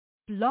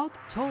Blog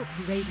Talk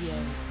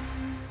Radio.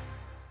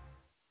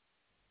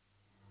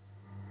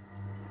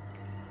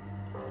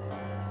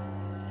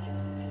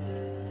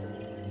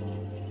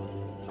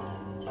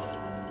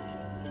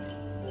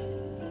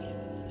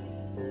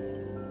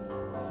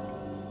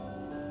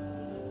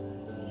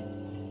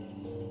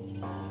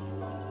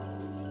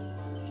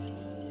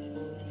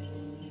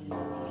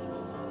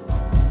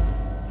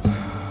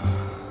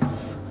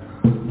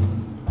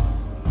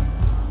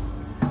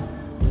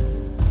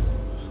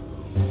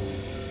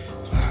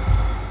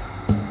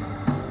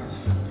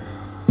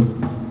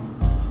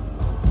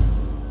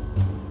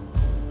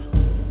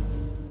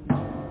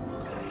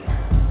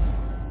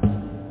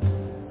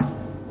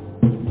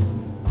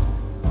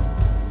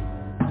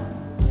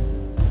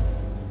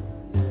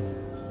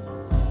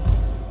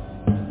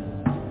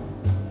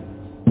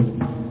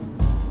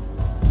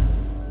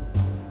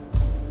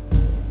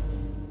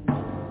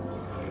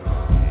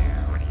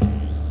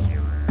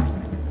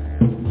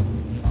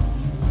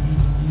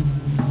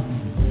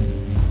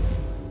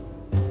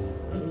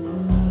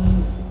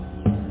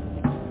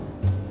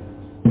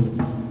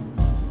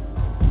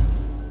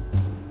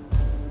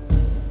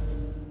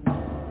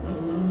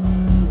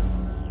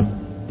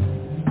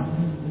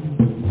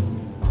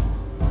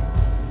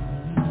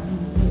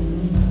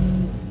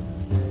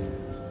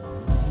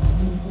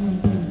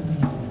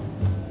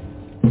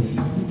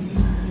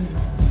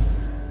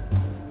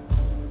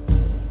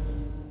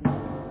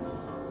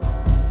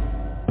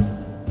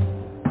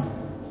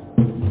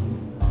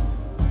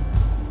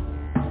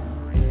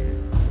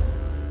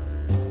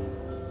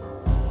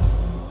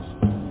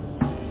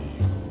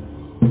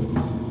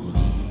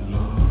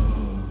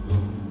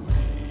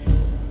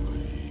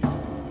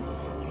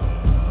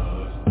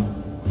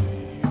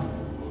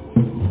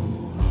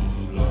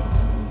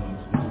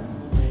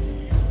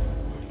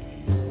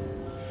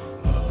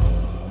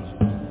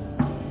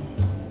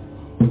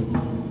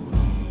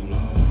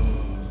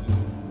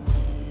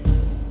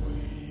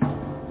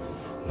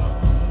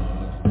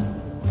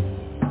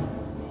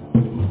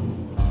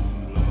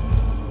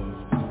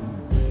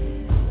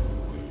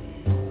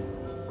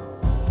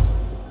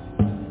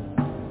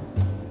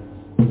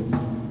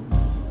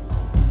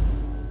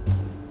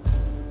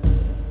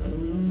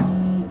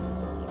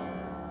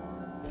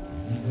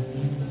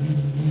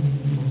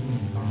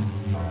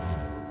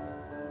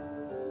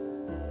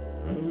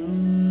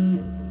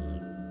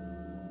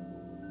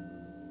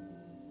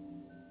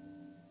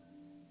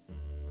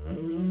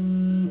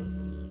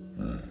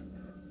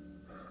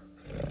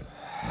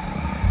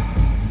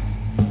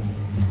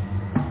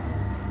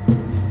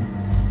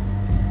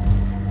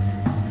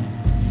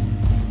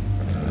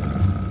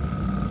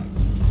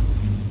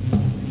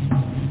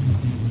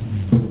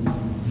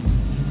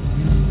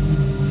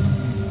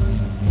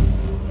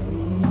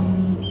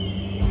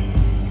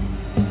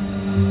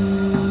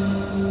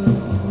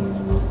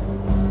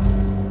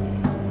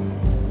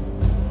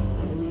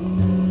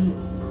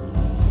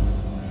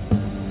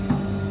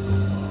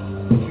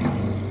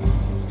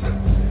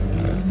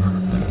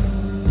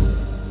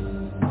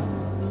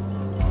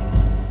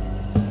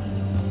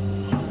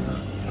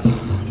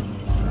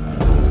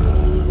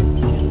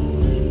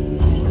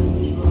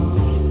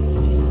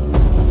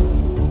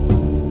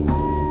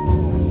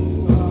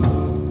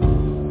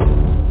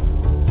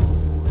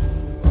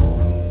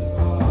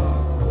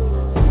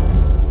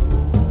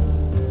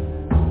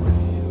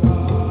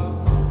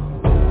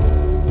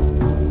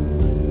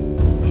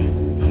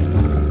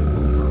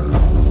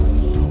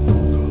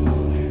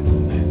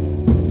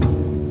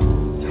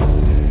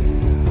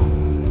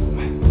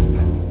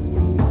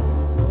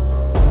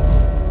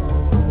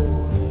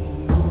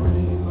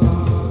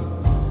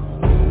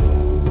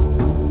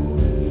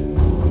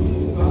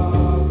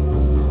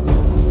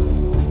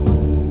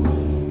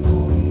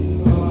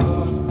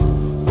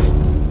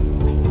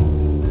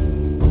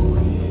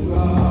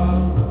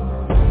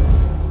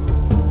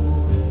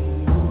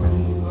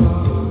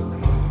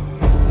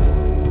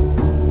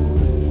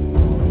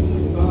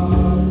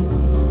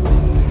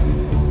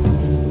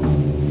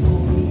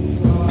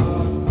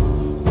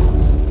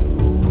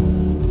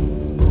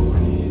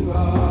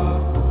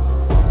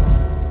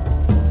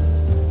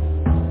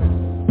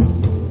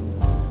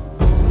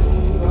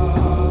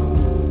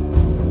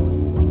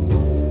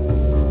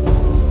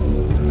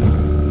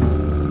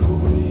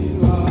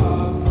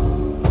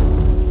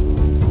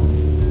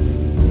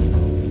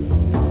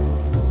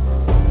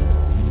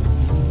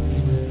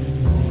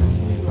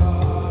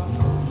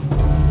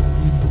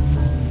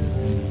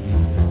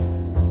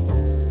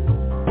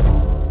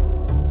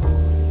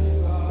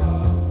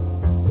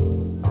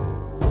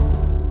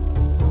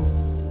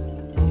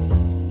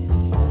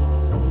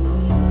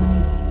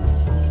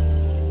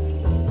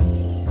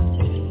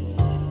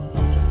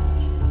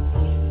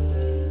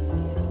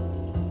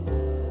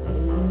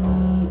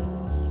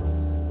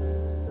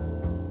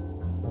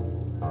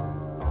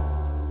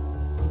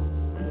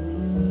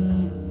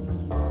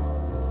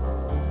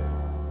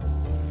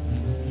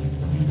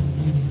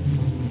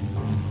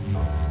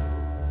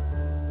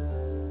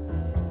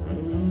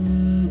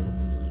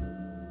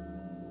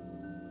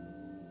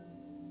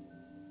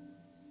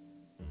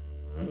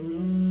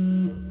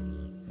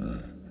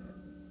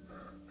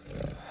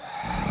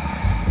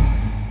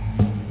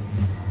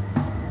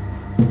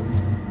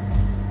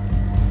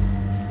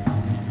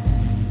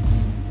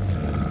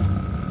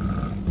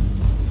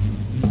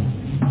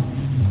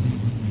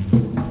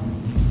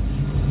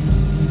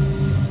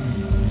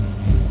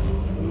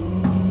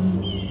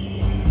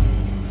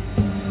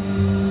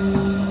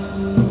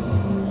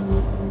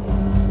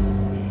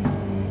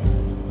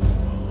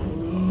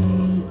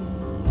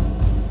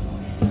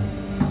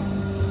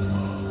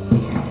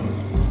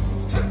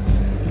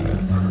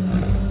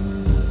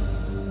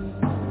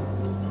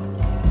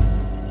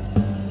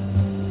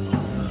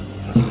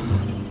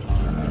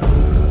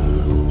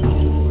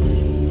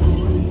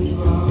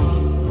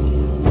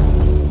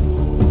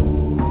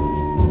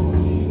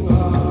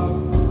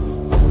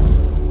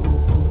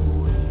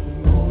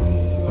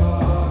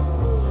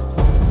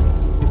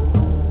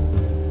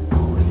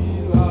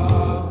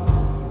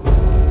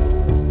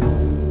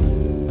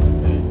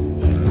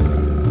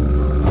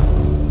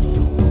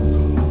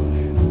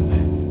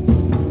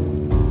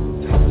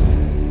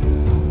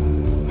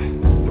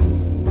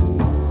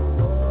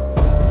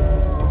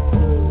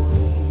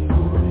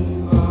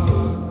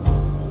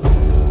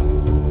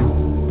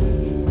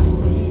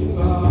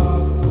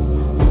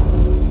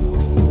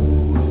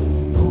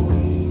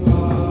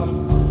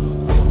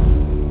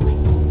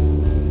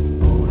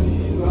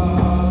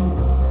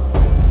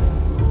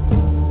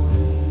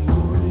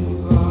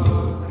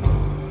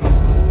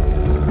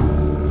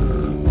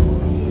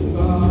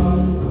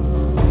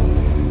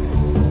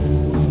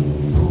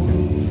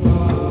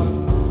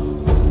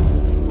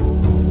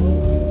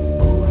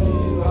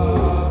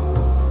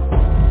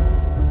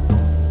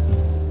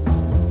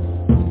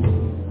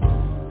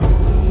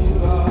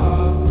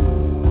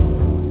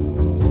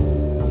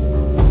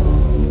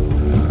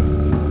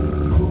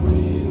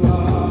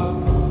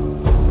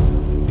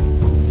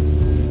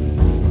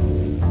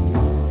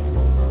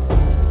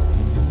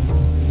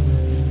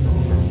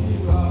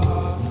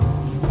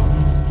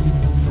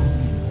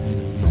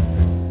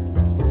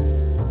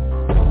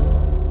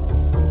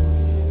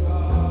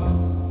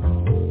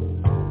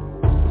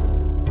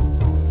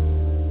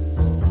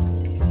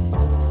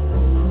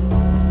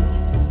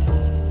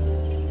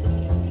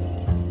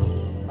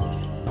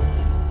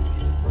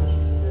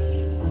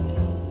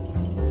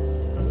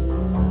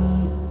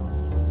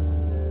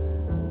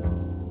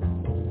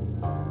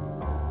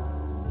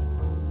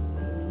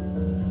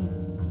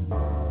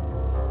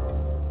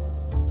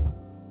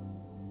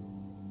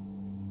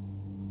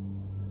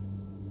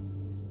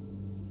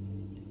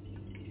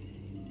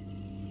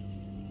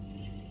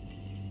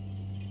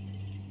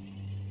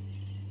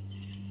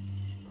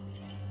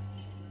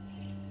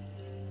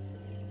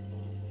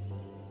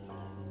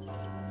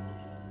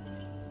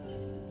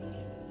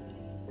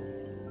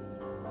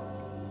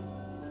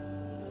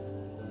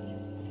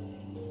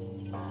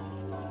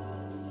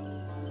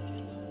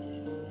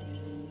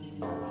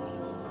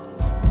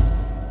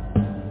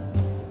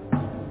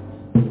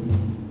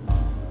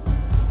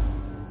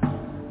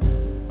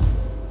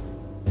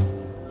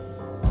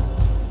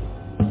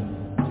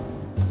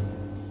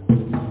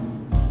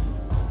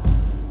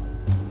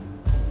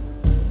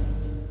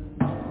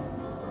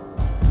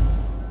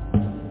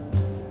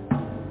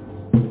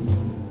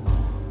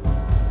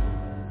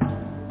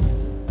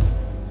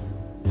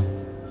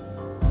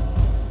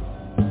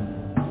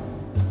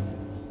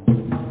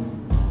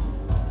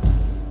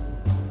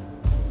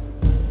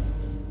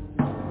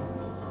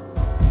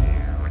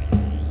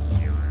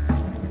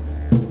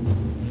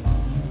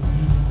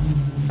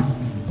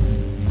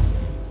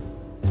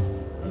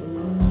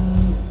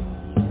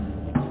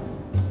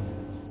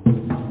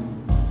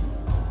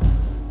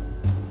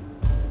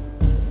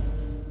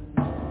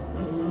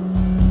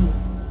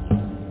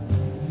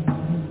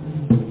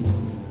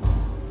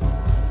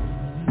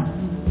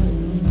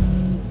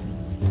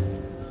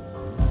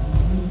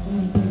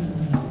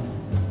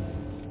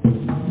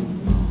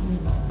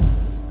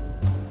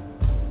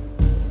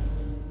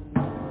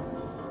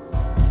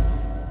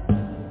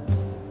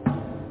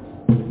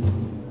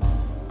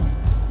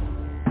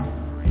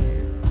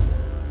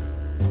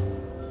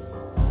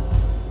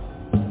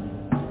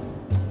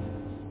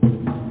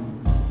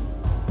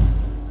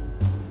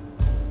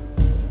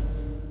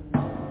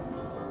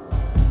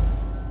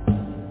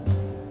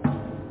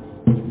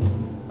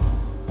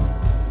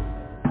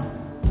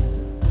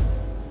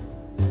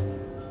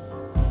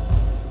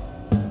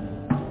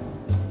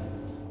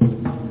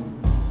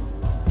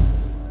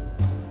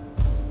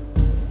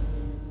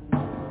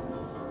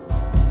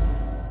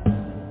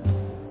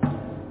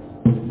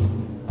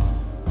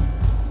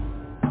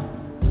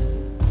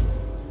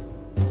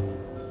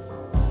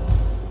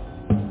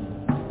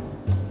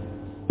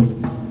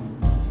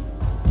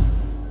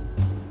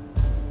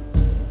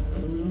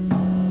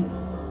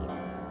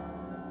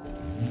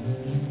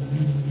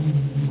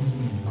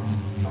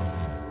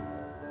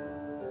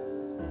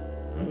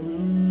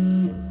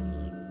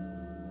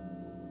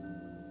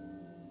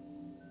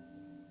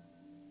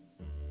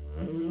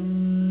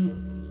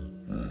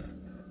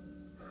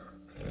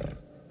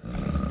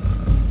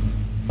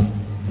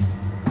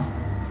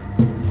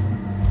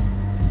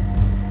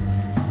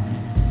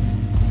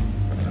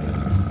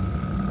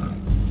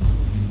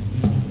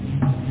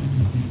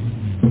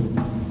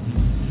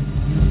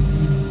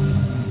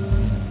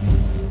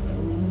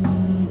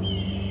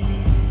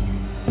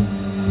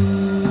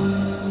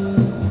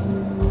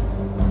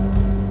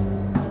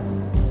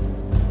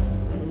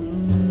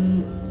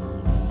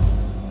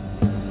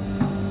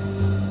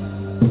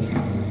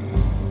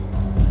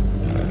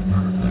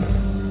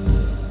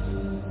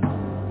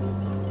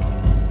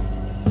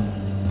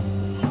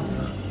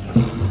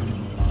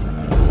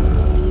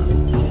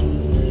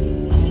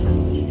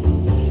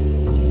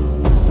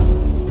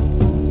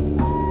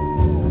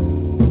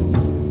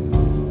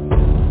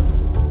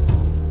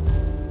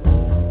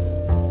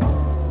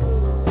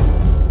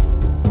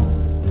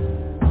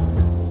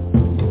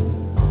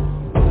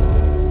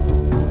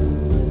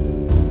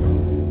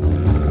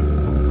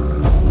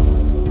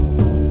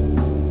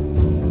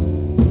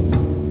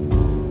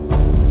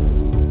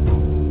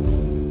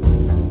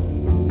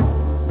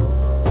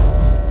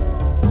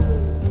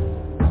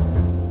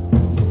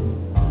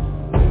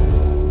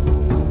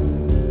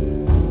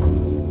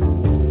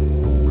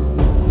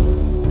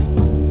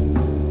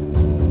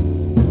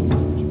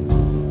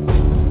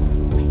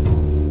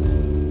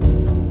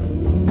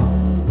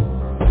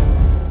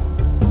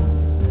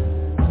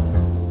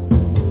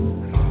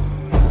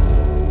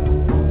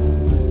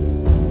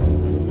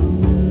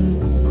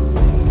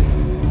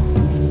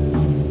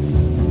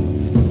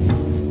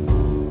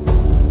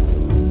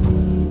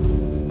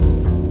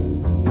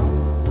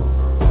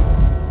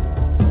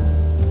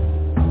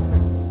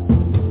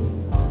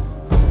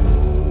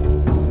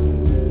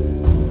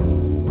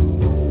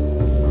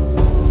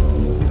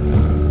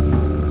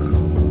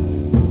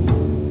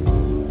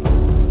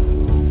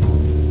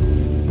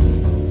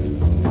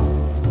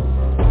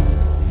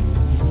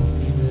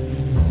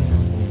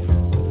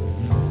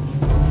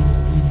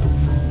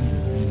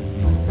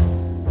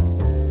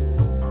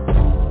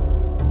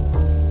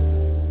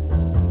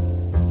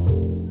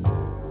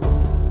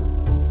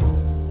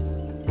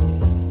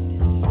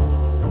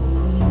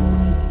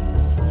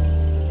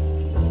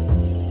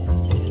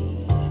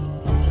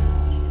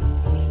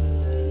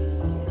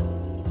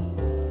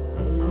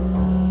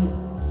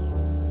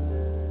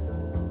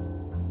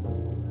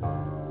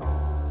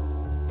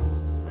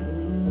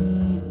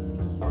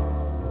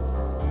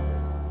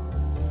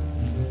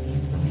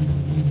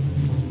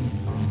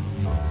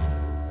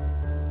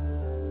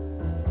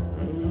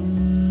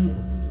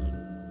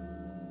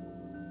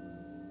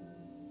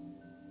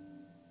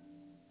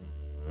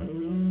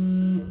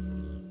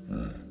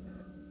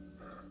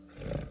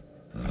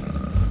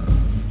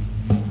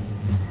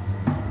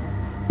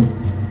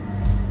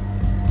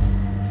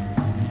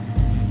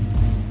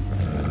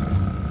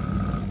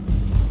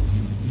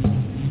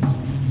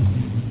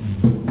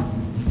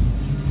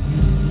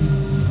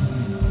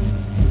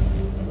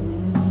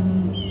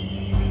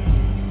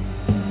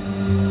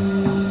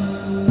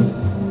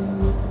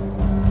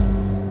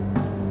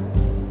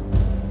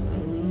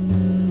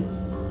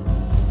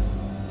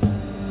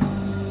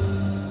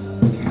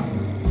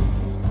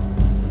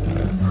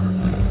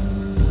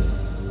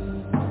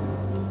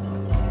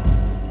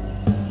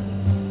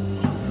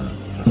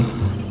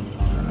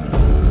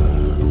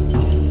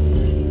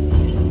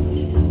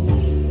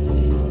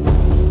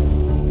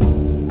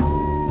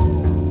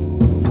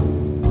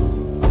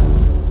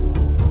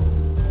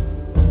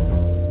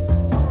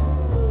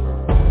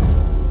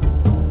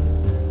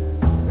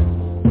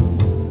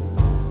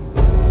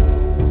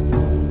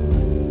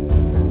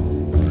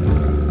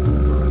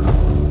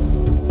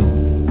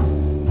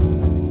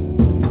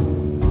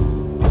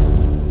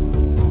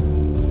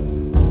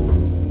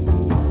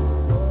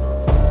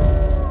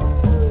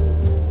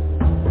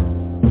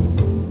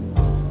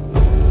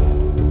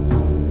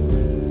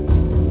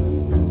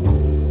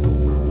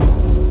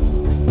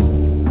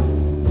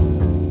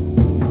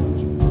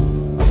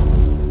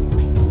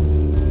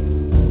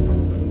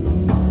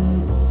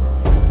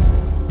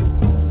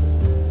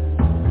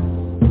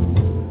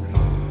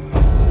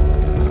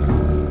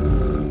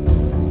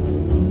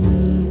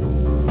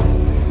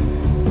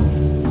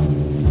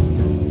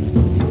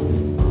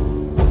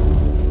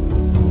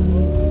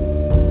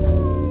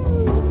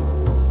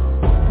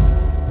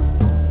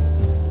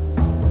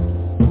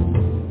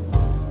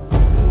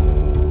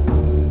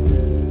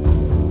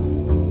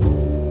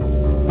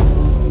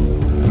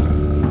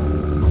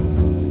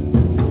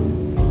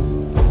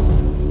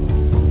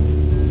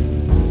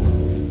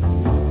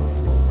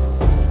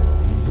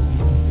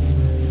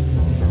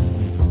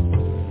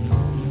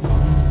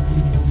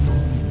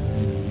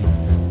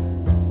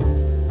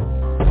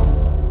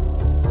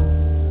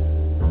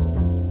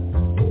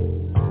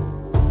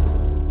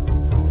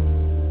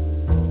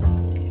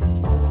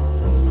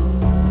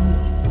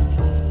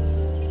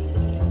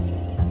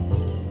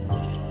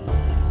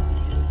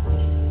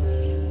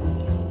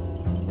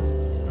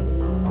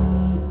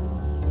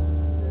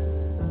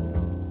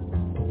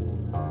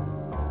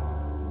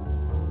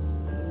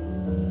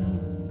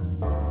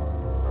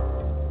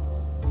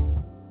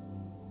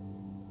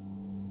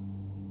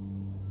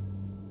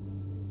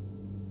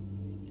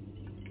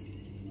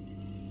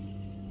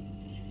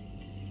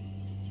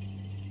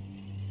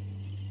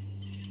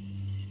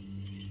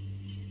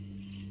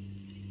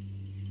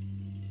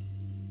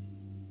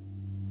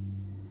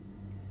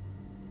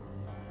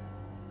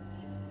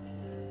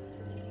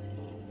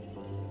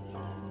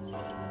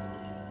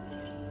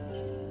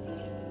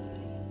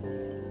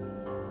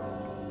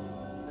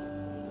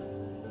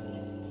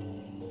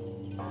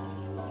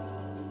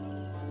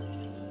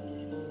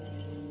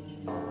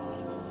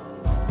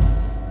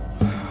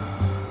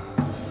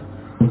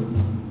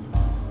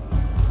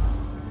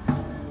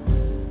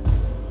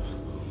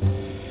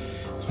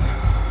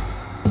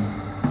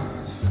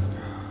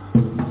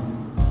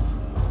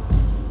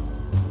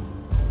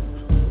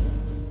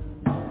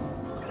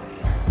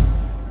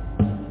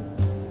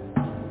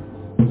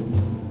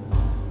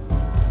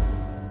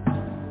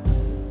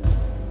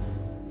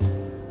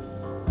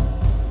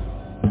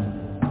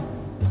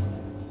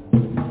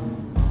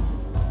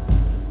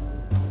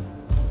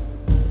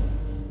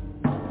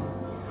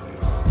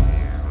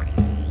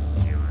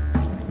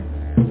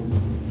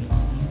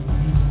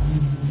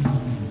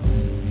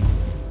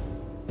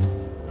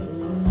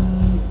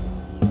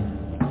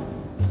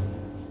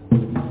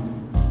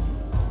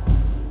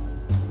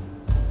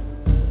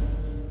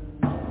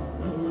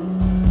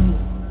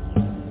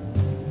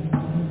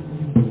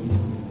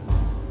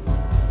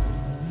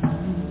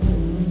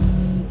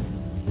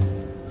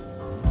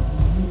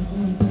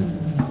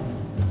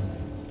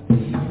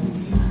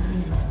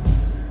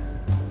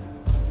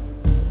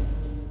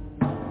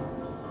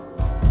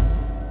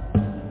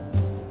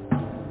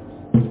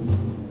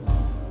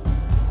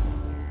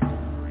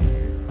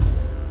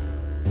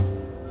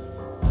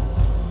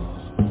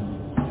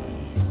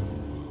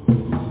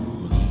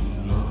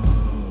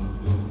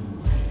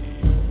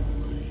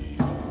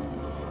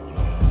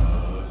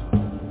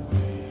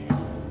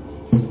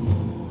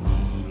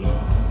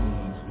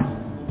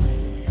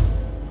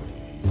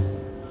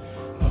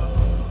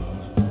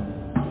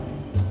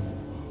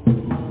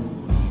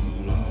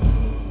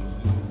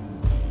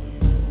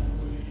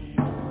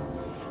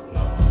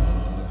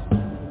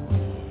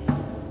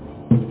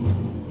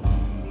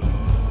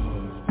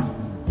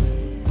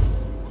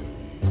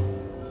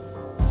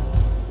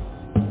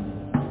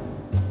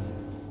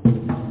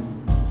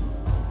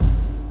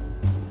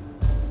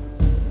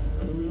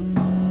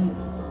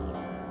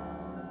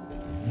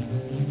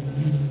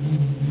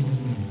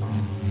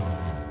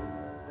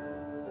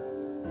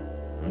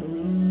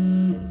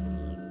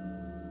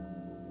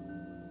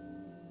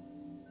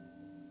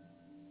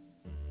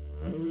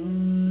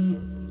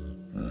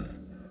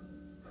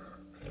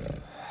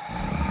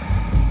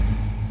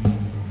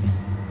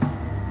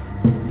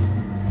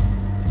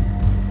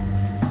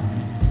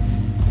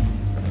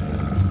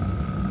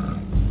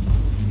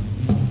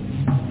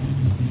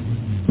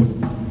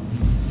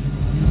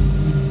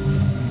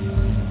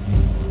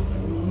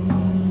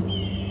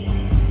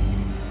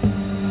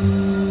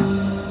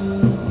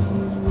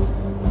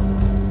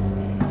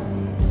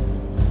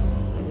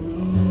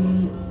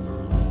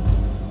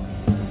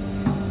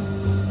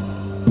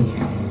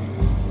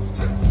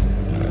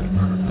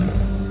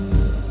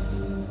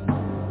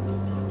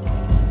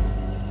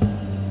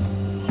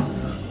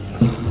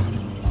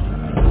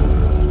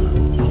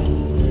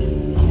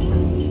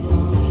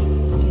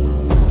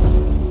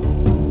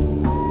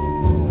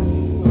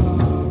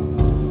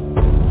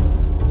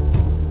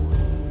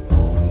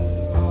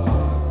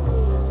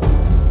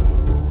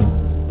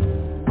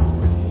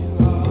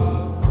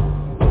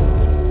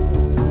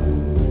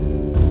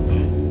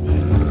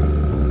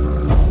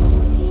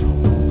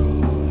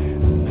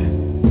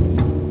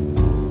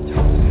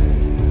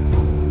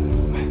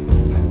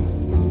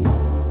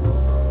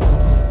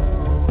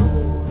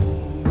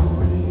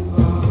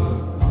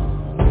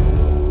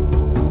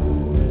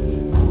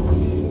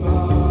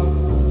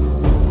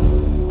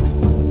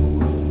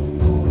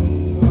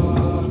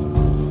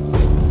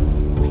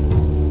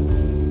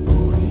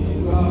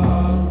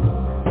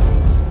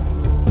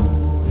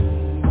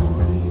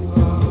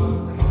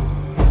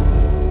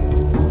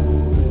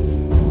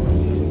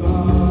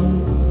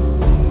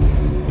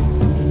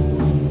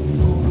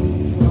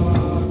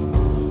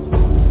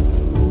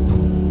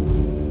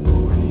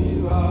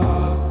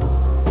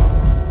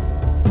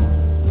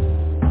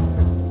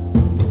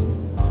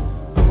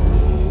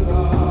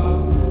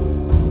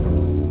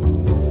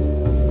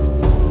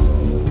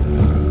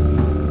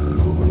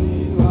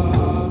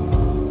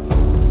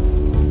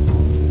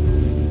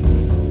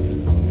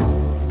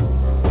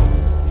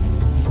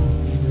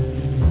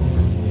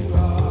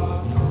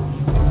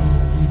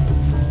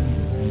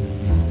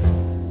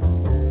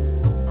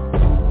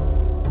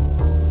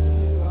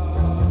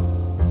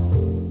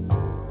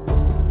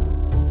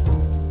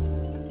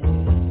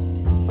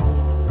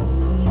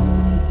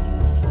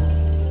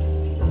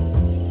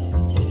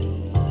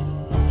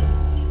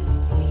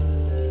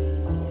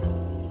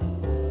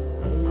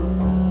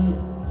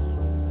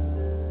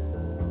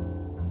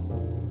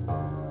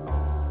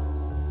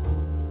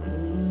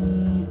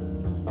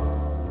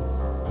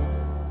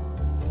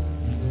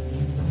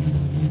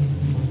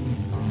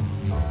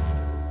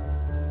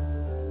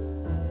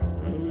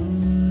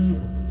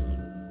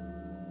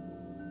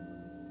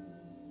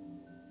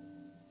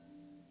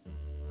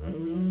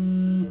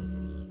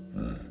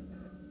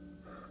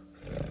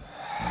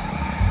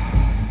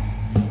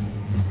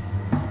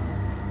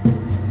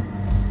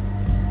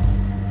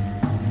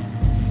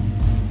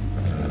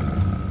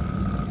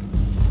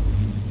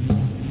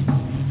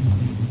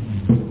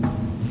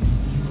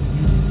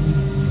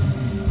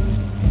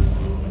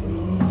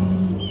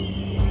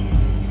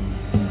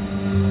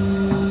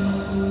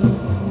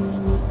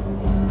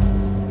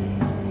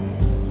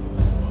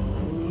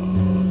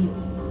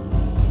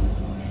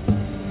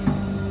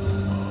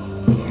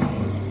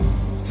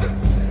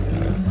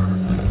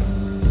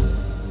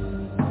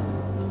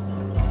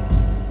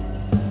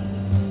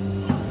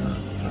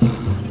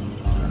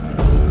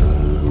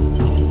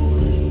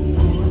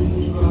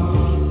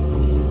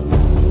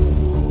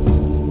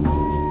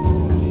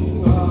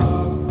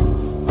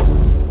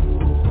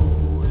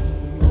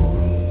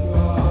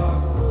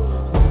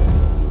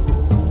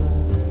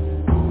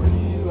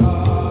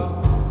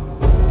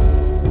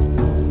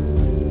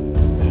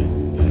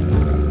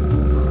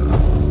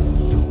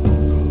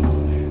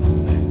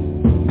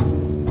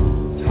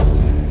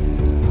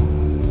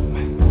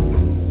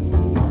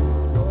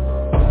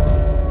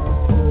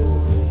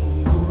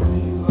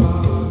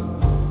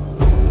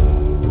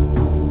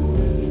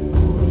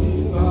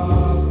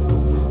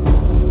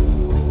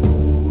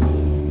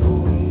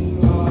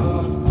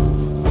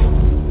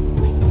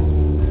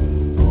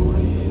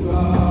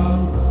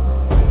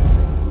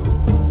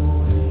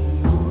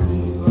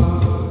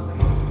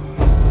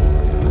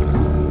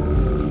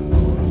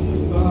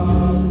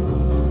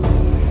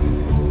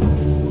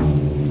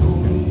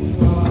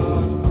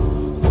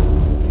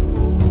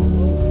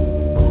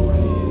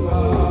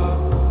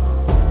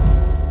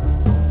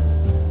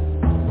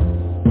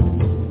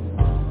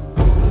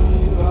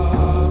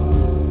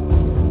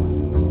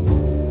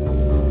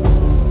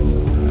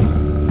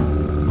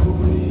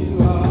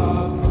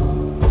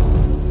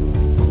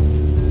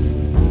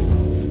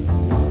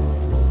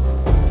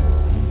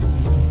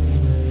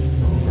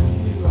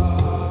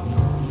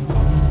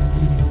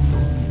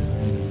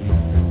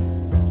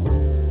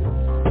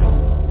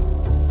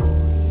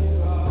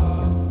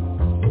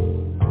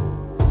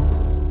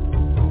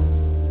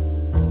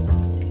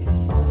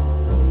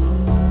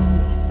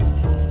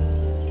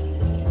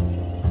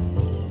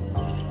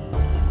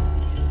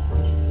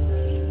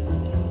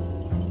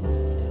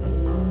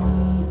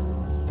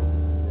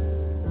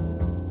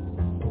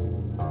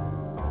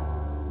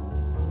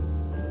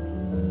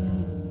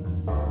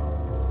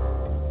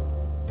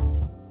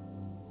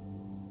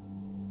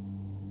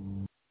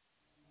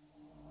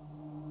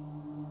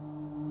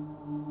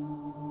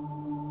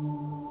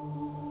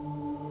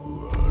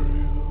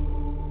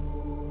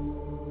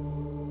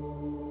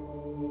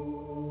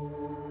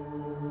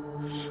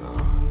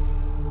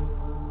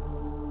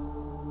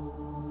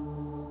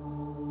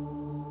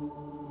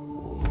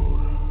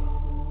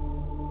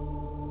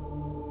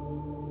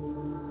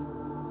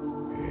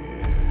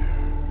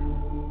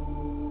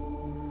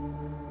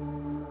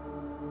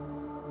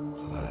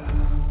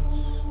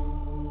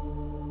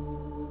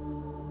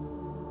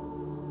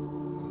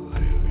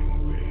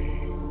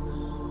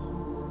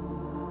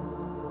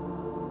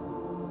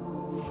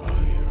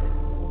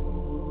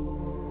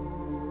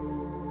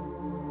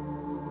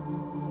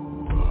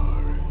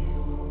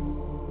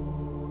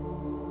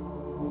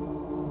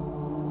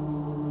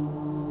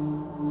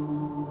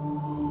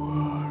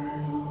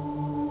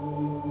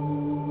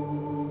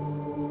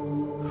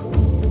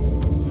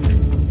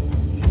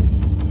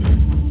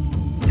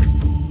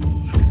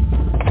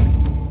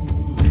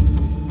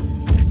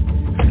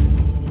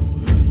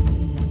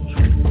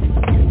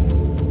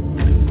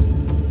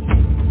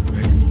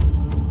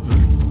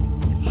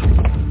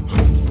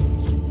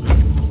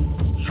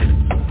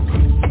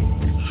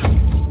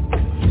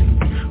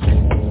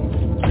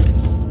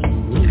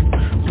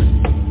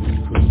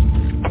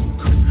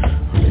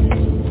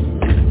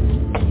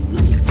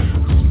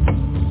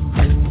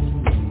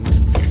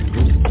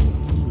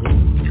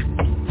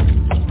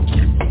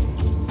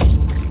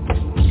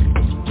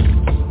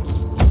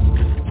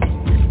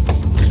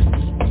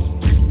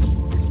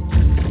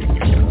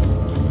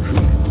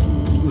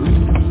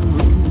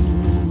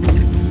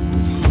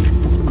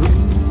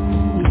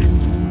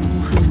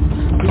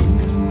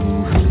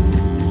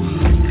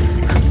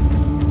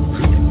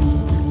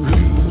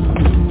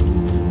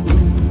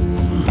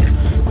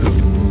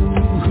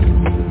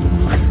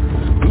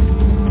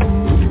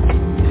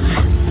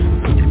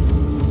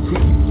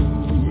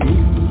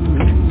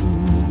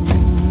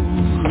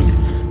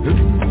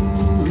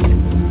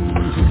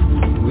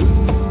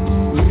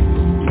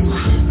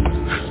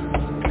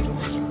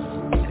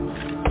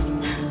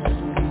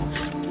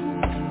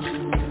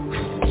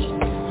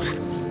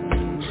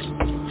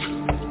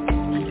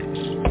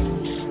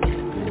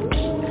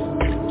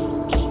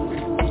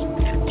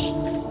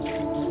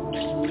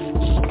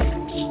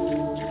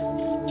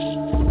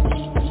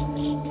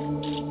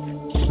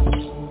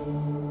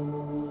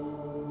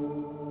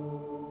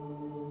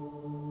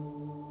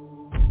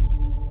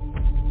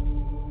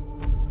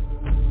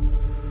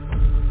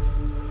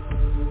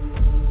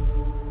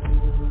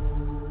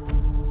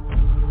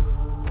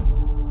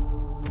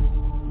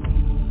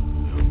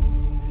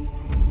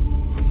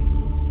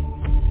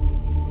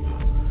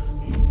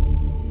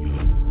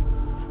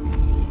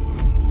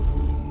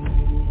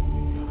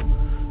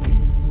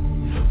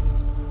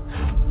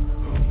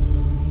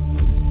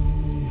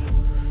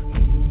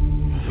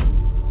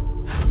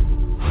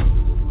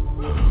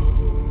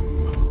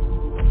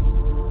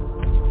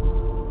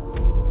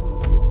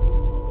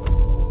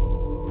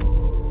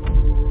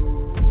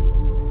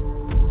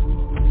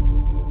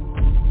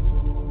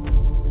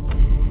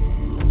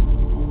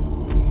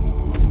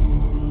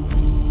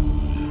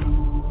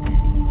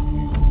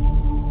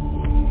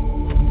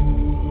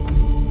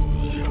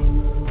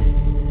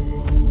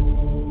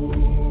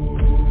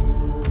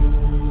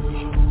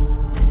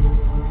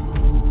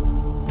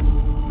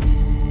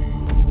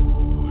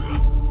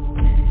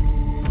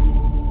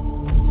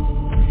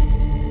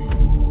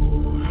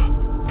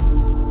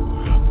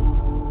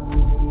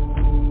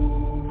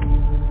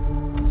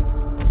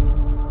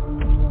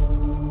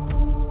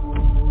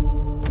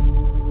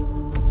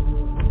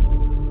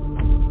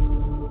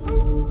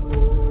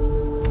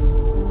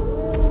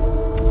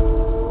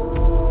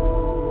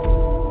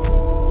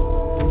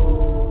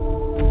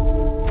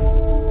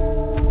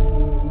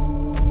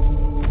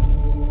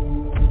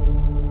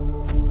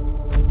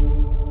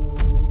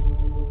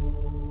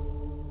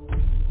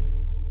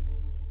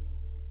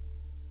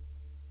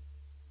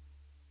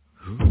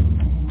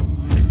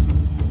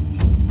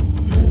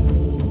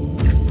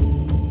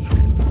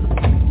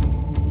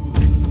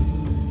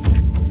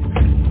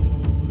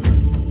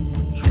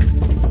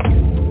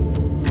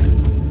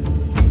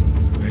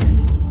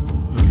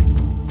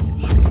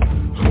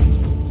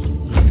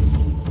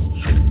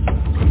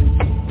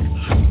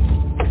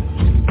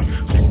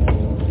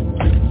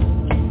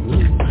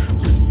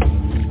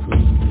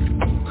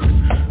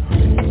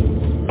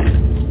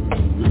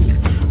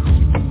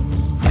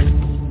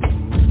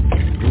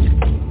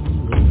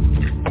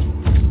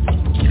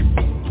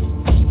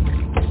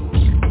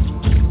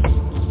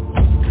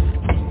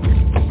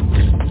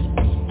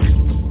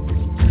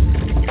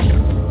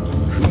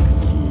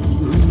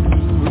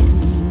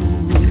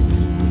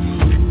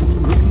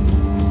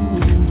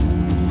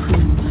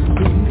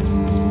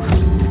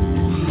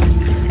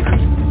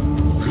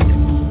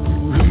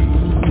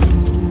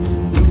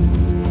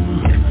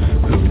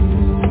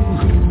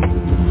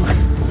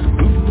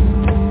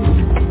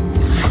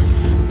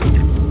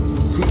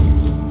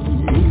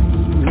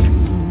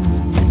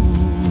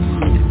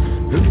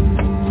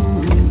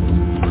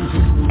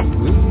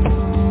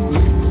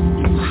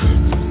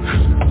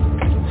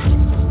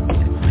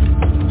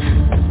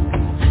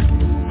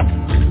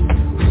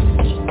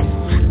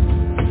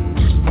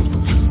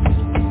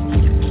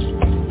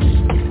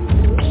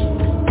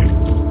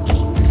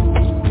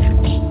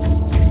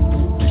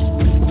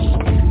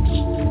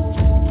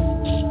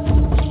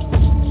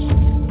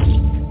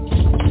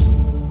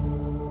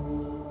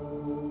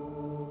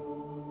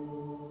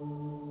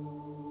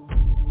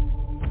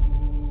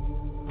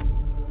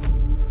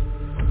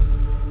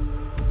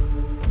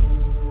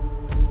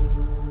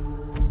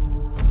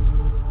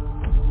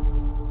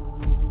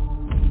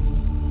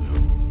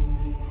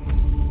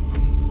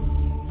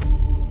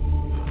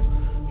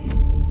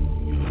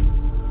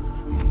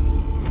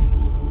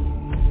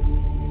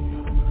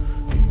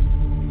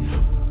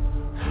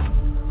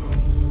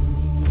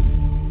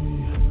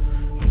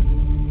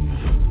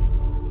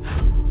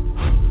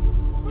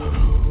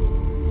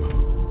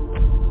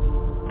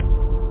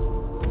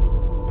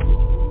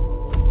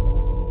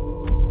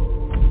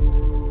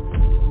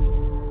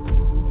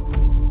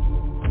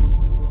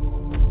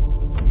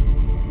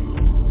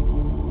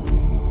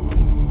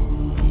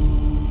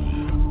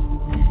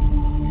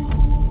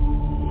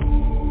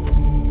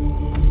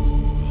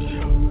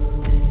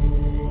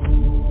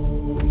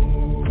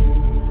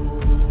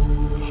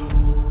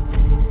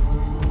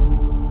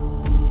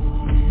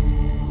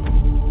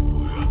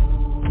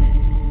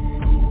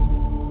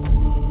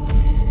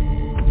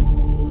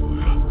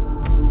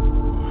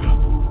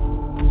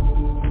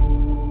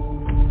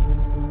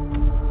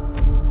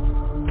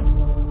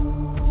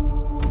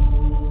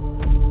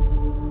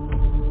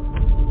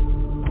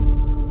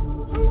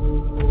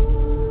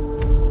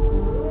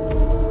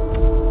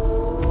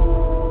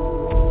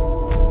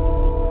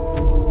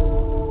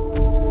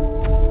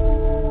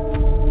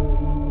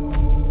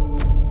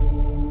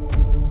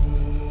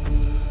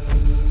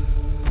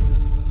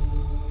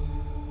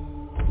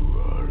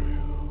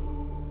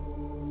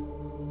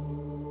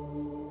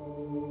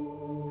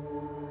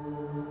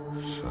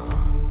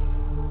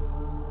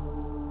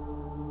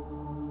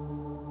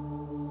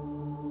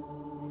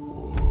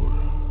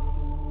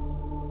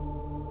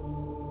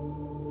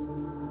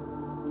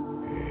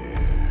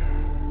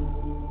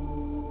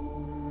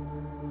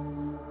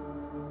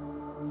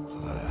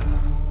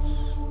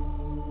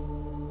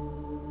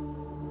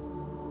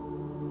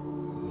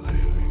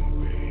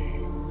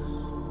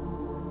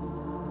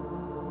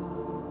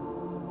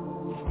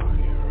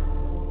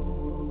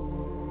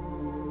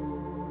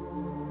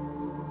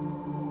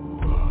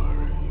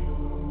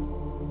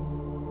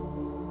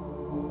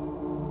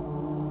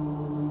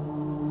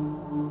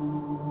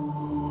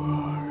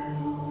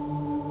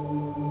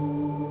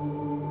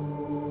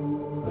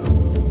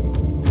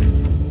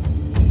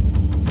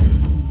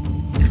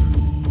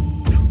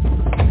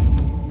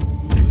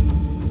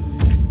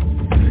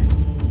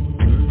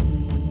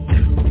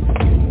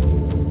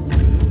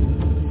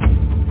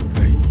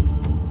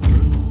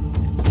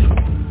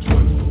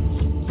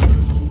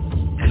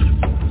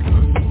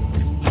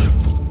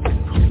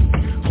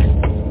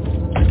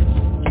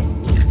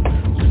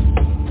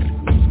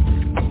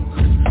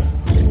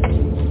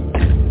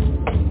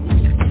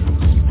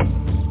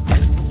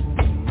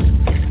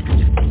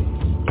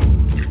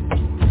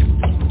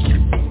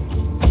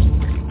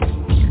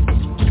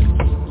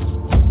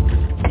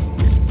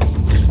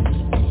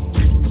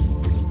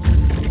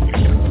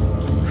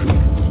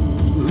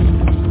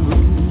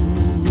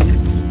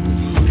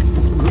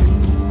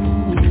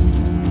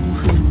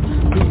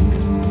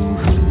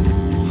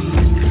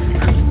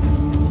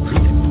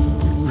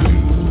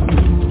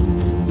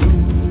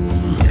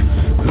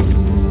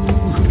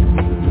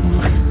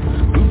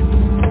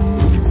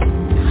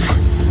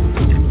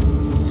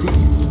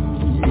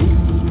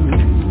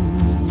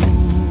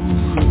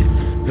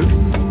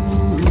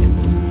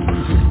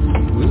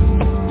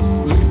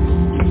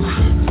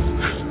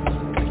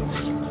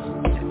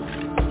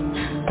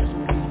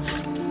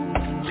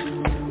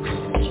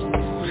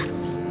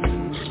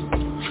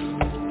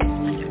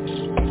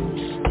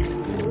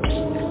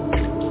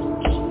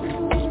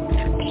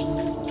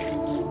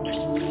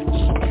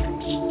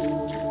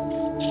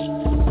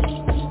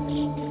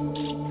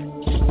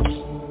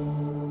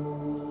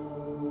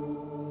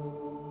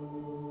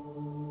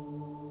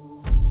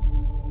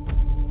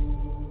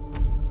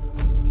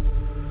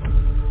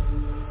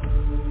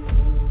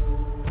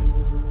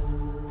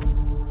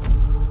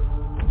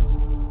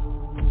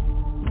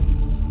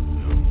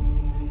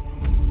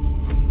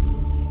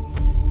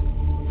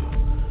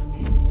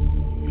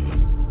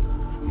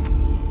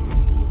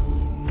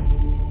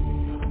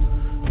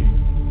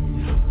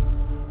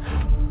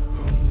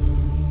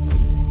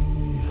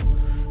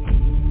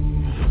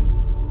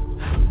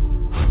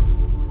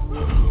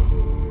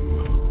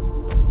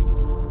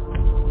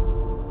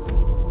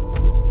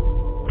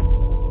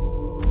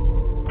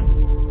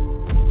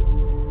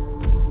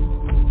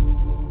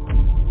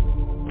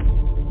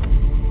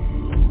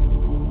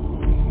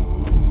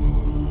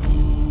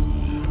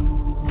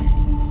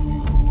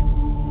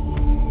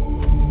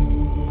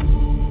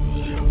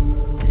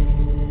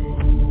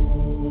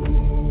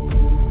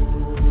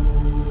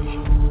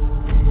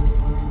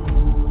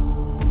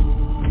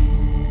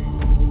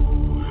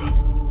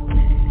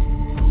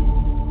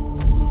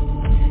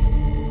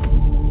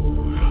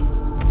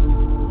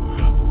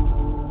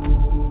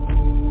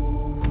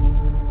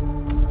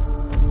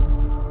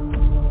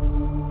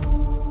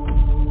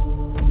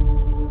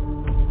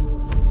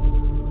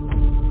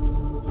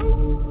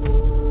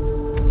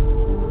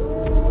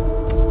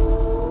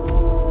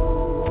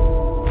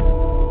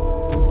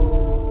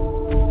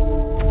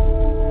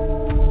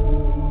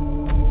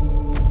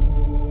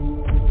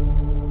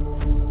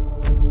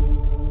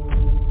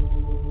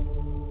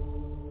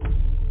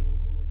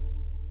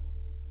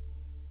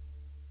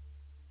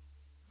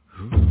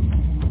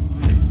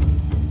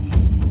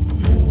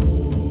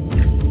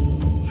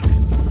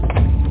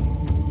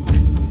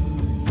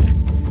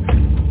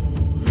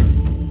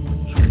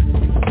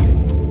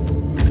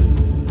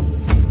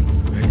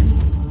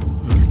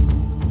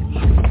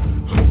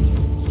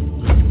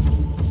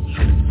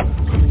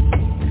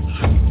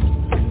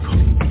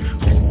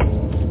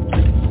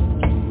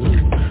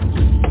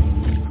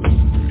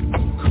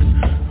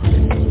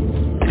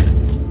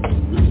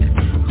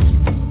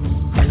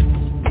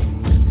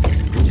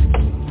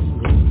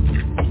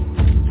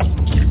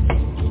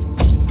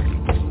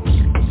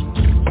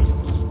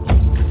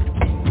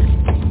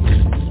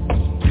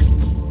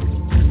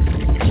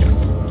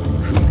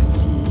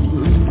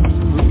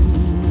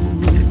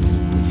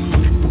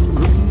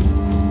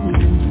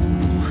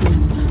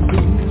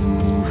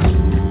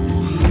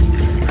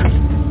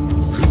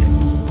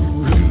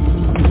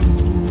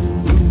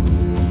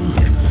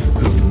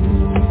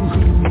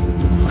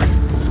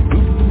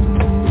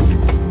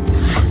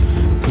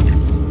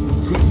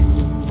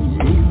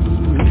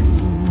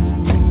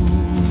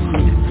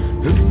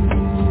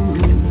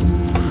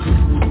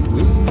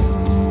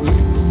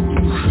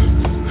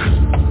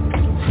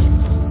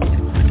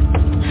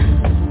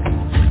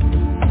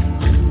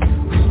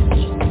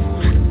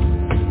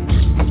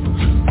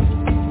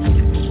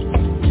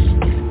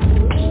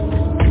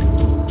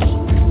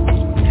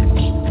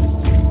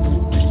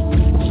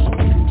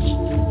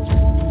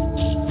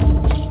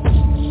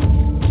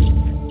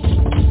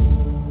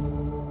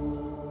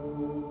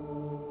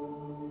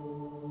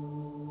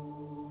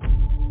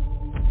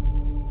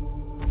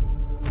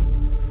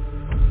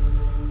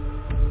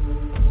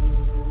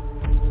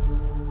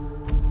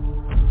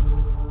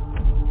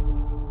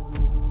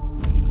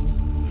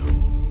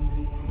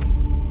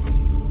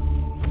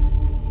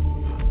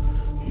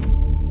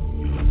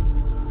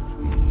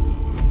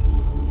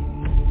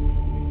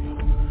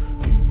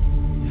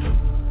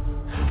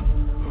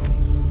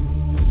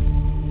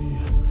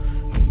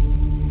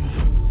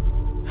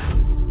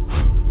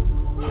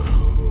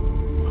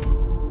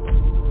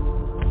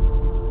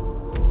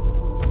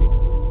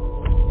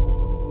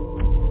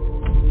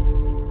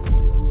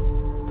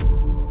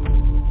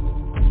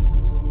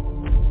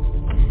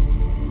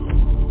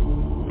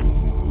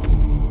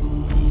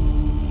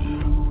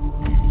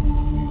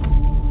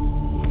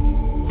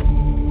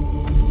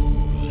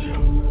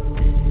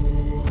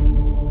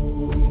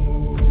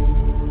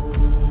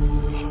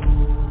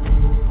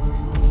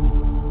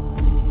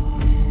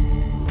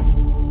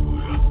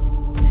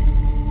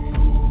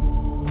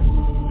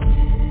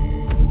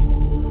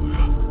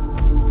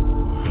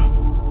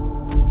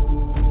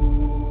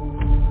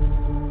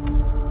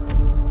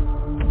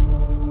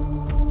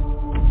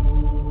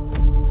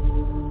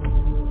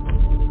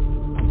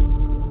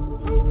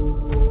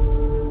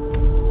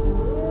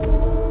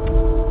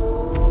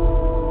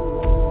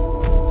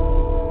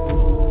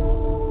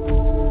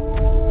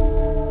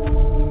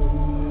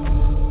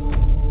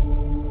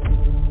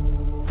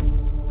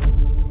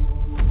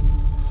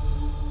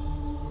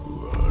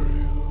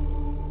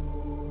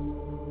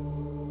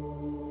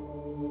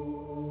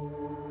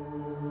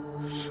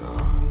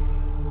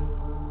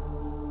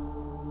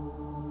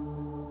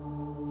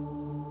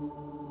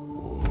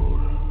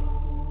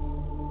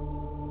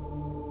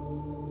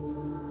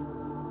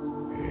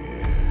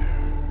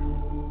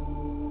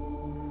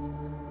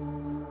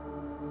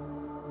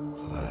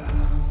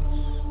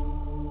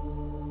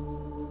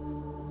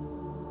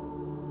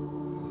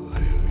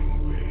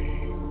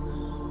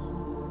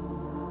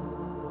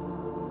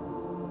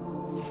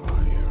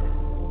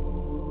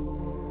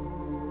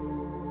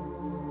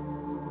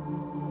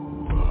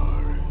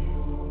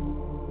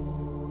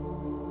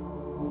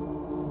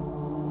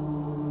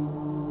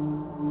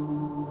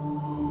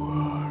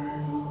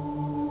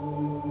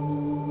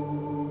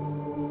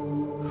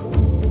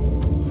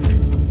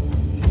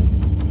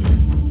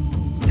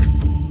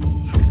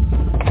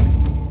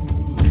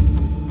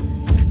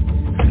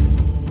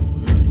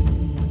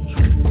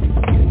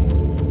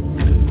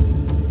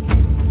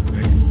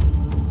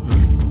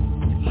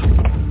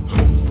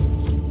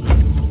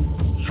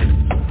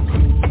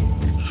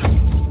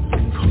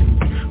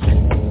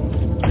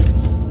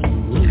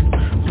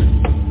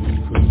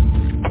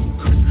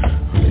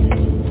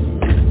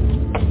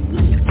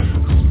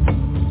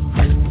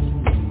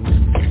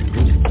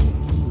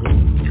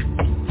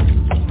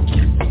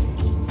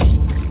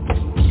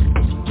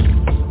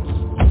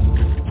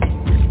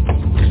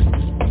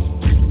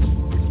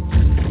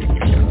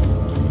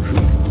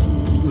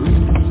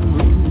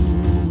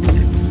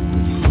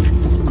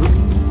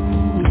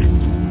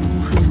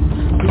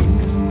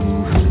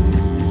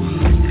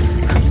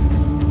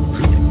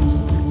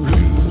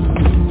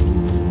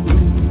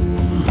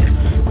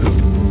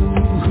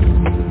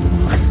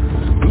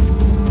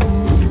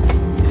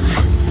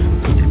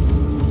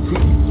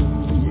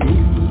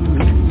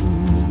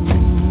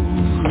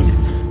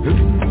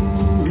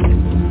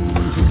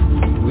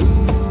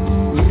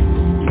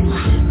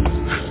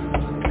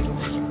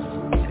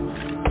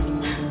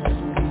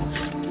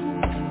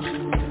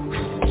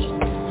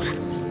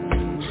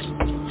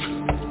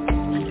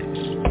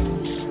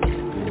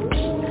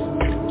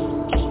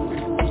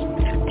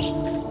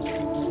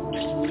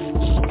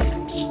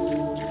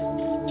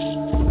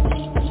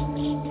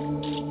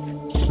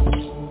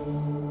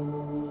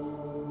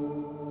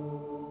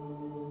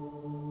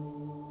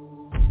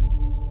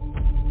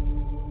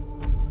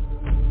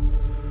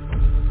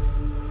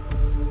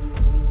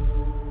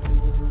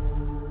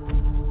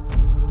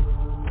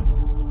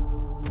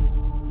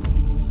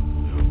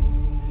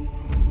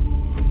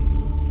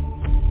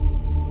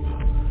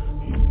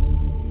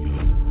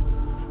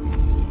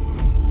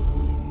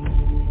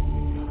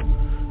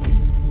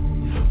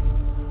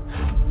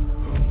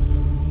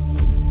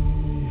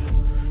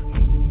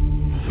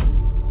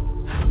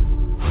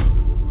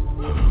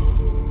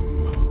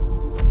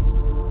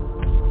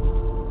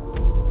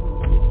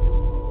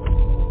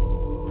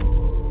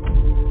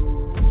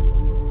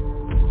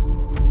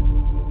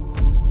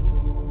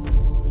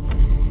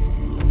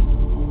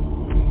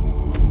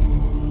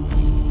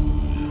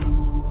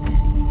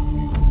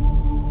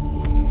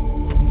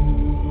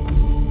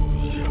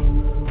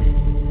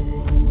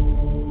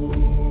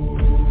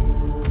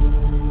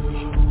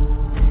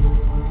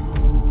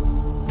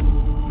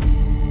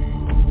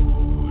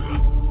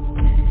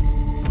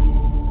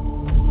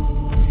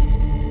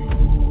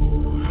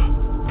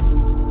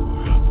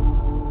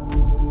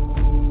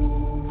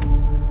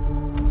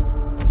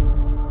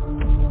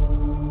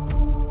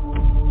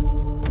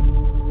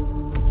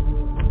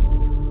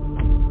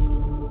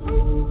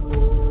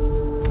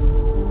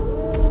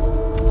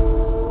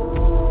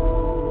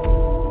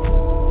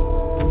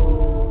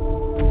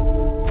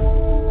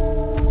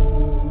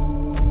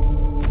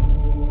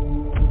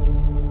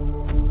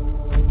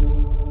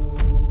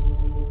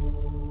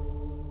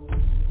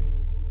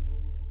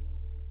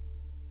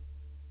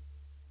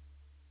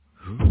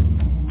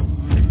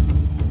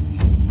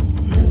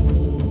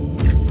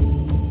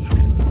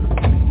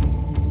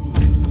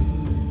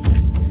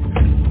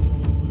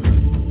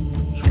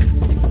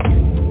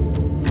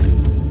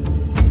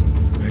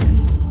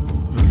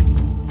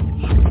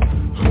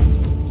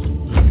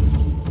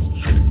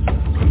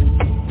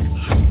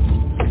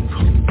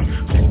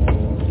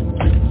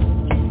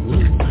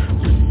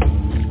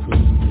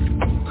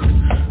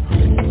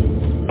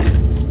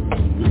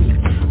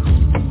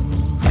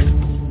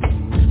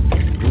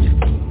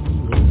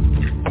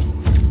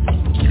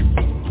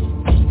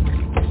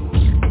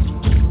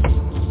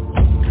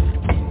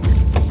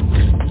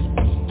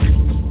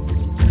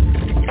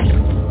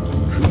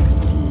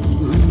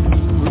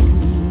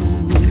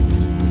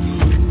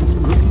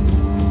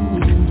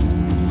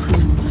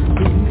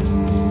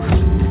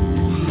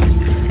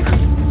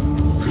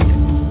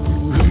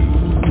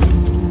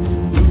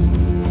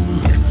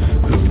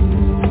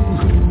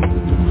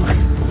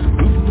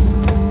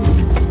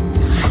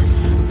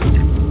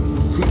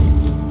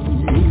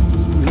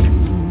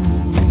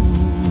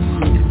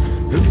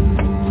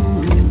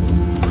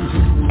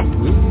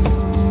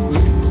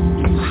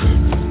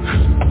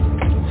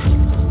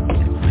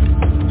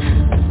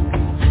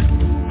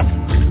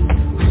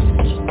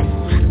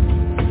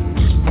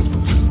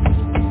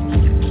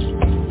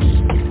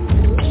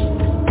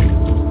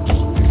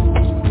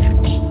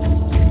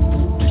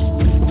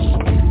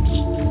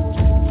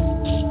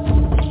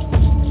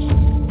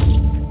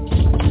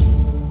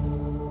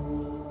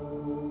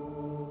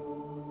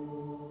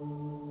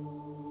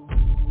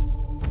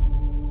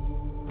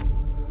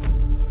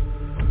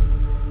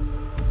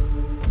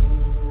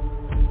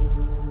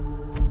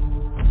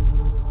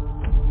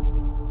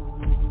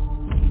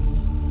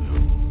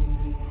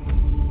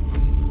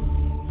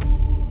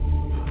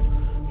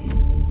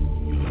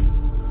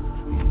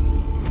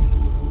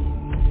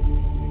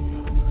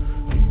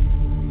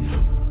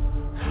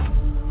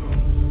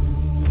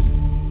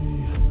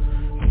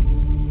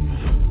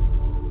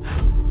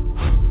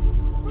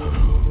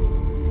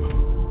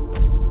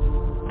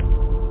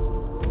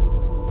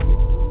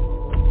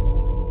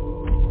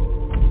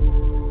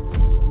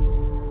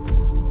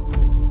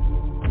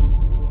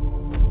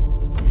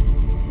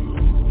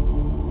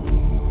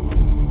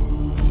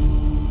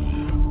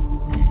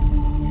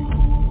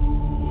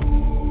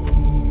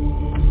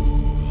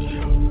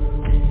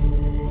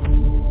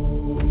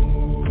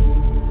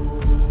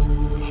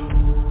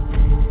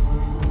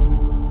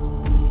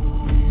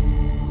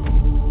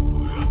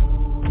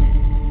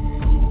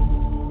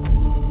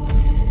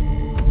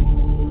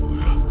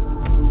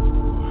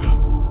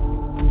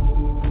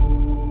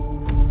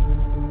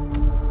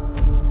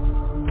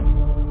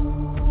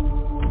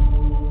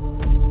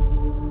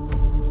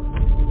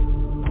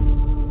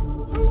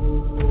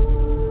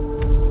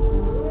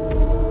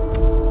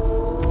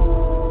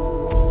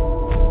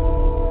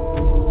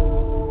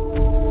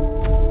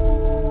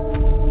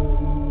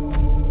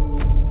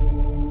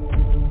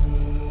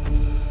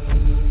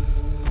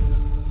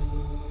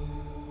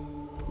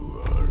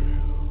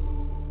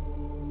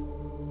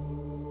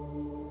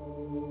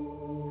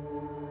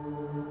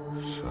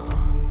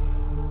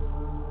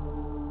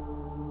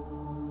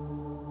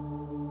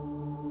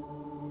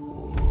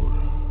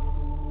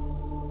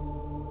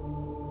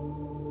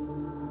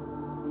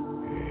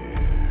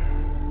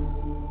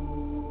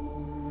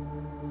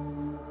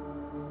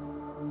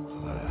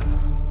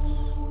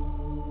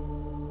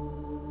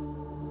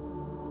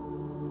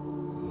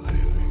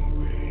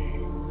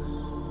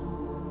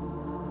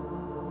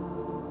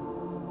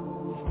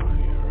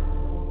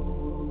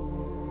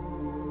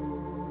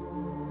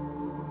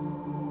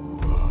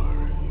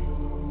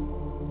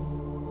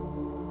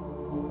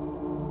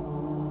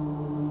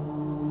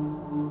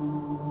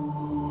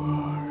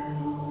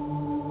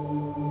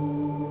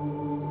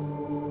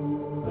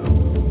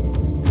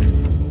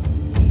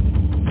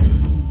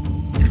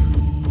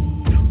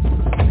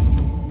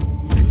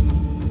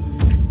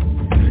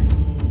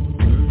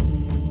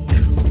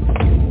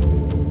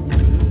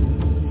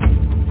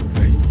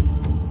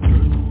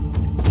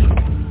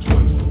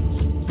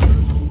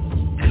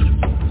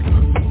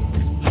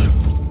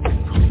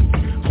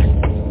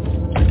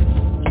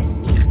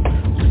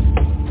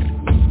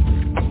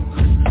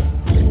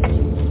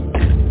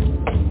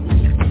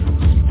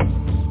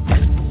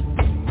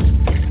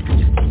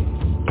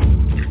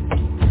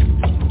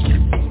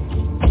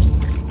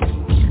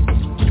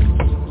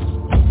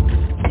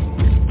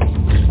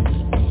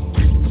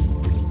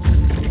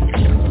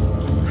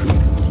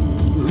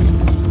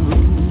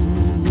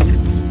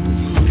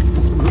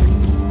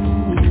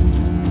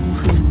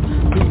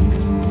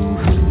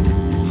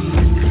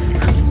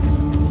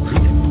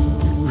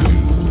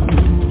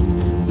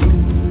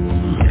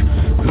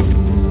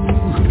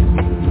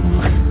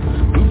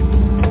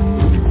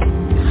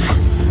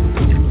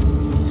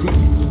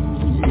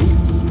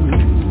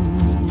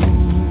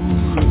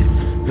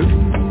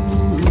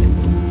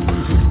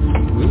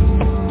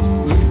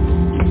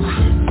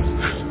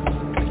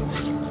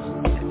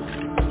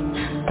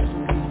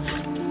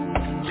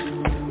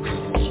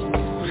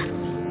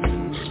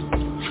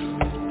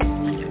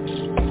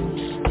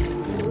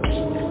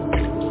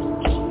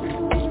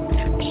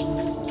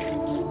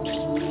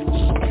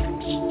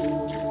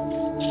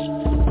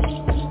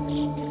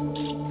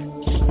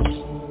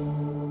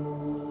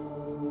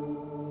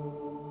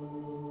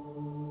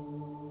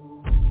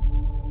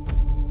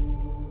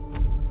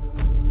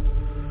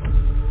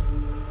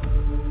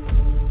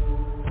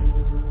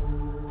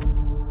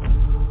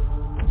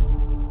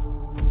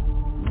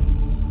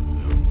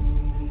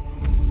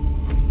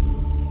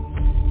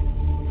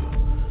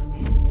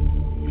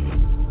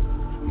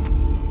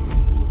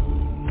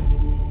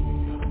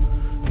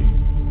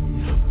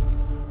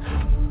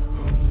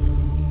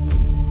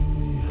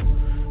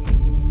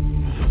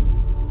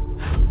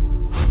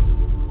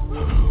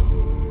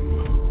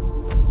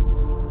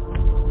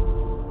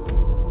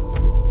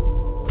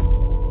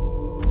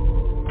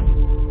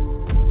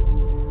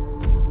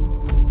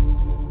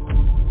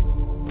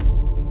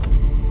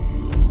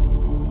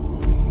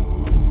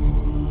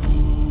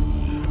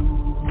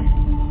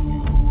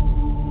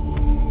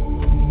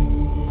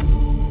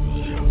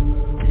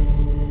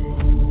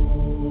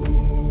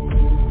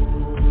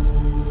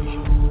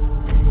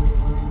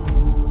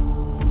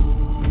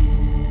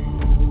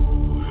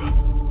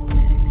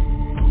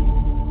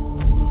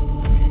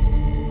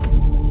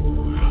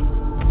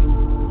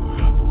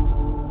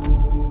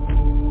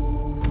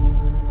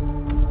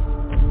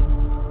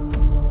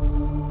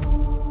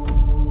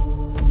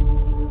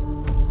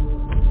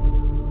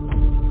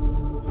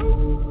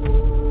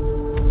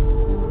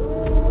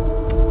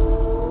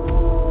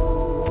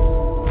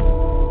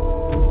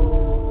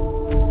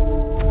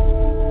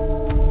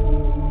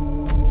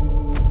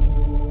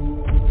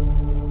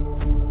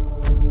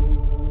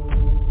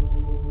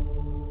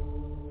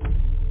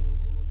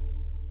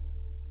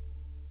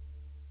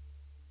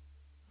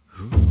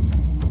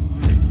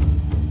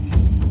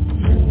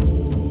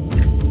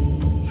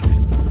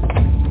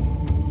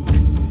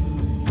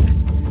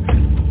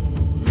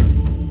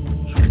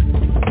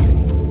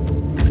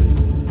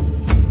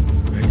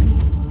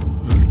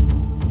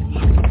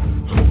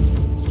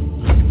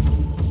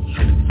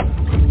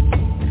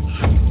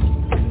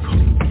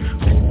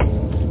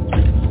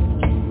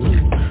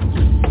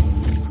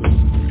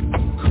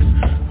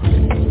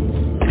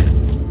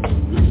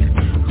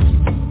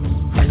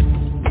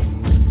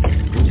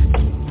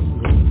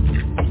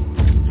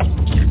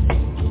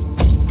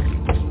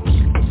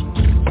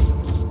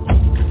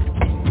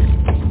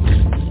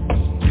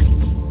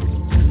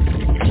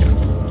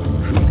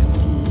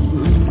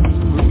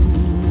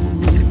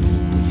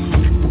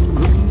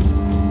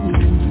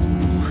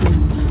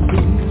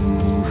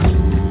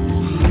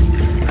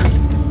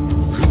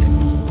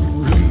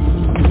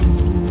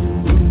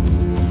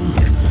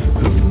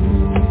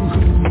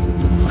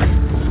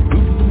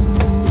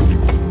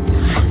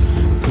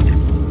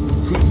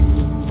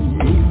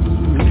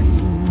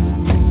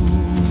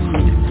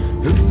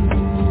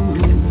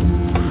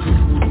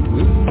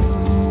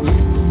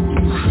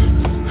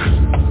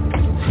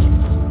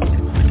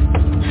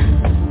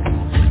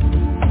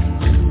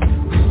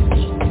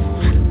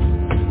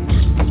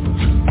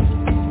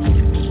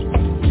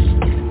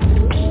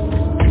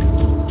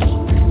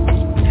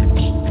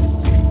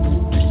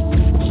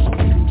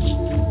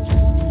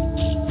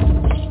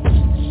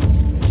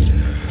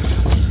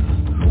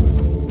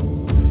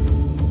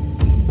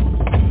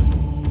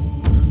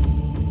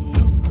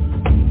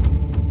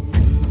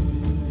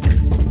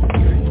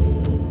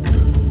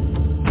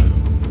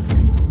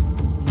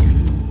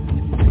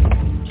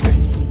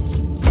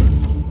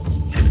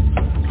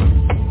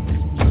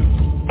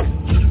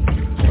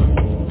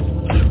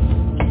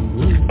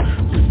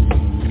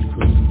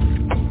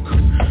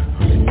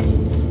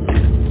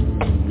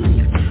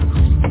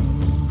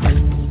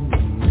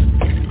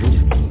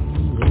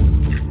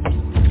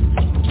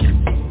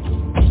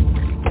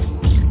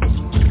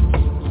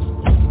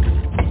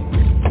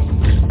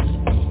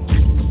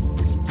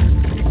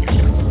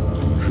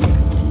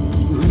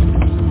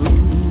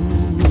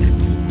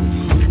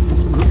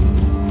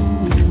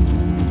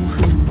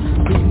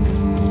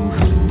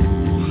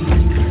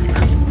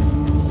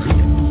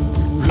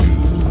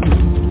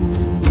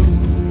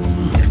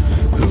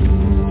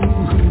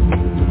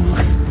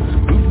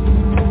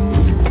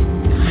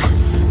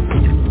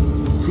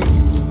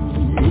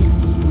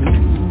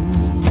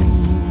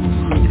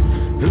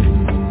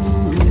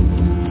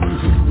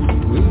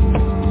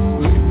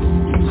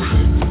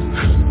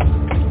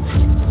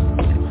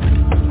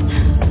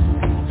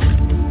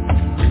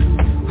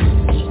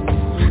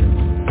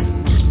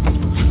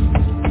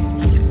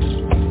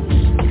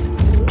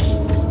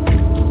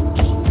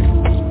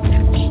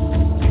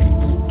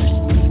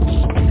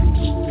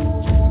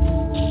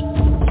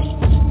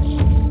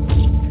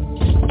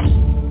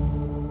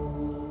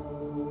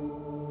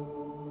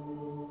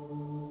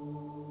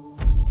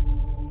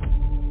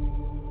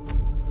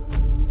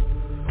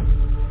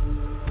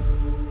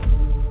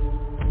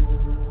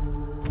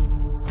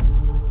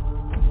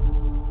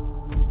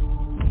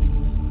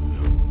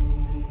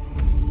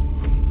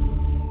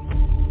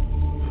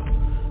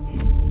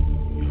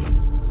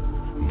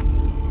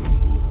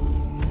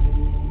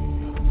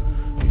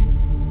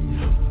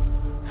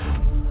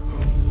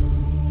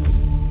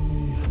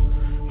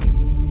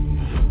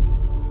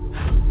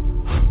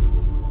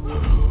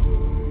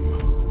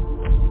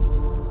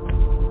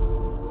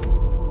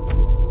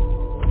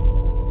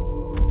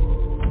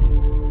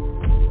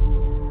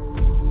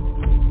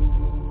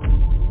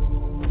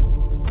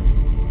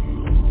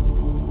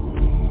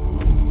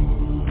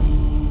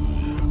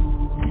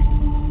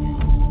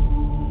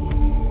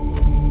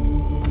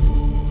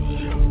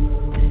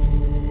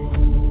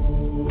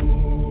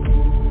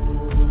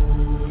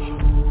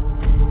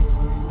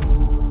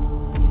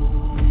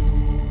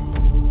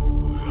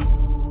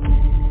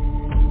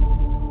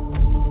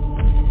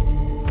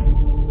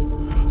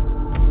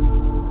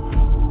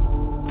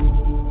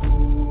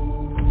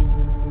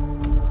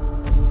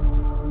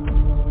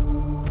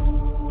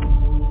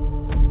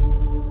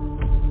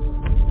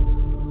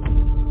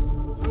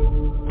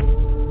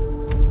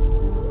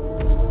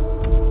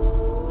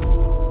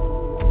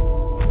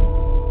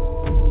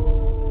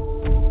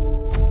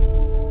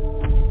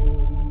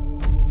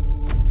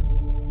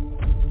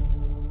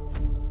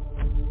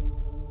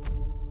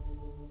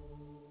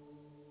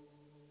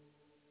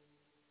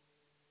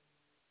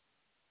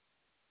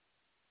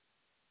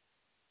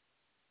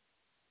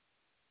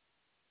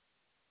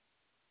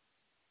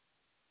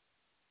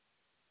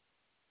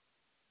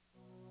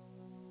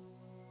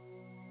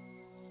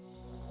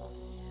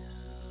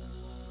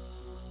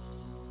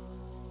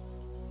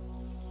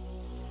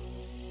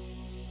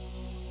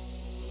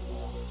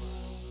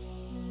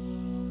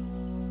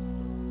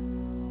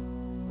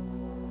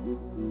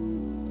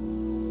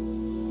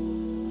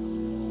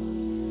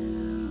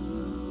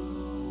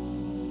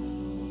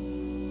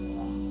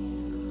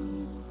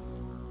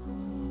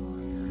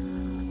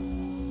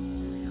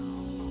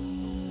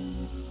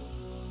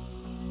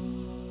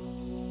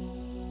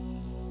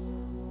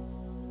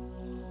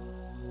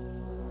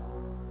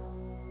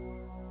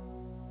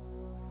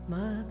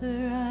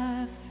 Mother,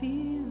 I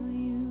feel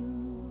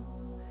you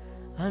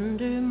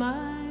under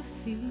my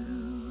feet.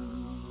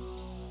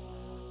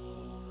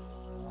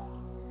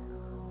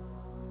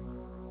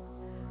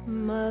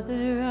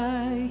 Mother,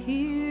 I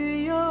hear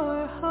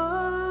your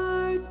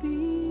heartbeat.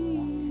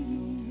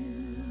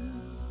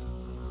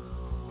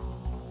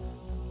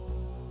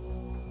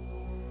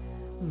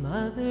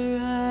 Mother,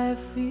 I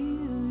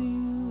feel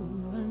you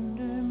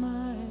under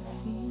my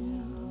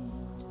feet.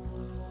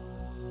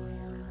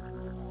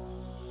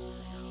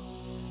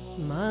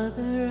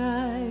 Mother,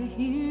 I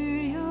hear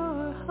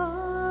your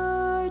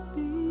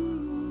heartbeat.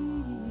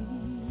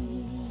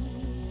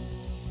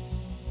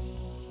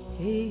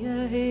 Hey ya,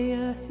 hey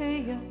ya, hey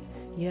ya,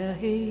 ya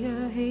hey ya,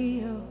 hey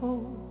ya, ho.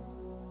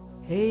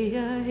 Hey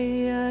ya, hey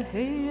ya,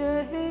 hey ya,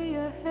 hey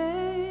ya,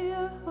 hey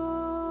ya, ho.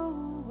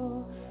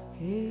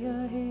 Hey ya,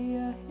 hey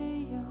ya, hey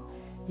ya,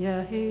 ya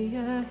hey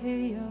ya,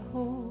 hey ya,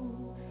 ho.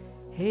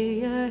 Hey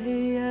ya,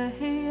 hey ya,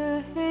 hey ya,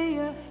 hey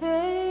ya,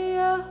 hey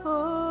ya, ho.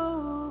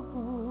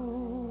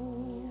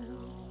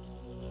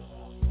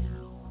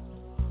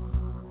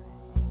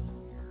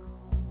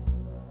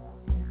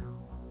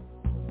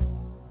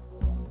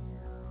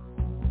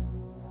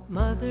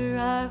 Mother,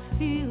 I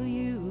feel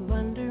you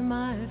under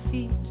my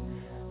feet.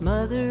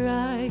 Mother,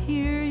 I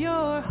hear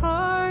your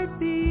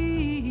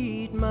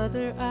heartbeat.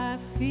 Mother, I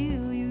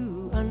feel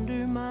you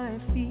under my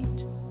feet.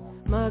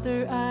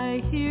 Mother,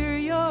 I hear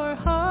your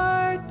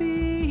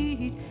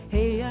heartbeat.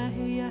 Hey ya,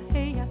 hey ya,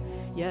 hey ya,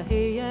 ya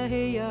hey ya,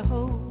 hey ya,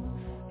 ho.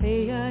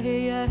 Hey ya,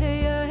 hey ya,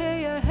 hey ya,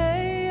 hey ya,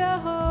 hey ya,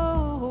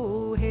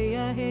 ho. Hey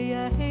ya, hey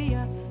ya, hey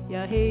ya,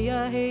 ya hey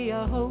ya, hey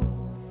ya, ho.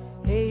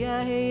 Hey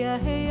ya, hey ya,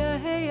 hey ya,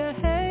 hey ya,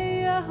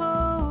 hey ya, ho.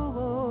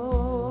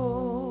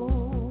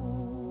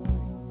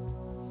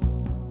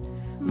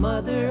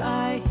 Mother,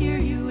 I hear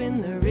you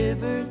in the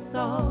river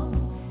song,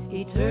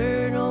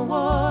 eternal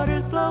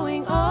waters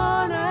flowing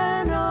on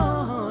and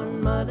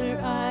on. Mother,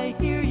 I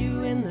hear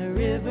you in the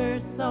river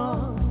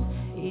song,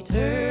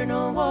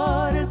 eternal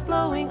waters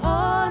flowing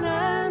on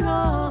and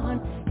on.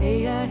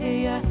 Hey ya,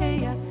 hey ya, hey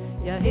ya,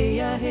 ya hey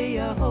ya, hey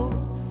ya, ho.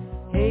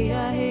 Hey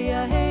ya, hey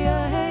ya, hey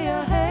ya, hey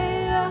ya,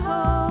 hey ya,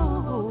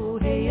 ho.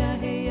 Hey ya,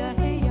 hey ya,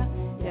 hey ya,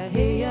 ya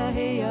hey ya,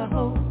 hey ya,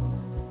 ho.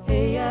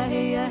 Hey ya,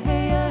 hey ya,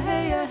 hey ya,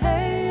 hey ya,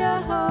 hey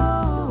ya, ho.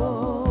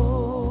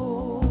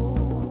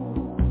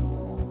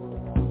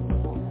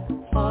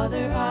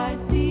 Father, I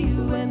see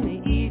you when the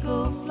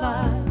eagle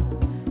flies.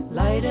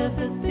 Light of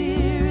the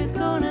Spirit's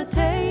gonna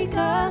take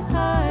us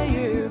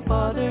higher.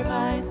 Father,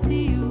 I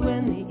see you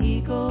when the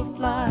eagle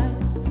flies.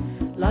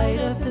 Light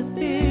of the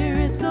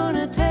Spirit's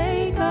gonna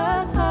take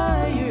us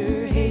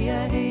higher. Hey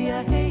ya, hey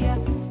ya, hey ya,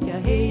 ya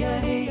hey ya,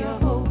 hey ya,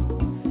 ho.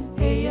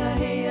 Hey ya,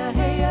 hey ya,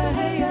 hey ya,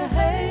 hey ya,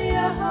 hey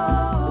ya,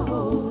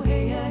 ho.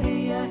 Hey ya,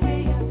 hey ya,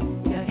 hey ya,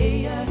 ya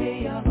hey ya,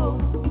 hey ya, ho.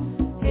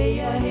 Hey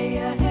ya, hey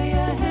ya, hey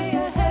ya, hey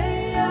ya,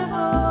 hey ya, ho.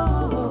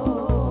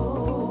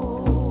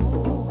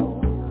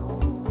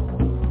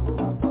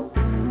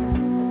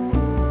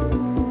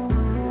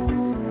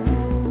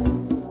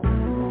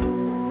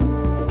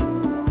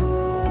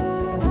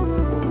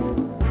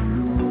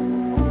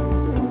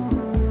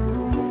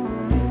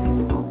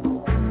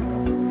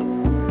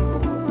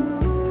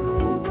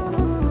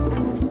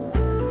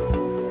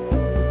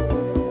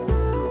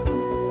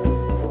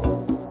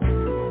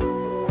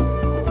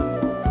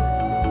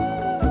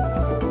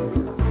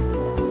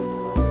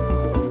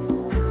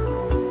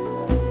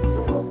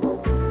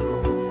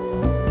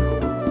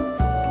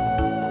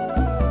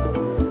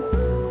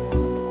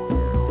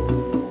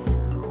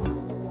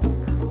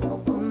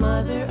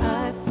 Mother,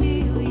 I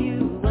feel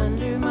you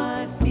under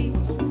my feet.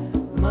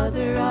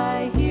 Mother,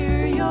 I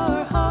hear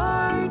your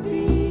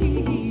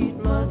heartbeat.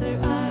 Mother,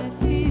 I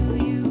feel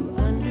you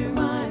under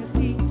my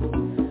feet.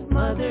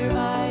 Mother,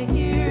 I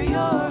hear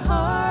your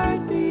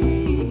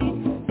heartbeat.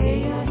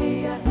 Hey ya,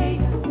 hey ya, hey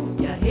ya,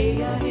 ya hey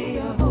ya, hey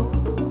ya, ho.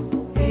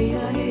 Hey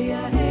ya, hey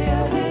ya, hey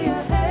ya, hey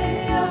ya,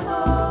 hey ya, ho.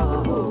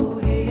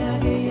 Hey ya,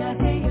 hey ya,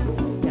 hey ya,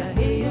 ya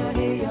hey ya,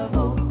 hey ya,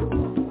 ho.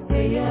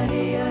 Hey ya,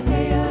 hey ya,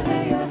 hey ya,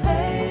 hey ya,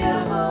 hey ya,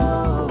 ho.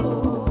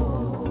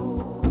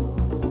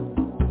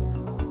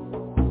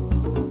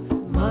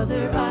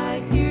 Mother,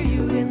 I hear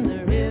you in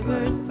the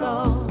river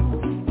song,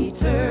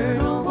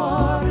 eternal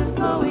waters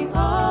flowing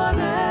on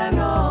and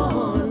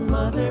on.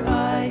 Mother,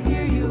 I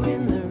hear you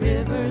in the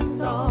river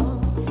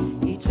song,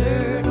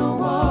 eternal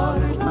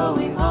waters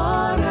flowing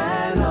on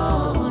and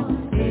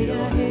on. Hey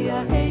ya, hey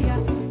ya, hey ya,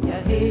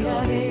 ya hey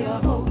ya, hey ya,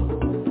 ho.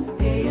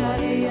 Hey ya,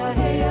 hey ya,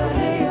 hey ya,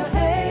 hey ya,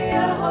 hey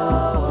ya, ho.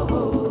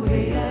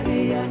 Hey ya,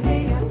 hey ya,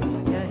 hey ya,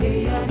 ya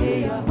hey ya,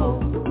 hey ya, ho.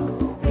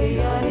 Hey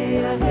ya, hey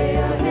ya, hey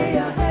ya, hey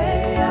ya,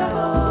 hey ya,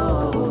 ho.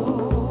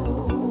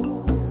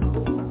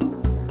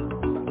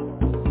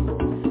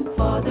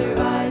 Father,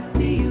 I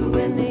see you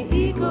when the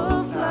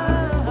eagle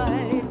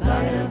flies.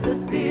 Light of the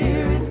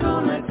Spirit's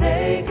gonna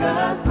take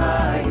us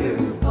higher.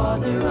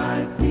 Father,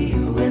 I see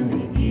you when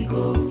the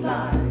eagle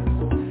flies.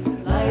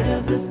 Light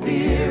of the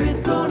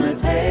Spirit's gonna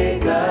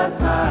take us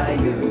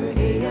higher.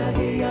 Hey ya,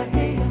 hey ya,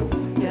 hey ya,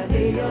 ya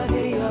hey ya,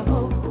 hey ya, ho.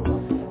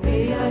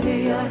 Hey ya,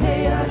 hey ya,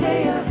 hey ya, hey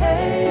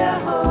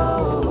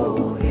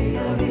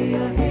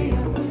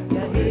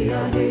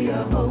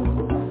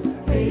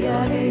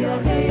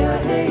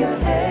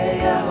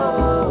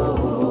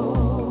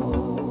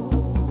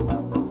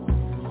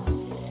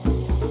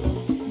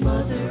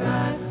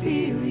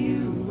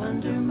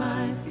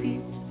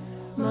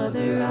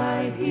Mother,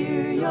 I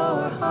hear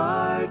your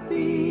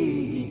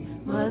heartbeat.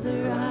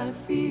 Mother, I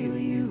feel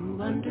you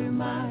under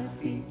my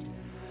feet.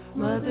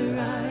 Mother,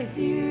 I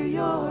hear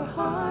your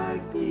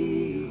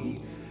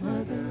heartbeat.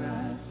 Mother,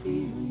 I feel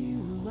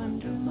you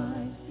under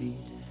my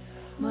feet.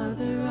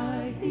 Mother,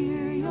 I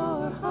hear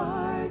your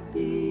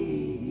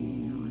heartbeat.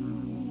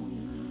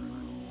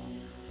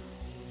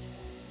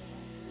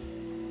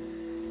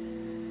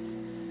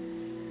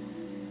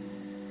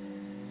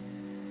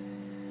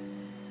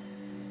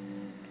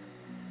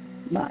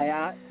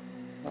 Mayat,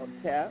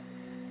 Hotep,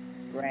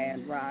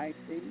 Grand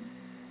Rising,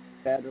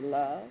 Better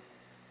Love.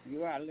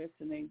 You are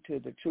listening to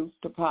the Truth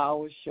to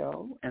Power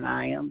show, and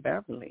I am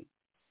Beverly.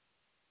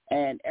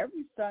 And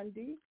every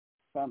Sunday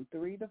from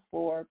 3 to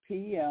 4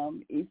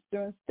 p.m.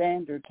 Eastern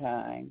Standard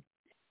Time,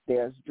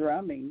 there's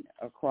drumming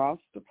across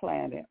the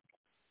planet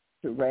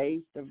to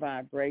raise the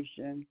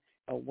vibration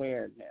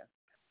awareness.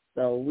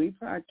 So we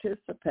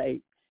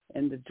participate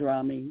in the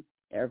drumming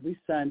every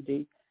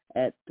Sunday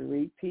at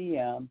 3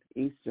 p.m.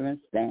 Eastern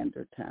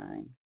Standard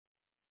Time.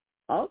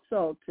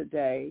 Also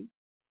today,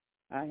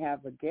 I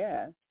have a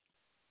guest,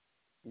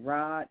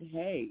 Rod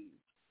Hayes,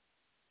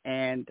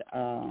 and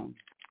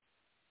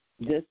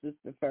this is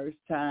the first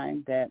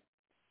time that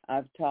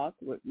I've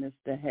talked with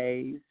Mr.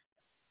 Hayes,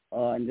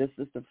 and this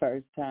is the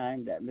first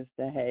time that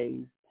Mr.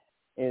 Hayes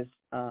is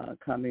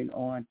coming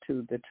on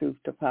to the Truth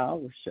to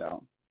Power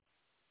show,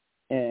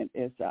 and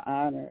it's an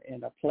honor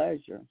and a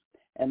pleasure.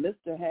 And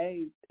Mr.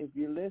 Hayes, if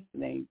you're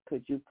listening,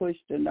 could you push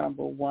the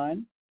number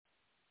 1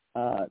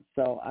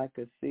 so I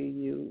could see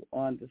you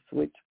on the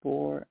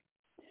switchboard?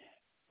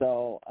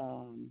 So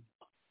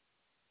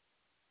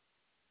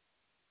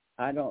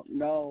I don't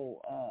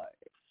know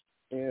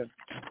if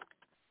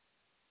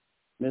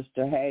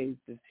Mr. Hayes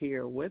is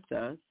here with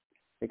us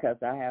because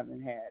I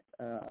haven't had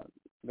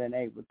been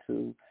able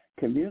to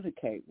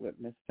communicate with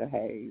Mr.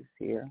 Hayes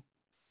here.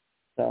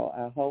 So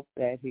I hope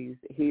that he's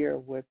here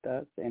with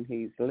us and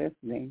he's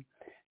listening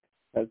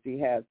because he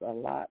has a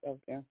lot of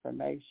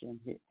information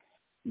here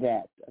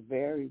that's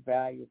very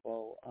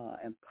valuable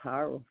and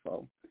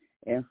powerful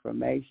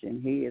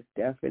information. He is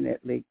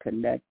definitely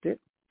connected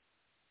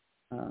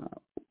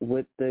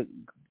with the,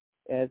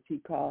 as he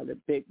called it,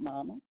 Big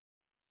Mama.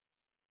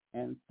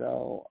 And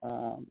so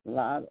a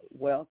lot of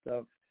wealth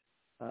of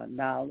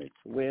knowledge,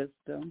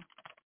 wisdom,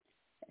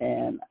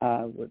 and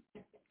I would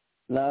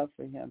love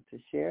for him to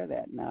share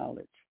that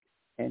knowledge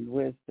and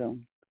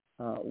wisdom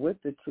with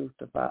the Truth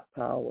to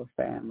Power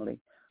family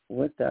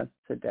with us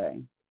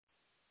today.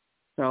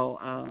 So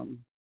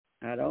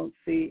I don't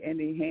see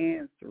any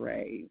hands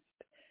raised.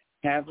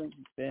 Haven't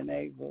been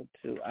able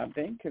to. I've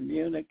been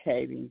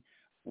communicating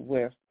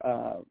with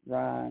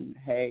Ron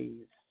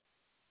Hayes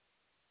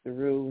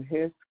through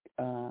his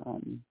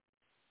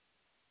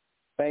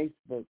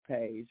Facebook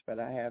page, but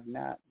I have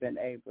not been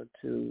able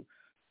to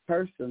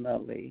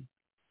personally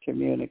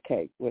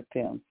communicate with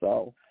him.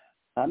 So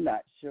I'm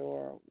not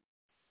sure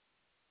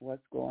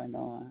what's going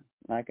on.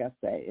 Like I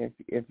say,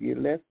 if you're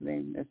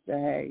listening, Mr.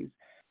 Hayes,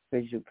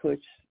 could you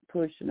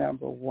push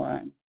number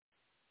 1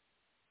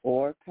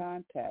 or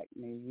contact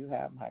me? You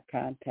have my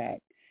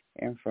contact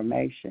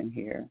information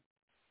here.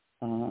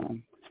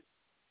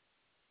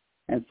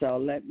 And so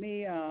let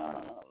me,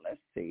 let's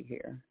see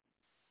here.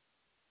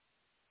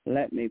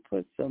 Let me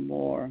put some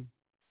more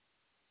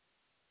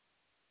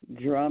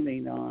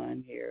drumming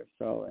on here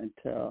so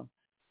until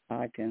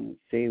I can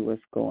see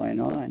what's going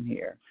on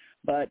here.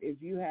 But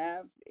if you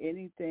have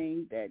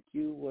anything that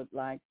you would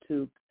like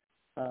to,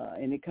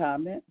 any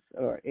comments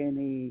or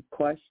any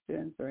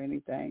questions or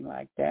anything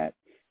like that,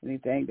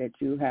 anything that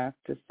you have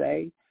to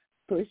say,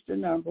 push the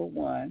number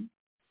 1,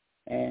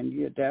 and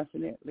you're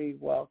definitely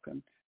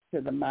welcome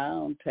to the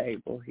Mound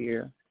table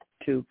here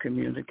to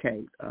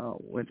communicate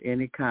with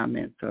any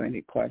comments or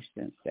any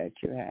questions that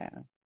you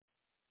have.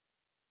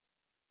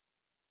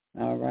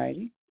 All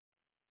righty.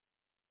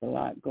 A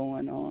lot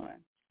going on.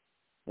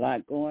 A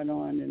lot going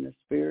on in the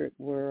spirit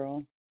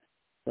world.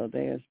 So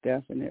there's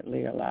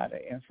definitely a lot of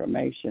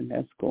information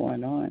that's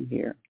going on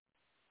here.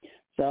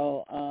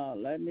 So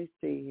let me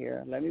see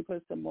here. Let me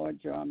put some more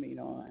drumming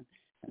on,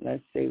 and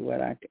let's see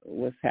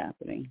what's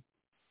happening.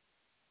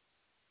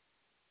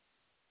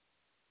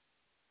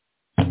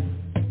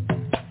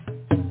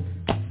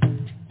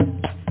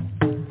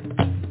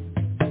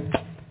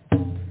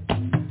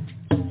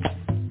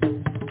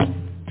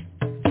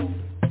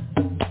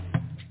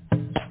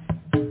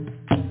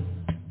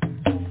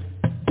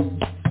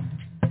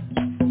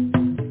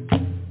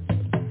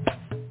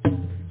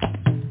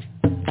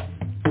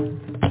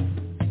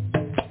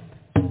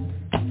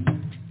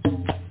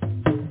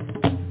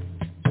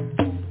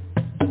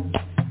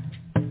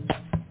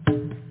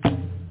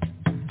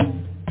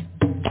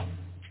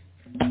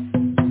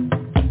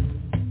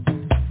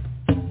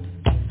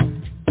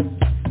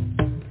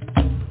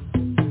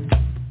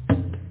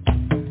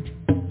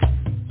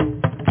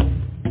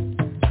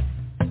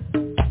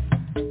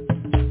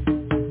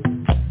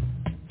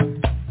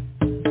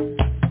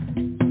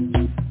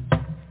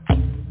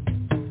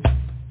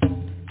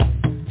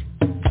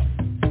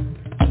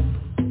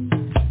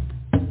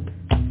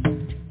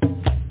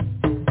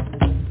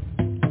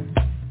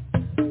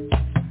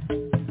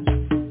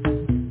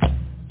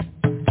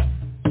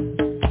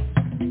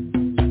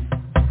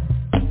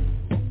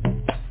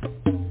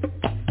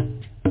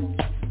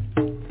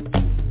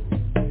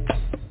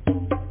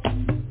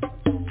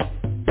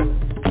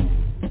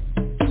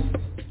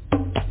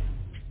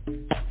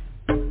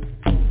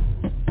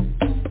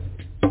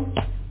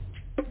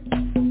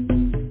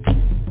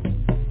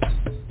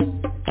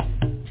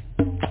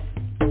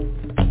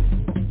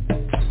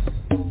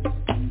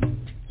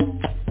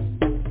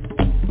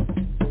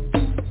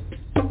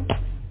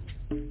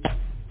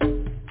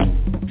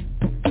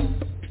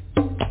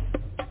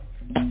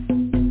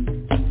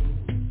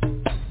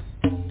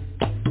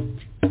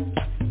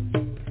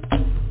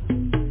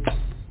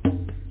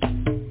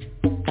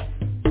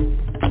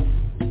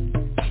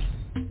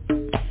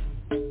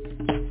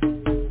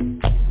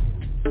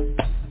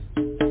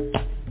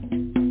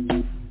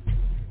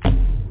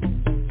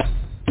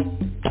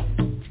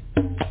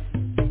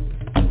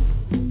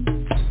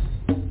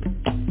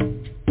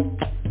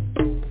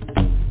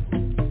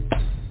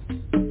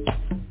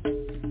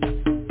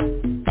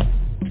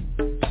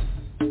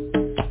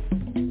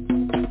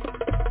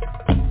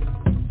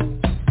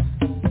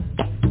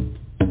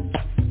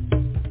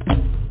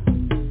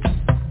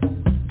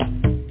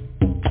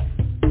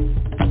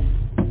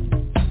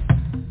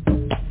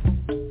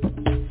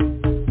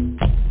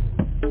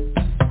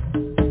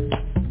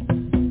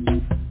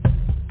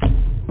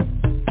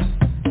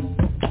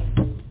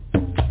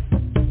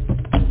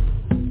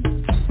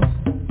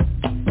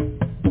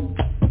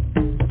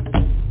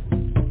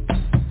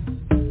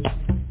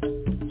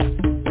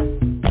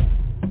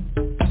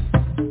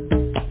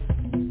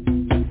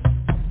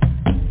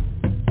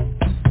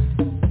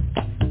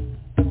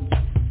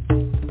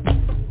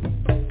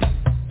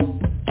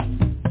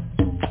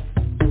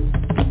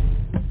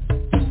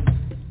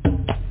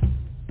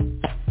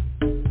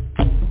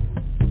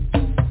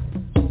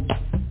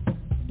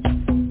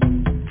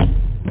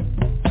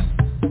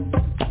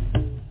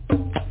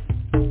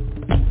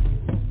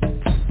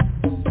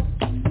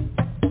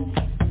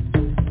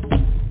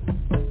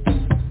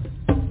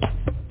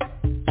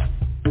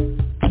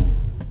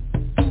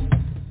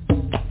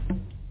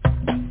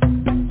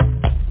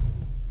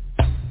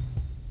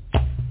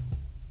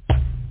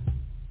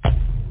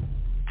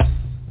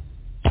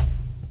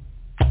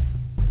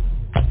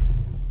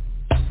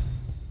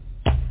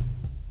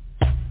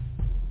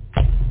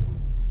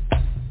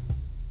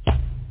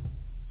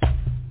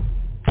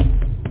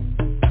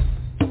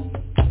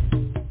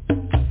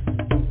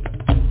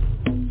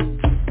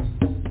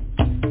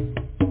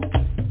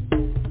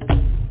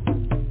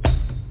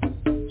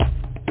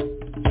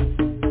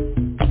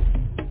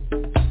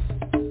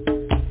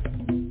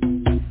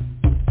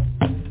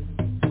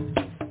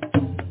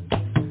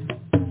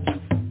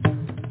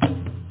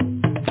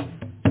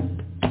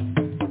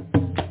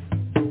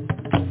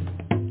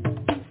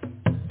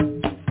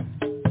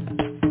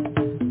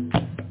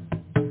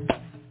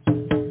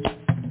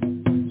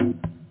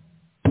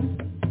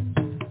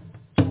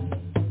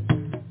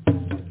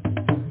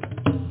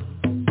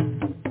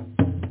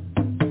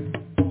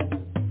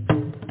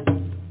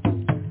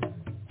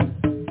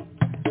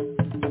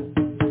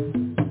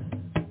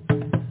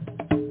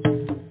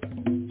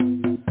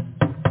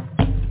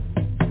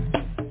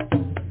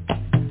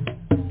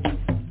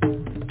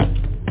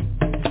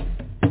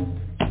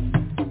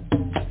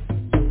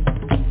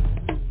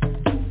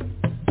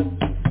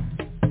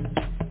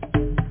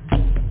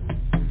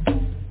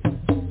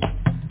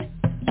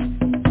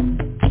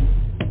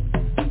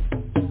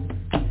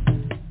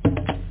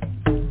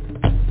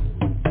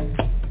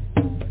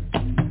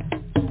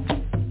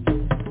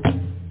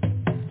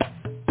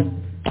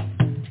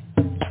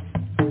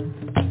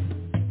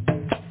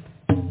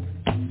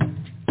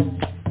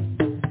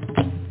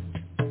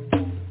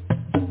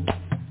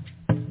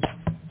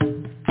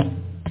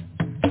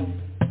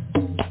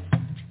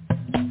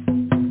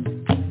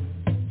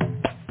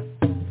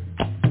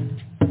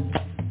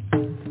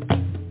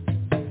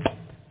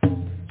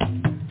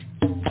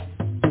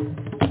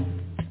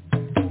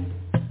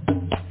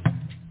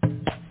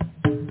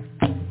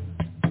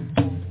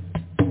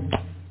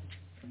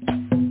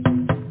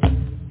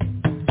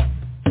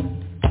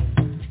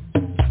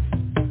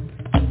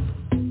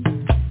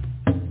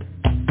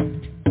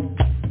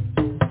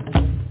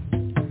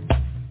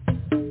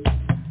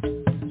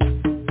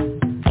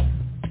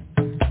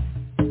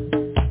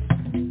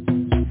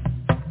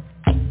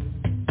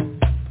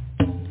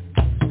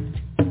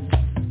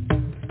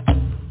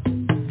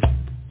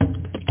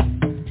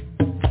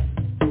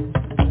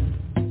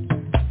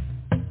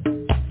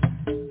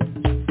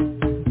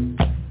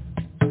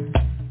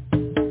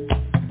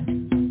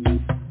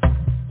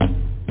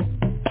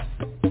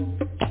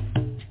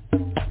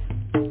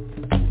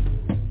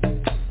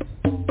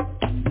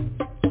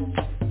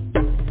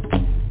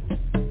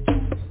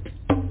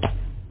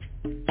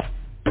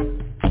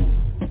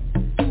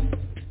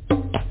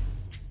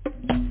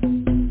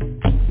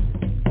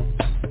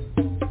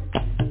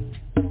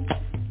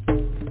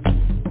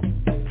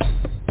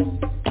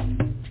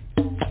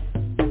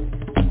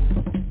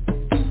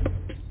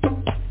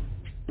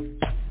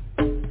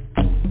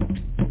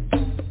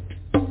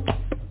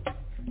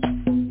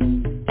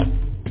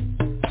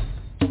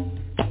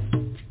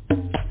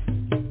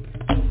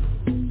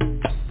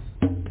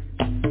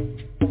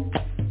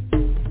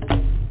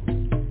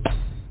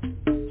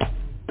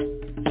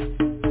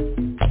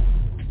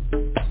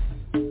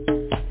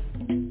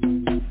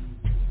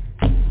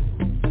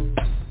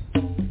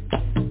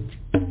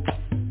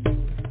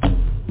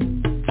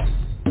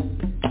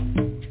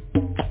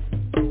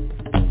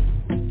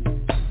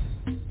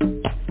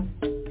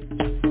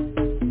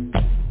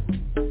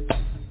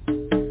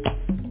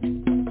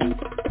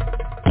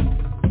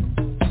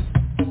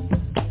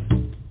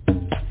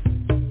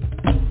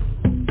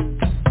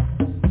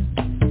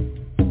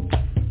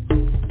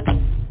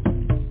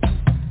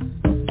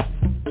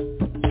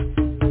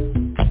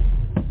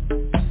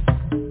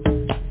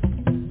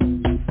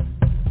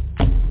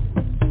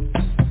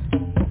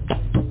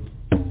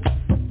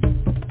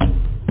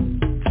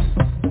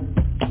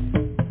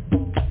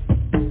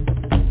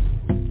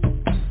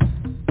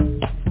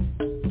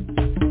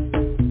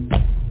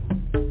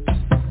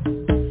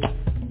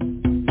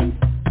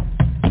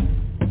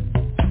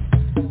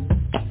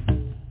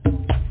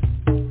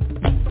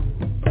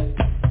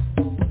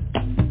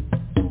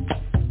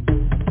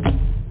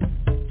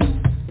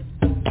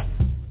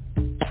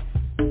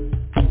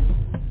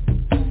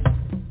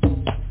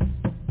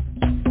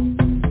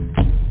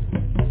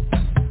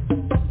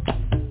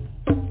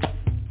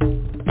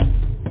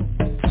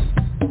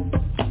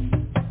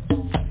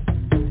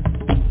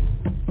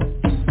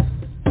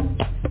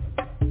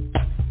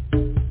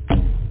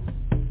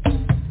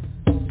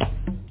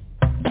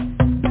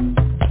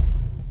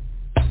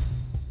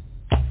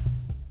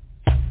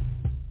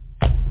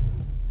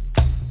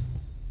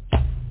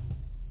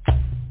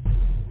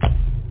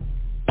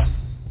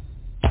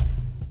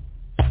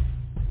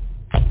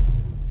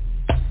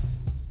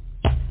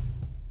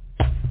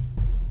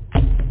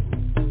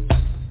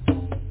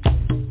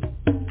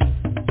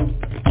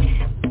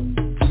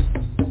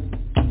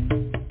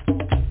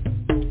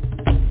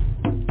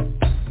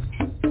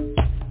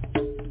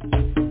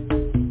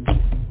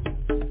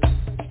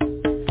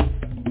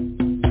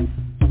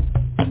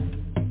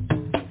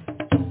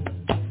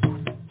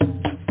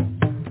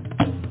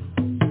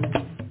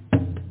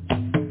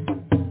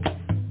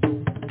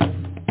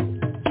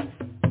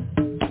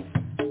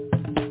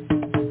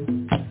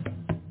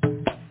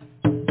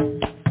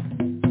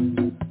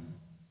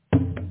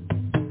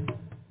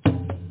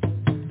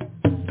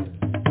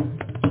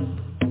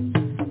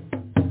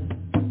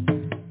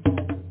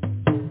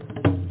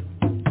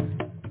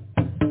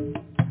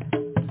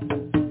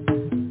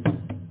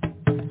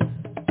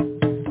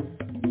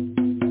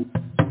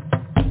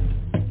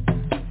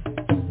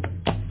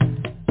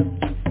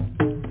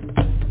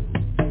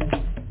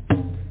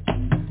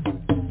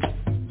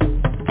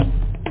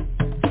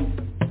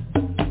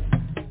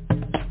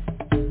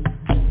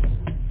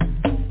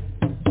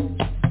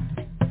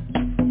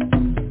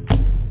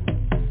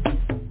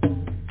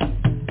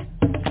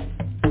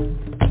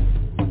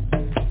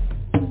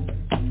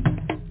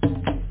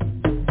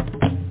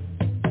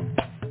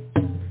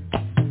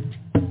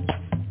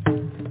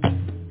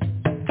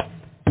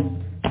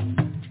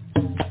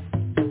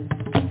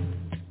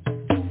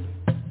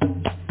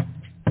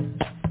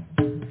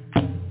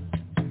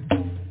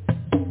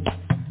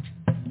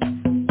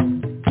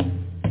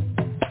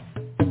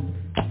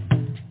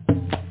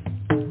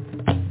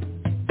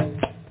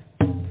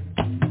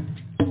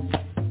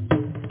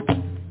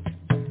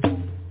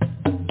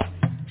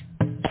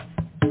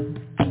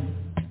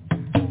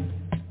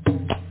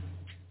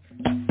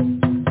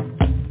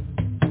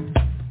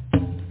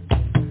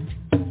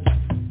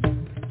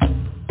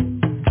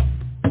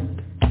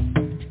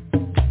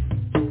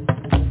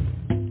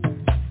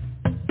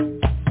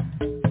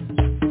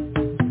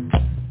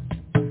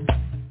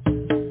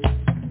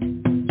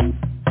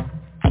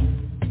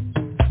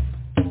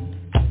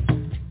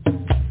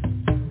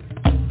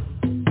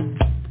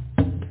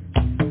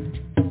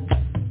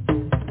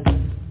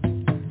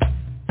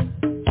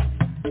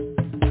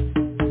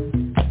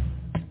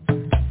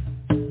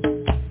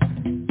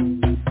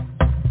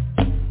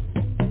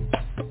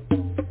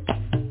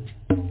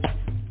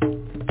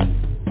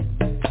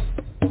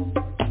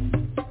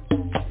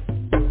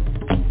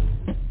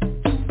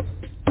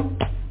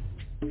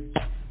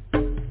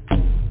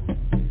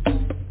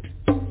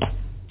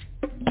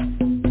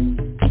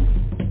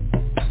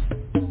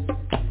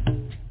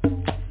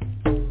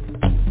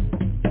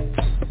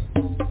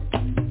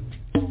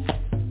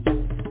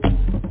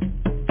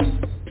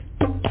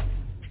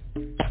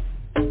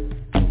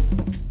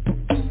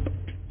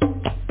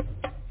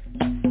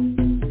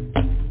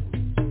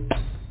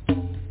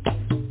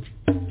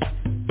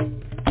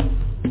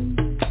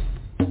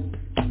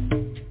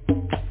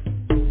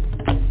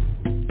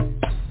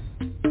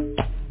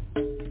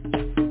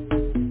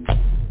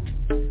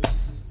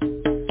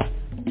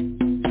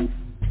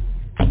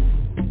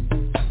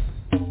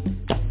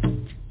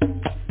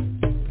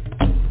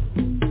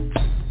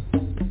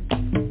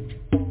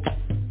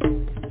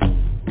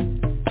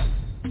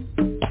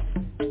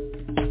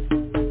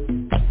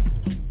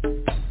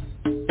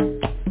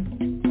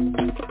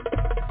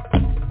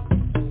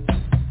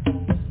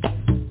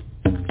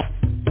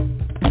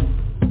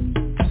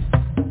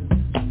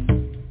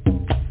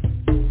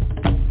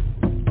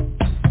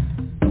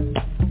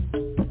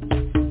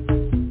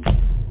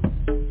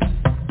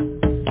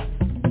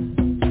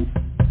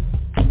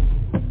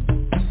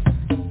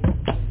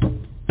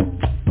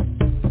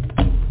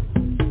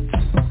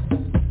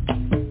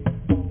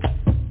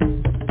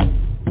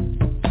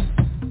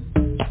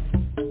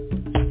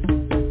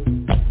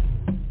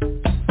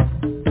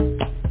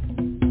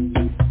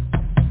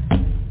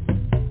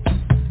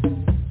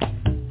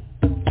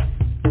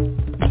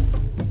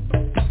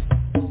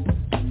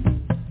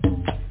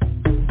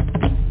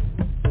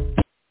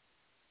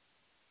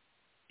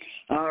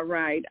 All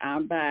right,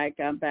 I'm back.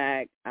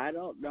 I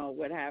don't know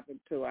what happened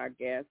to our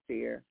guest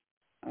here.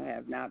 I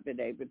have not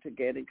been able to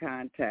get in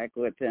contact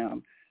with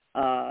him.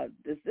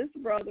 Is this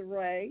Brother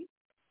Ray?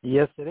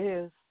 Yes, it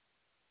is.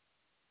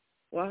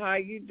 Well, how are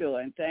you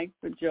doing? Thanks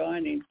for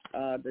joining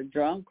the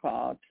drum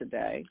call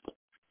today.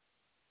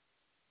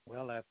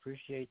 Well, I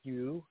appreciate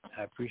you.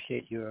 I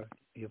appreciate your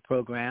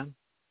program,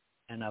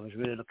 and I was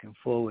really looking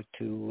forward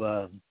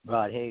to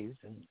Rod Hayes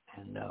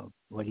and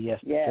what he has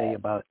to say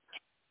about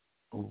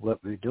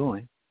what we're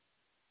doing.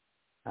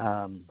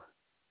 And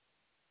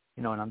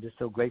I'm just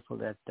so grateful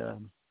that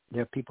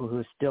there are people who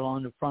are still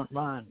on the front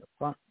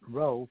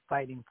row,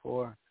 fighting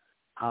for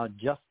our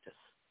justice.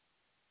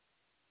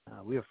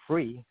 We are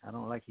free. I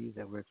don't like to use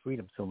that word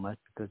freedom so much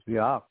because we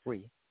are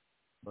free,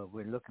 but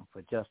we're looking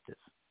for justice.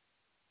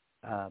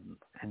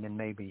 And then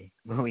maybe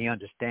when we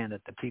understand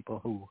that the people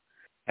who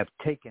have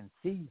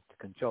seized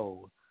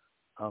control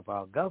of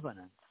our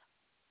governance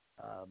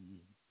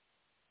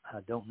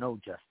don't know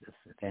justice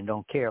and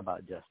don't care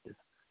about justice,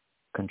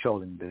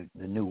 controlling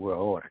the New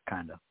World Order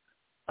kind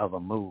of a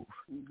move.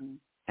 Mm-hmm.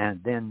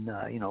 And then,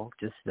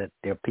 just that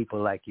there are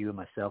people like you and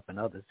myself and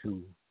others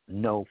who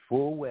know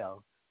full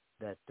well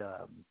that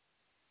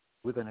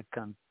we're going to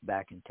come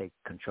back and take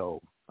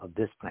control of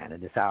this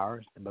planet. It's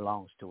ours. It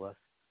belongs to us.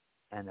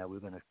 And we're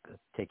going to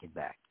take it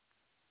back.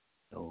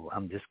 So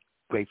I'm just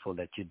grateful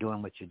that you're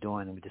doing what you're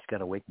doing, and we just got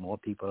to wake more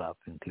people up,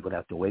 and people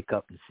have to wake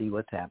up and see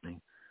what's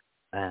happening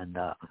and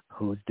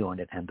who's doing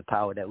it and the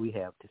power that we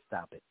have to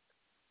stop it.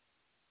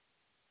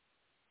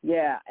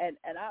 Yeah, and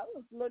I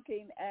was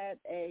looking at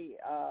a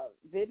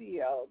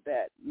video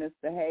that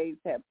Mr. Hayes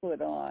had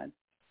put on,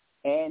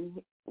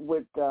 and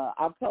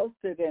I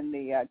posted in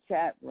the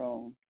chat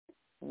room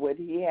what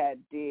he had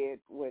did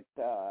with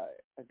a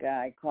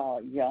guy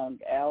called Young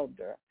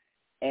Elder.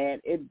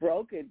 And it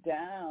broke it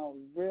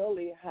down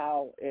really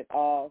how it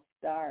all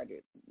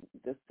started.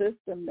 The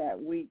system that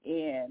we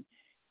in,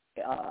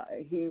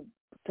 he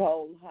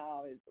told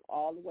how it's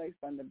all the way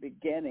from the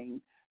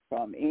beginning,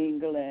 from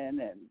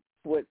England and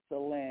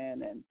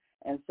Switzerland.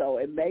 And so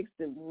it makes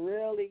it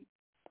really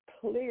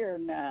clear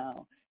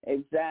now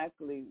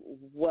exactly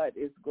what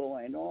is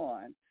going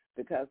on,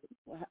 because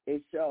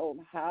it showed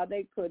how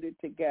they put it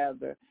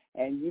together,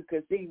 and you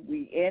could see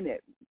we in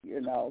it,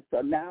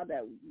 So now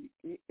that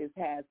it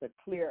has a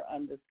clear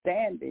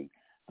understanding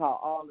how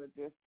all of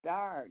this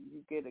started,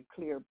 you get a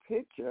clear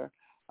picture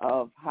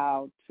of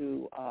how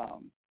to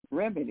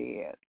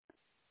remedy it.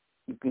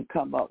 You can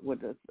come up with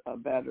a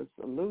better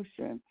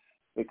solution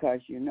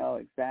because you know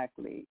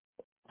exactly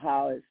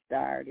how it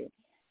started.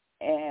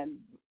 And,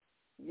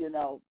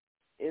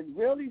 it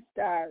really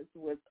starts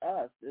with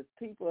us. It's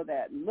people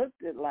that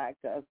looked it like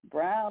us,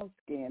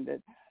 brown-skinned,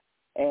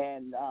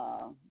 and,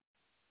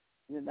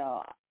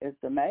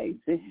 it's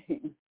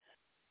amazing.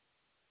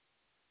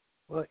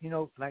 Well,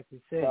 like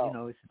we said,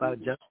 it's about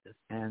justice.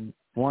 And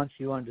once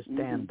you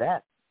understand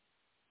that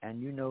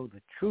and you know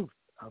the truth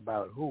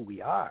about who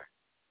we are,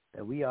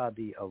 that we are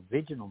the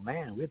original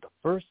man, we're the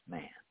first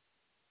man,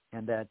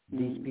 and that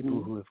these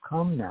people who have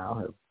come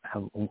now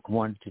have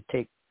wanted to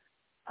take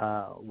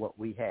what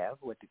we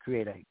have, what the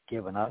Creator has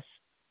given us,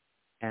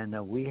 and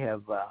we've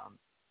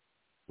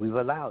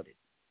allowed it.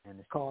 And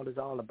this call is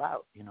all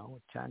about,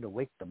 trying to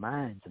wake the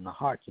minds and the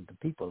hearts of the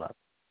people up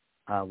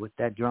with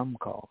that drum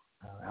call.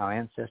 Our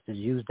ancestors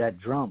used that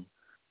drum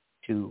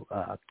to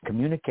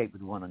communicate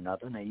with one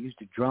another, and they used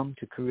the drum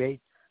to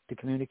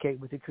communicate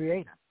with the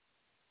Creator.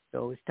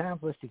 So it's time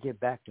for us to get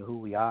back to who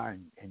we are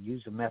and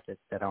use the methods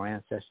that our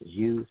ancestors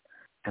used,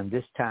 and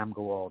this time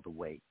go all the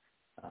way.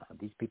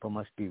 These people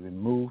must be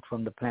removed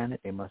from the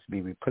planet. They must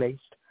be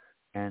replaced.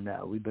 And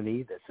we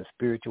believe it's a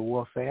spiritual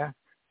warfare.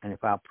 And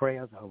if our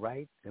prayers are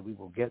right, that we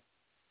will get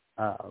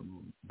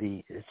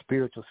the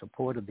spiritual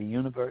support of the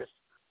universe.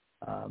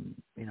 And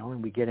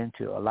we get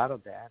into a lot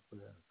of that.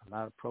 A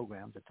lot of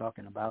programs are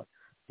talking about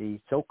the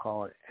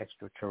so-called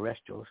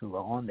extraterrestrials who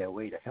are on their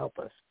way to help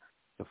us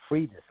to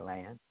free this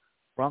land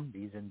from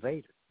these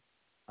invaders,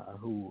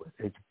 who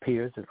it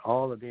appears that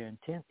all of their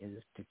intent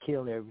is to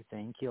kill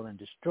everything, kill and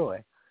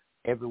destroy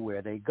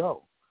everywhere they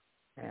go.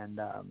 And,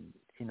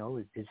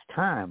 it's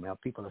time.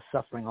 People are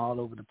suffering all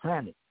over the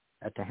planet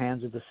at the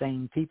hands of the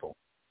same people.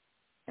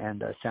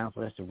 And it's time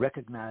for us to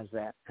recognize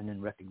that and then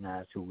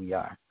recognize who we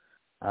are.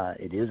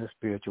 It is a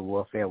spiritual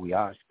warfare. We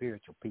are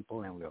spiritual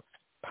people, and we're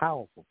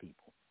powerful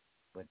people.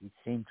 But we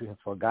seem to have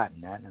forgotten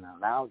that and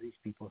allow these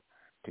people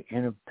to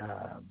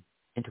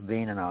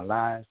intervene in our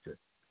lives, to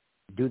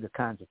do the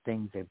kinds of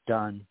things they've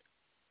done.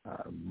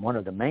 One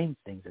of the main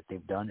things that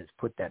they've done is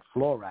put that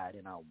fluoride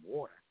in our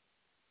water,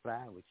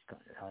 which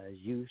is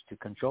used to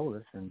control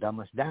us and dumb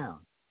us down.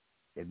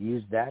 They've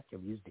used that.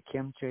 They've used the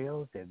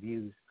chemtrails. They've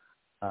used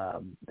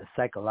the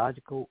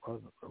psychological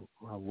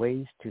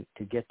ways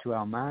to get to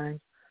our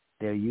minds.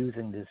 They're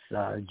using this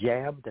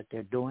jab that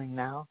they're doing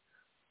now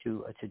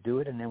to do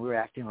it, and then we're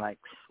acting like,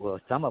 well,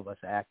 some of us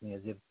are acting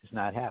as if it's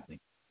not happening.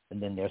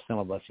 And then there's some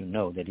of us who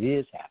know that it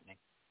is happening,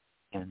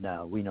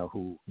 and we know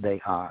who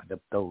they are,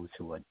 those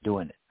who are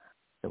doing it.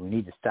 So we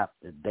need to stop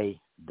the they.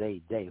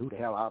 Who the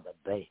hell are the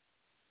they?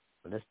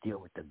 But let's deal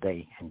with the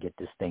they and get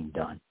this thing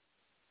done.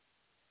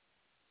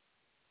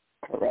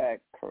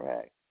 Correct.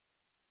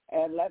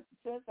 And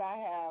since I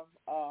have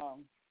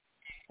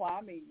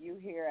Kwame, you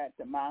here at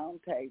the Mound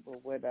table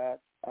with us,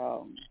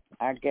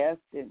 our guest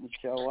didn't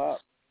show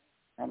up.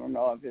 I don't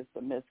know if it's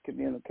a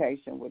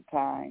miscommunication with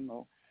time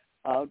or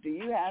do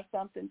you have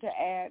something to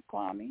add,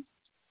 Kwame?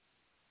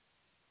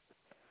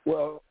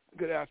 Well,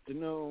 good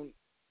afternoon,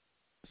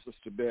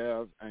 Sister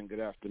Bev, and good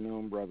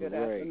afternoon, Brother Good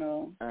Ray.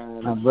 afternoon.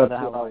 And Brother,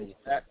 how are you?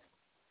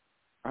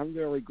 I'm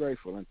very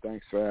grateful, and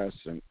thanks for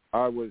asking.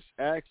 I was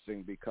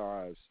asking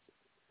because,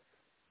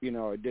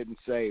 it didn't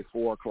say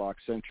 4 o'clock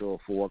Central or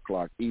 4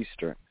 o'clock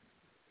Eastern,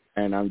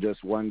 and I'm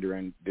just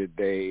wondering, did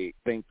they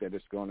think that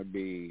it's going to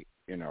be,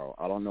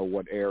 I don't know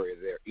what area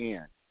they're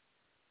in,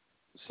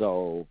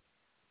 so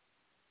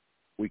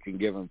we can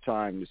give him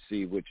time to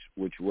see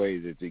which way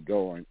is he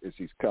going as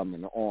he's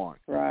coming on.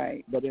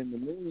 Right. But in the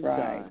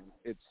meantime,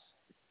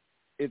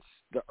 it's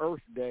the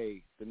Earth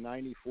Day, the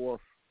 94th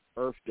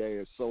Earth Day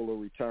of solar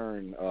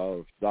return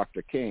of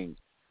Dr. King.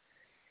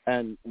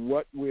 And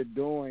what we're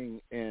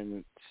doing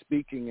in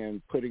speaking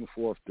and putting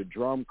forth the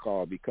drum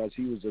call, because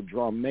he was a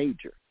drum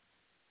major.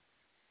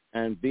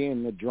 And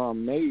being the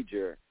drum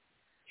major,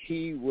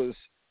 he was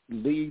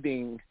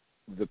leading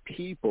the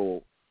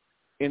people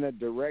in a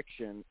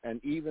direction,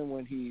 and even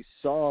when he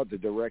saw the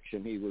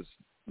direction he was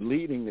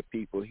leading the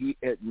people, he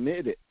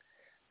admitted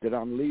that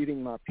I'm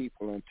leading my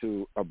people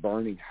into a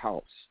burning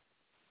house.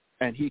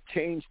 And he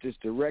changed his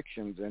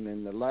directions, and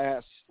in the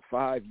last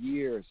 5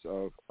 years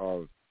of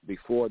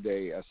before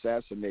they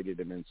assassinated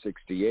him in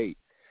 1968,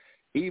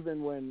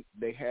 even when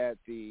they had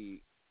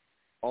they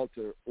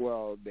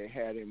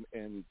had him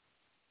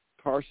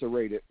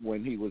incarcerated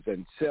when he was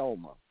in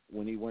Selma,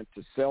 when he went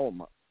to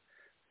Selma.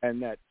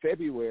 And that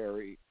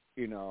February,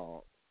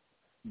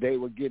 they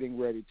were getting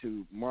ready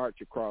to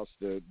march across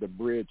the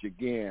bridge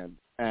again,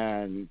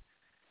 and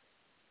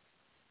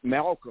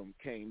Malcolm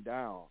came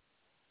down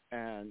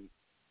and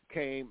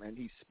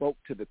he spoke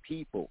to the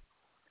people.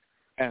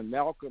 And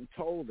Malcolm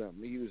told them,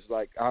 he was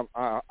like,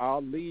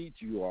 I'll lead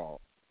you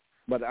all,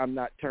 but I'm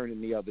not turning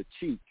the other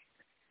cheek.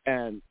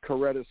 And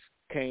Coretta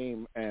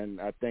came,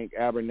 and I think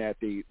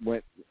Abernathy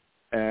went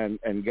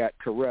and got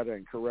Coretta,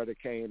 and Coretta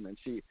came, and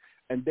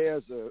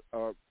there's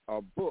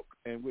a book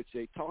in which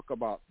they talk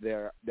about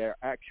their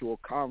actual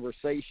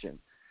conversation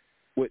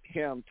with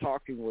him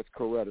talking with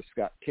Coretta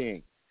Scott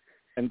King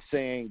and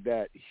saying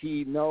that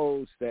he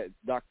knows that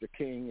Dr.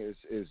 King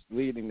is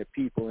leading the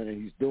people and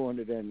he's doing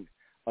it in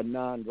a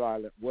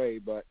nonviolent way,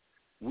 but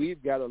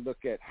we've got to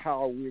look at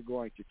how we're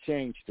going to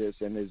change this,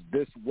 and is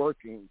this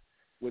working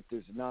with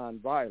this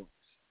nonviolence?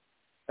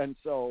 And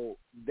so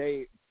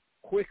they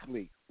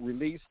quickly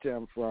released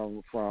him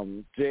from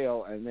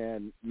jail, and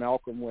then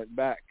Malcolm went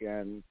back,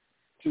 and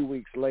 2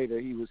 weeks later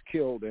he was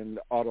killed in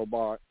the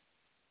Autobahn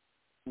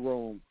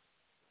room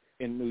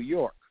in New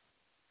York.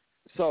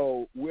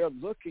 So we're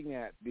looking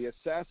at the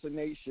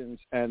assassinations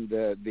and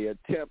the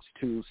attempts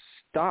to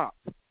stop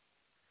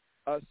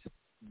us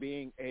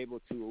being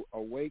able to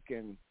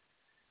awaken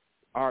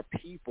our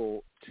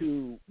people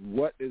to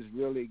what is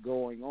really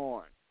going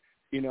on.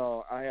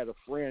 I had a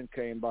friend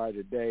came by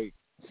today,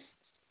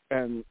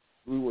 and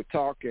we were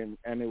talking,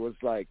 and it was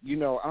like,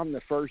 I'm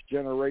the first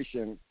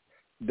generation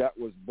that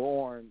was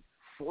born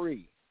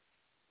free.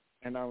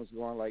 And I was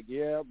going like,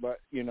 yeah, but,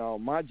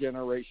 my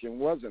generation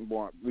wasn't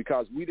born,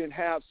 because we didn't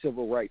have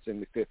civil rights in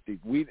the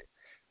 50s.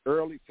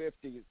 Early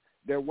 50s,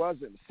 there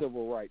wasn't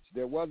civil rights.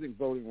 There wasn't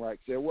voting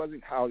rights. There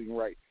wasn't housing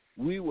rights.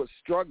 We were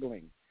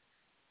struggling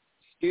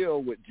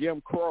still with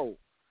Jim Crow.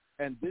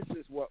 And this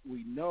is what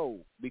we know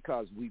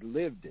because we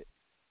lived it.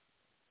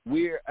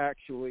 We're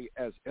actually,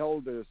 as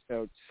elders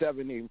of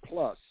 70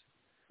 plus,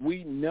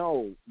 we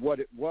know what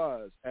it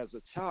was as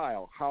a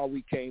child, how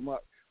we came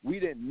up. We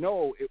didn't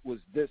know it was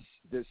this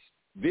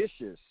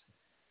vicious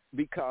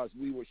because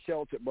we were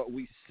sheltered, but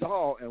we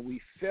saw and we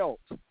felt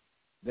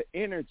the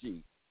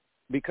energy,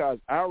 because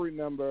I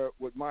remember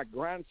with my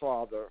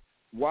grandfather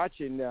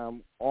watching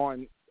them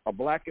on a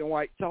black and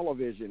white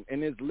television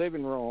in his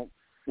living room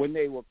when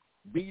they were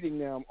beating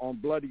them on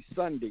Bloody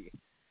Sunday.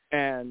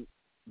 And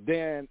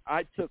then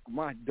I took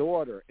my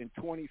daughter in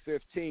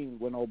 2015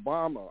 when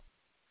Obama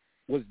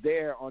was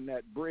there on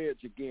that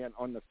bridge again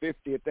on the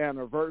 50th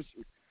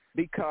anniversary,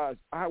 because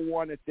I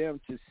wanted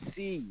them to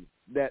see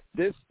that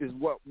this is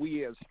what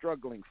we are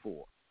struggling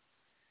for.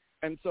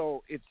 And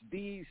so it's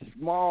these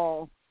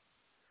small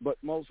but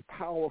most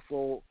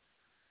powerful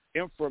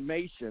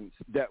informations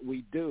that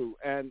we do.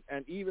 And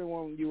even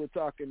when you were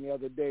talking the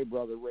other day,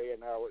 Brother Ray,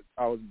 and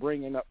I was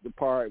bringing up the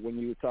part when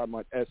you were talking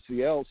about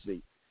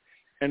SCLC,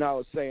 and I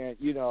was saying,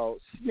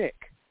 SNCC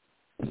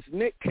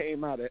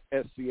came out of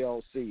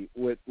SCLC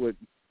with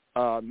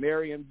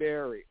Marion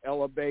Barry,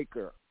 Ella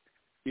Baker,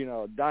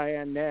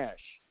 Diane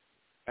Nash,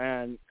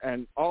 and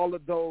all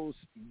of those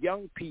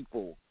young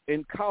people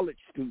and college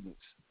students.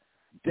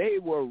 They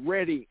were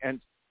ready and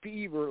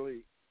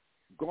feverly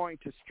going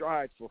to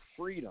strive for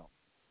freedom.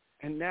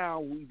 And now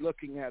we're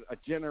looking at a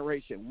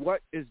generation.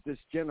 What is this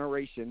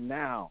generation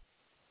now?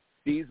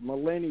 These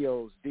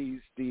millennials,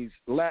 these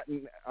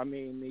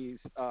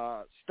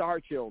star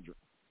children.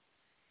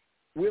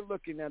 We're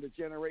looking at a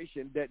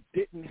generation that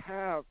didn't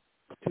have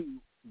to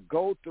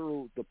go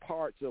through the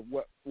parts of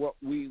what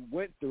we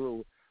went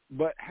through,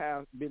 but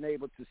have been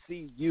able to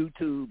see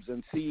YouTubes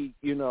and see,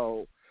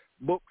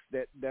 books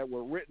that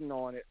were written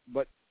on it,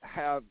 but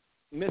have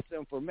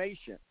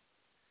misinformation.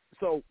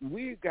 So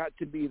we've got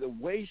to be the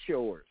way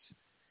showers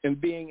in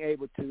being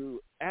able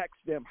to ask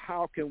them,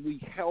 how can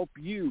we help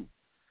you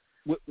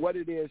with what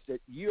it is that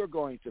you're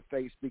going to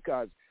face?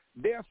 Because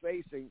they're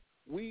facing,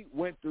 we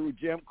went through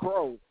Jim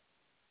Crow,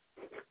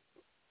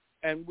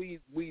 and we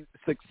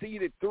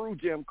succeeded through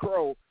Jim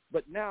Crow,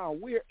 but now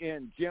we're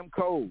in Jim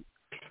Code.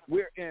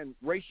 We're in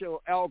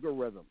racial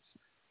algorithms.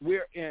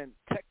 We're in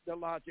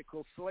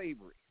technological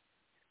slavery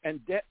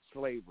and debt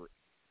slavery.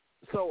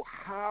 So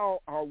how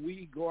are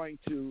we going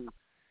to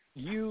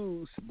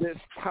use this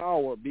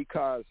power?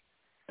 Because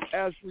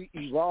as we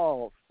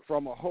evolve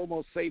from a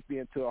Homo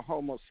sapien to a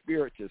Homo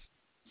spiritus,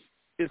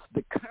 it's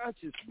the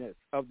consciousness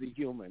of the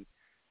human.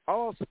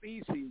 All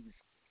species,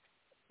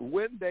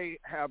 when they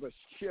have a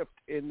shift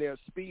in their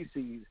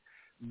species,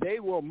 they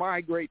will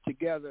migrate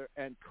together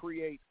and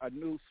create a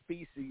new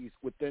species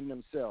within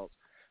themselves.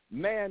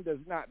 Man does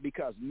not,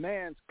 because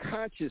man's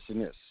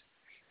consciousness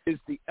is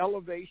the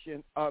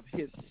elevation of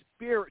his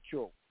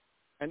spiritual,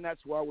 and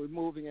that's why we're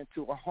moving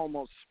into a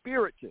Homo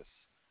spiritus,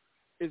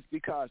 is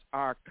because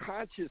our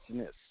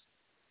consciousness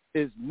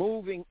is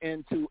moving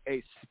into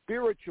a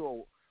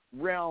spiritual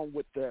realm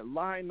with the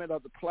alignment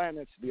of the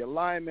planets, the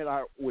alignment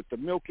with the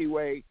Milky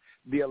Way,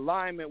 the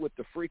alignment with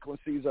the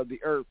frequencies of the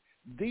earth.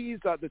 These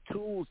are the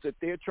tools that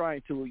they're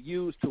trying to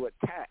use to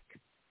attack.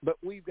 But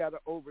we've got to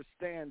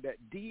understand that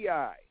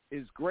DI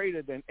is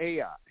greater than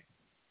AI.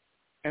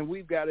 And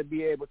we've got to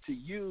be able to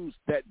use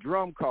that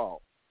drum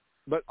call.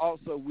 But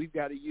also we've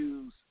got to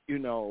use,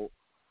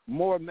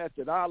 more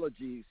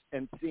methodologies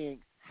and seeing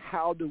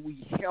how do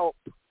we help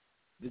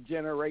the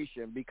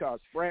generation. Because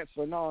Frantz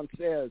Fanon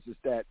says is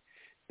that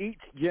each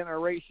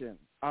generation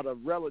out of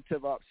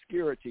relative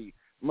obscurity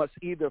must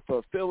either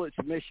fulfill its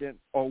mission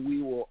or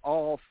we will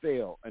all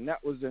fail. And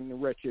that was in the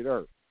Wretched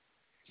Earth.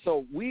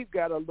 So we've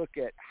got to look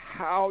at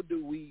how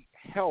do we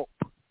help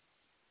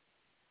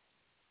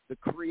the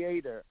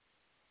Creator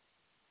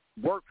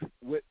work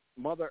with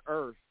Mother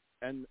Earth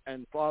and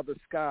Father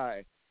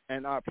Sky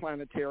and our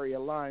planetary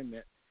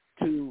alignment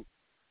to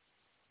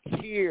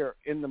hear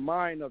in the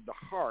mind of the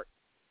heart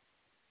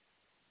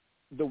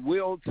the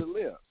will to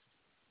live.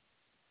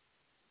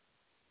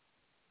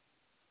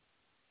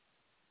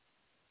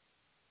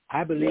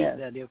 I believe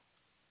that if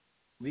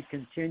we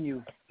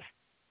continue,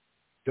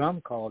 drum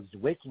calls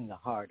waking the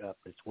heart up,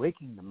 it's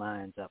waking the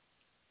minds up.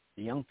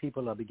 The young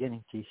people are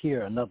beginning to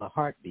hear another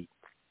heartbeat,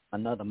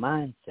 another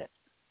mindset.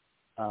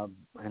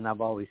 And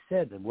I've always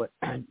said that what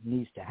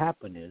needs to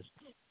happen is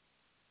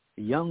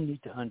the young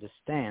need to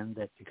understand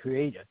that the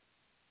Creator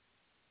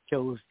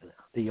chose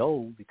the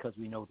old because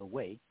we know the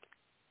way,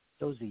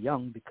 chose the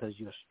young because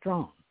you're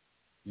strong.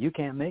 You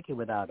can't make it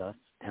without us,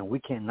 and we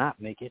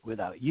cannot make it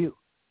without you.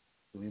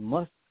 We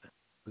must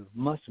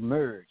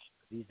merge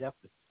these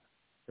efforts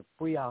to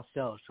free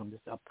ourselves from this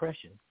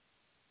oppression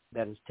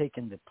that is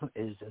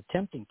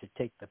attempting to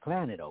take the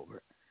planet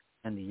over.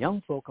 And the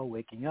young folk are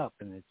waking up.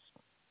 And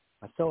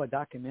I saw a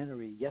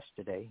documentary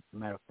yesterday, as a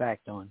matter of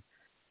fact, on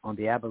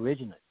the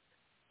Aborigines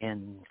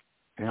in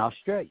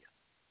Australia.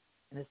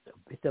 And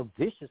it's a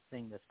vicious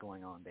thing that's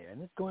going on there.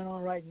 And it's going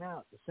on right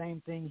now. It's the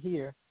same thing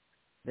here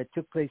that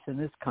took place in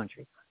this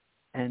country.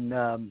 And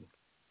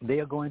they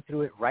are going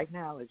through it right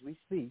now as we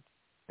speak.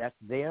 That's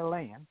their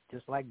land,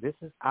 just like this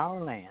is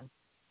our land.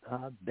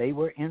 They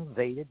were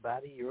invaded by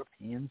the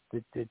Europeans,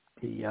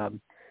 the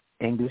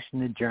English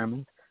and the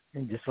Germans,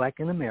 and just like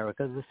in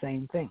America, the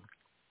same thing.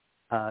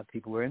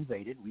 People were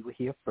invaded. We were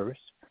here first,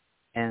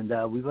 and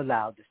we've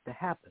allowed this to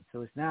happen.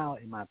 So it's now,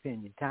 in my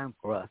opinion, time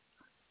for us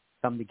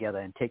to come together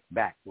and take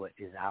back what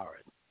is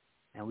ours.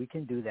 And we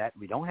can do that.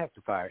 We don't have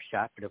to fire a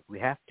shot, but if we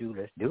have to,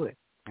 let's do it.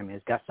 I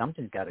mean,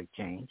 something's got to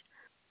change.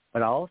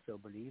 But I also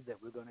believe that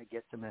we're going to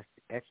get some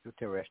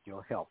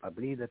extraterrestrial help. I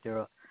believe that there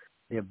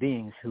are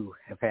beings who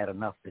have had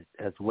enough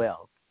as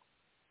well.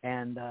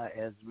 And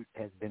as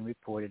has been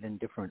reported in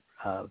different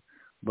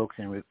books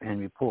and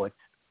reports,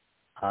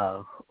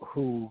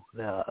 who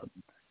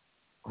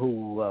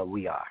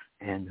we are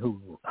and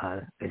who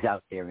is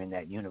out there in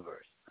that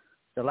universe.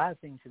 So a lot of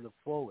things to look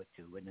forward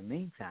to. In the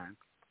meantime,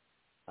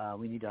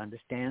 we need to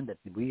understand that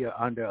we are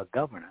under a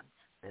governance,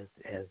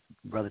 as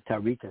Brother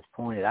Tariq has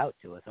pointed out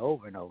to us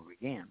over and over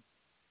again,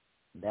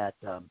 that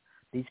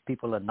these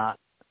people are not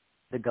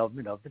the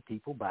government of the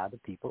people, by the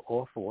people,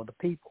 or for the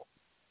people.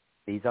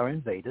 These are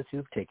invaders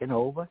who've taken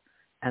over,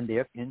 and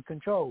they're in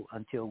control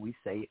until we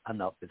say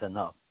enough is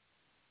enough.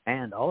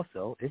 And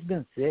also, it's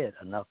been said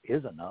enough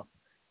is enough,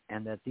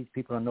 and that these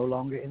people are no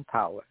longer in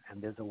power,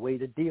 and there's a way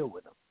to deal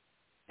with them.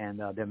 And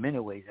there are many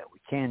ways that we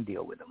can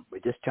deal with them. We're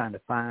just trying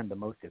to find the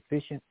most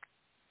efficient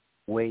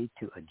way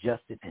to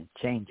adjust it and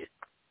change it.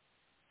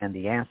 And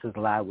the answers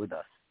lie with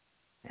us.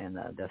 And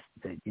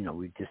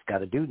we just got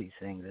to do these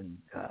things, and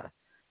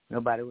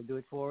nobody will do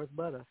it for us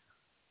but us.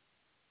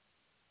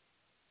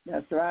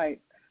 That's right.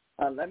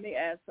 Let me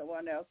add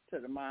someone else to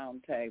the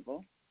Mound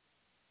table.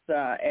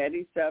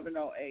 Eddie,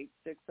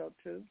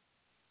 708-602.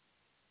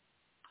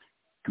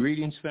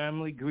 Greetings,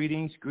 family.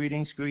 Greetings.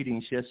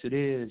 Yes, it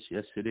is.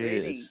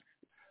 Greetings.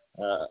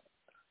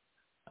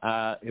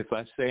 If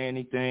I say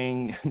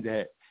anything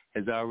that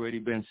has already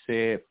been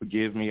said,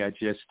 forgive me. I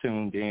just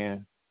tuned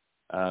in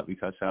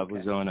because I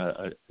was on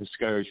a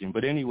excursion.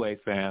 But anyway,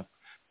 fam,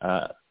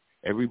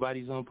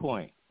 everybody's on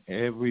point.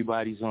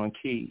 Everybody's on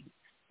key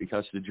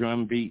because the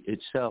drum beat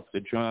itself, the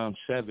drum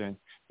 7,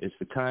 is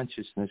the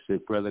consciousness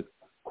that Brother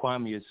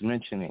Kwame is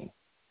mentioning.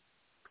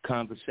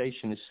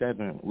 Conversation is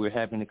 7. We're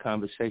having a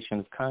conversation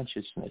of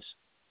consciousness,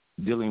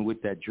 dealing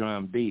with that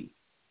drum beat.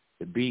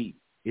 The beat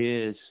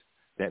is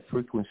that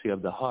frequency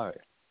of the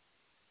heart.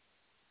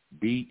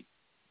 Beat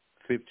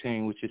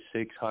 15, which is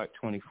 6, heart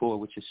 24,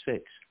 which is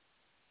 6.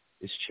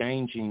 It's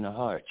changing the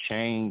heart.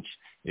 Change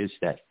is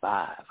that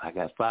 5. I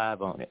got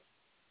 5 on it,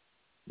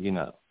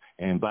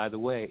 And by the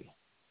way,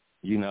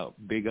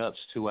 big ups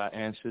to our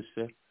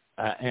ancestor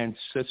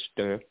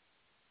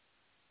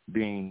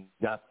being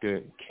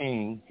Dr.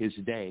 King. His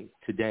day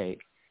today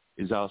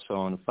is also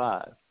on the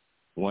 5.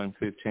 1,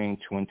 15,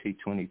 20,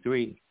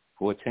 23,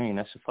 14,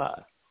 that's a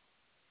 5.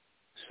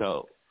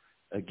 So,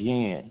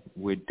 again,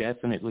 we're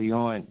definitely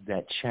on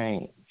that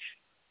change.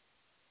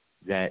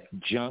 That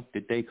junk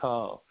that they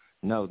call,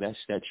 no, that's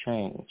that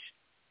change.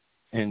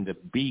 And the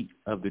beat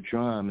of the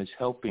drum is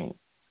helping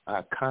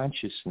our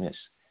consciousness,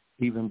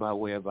 even by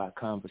way of our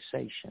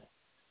conversation,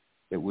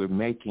 that we're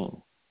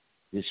making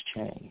this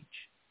change.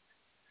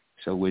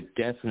 So we're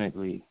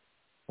definitely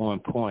on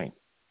point.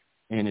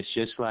 And it's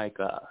just like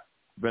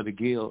Brother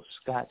Gil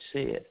Scott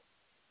said,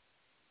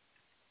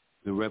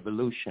 the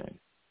revolution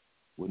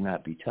will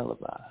not be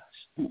televised.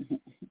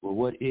 Well,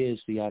 what is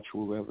the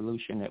actual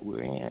revolution that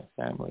we're in,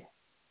 family?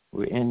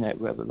 We're in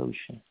that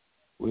revolution.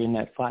 We're in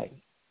that fight.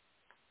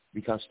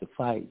 Because the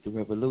fight, the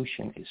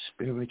revolution, is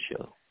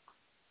spiritual.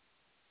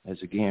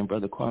 As again,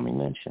 Brother Kwame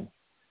mentioned,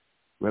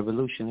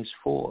 revolution is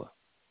 4.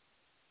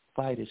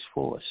 Fight is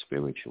 4.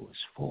 Spiritual is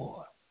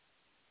 4.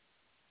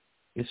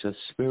 It's a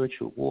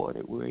spiritual war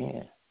that we're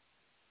in.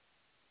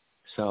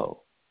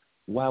 So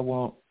why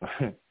won't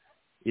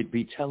it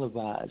be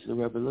televised, the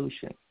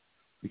revolution?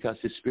 Because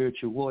the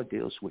spiritual war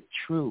deals with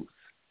truth.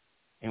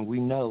 And we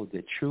know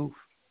that truth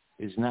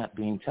is not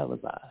being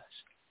televised.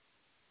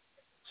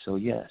 So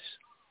yes,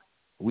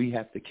 we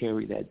have to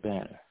carry that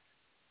banner.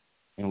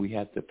 And we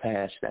have to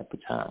pass that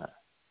baton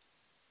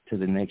to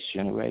the next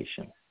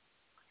generation.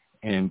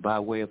 And by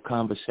way of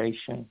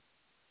conversation,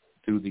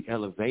 through the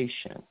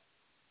elevation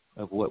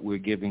of what we're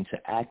giving to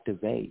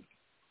activate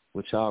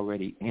what's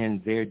already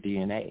in their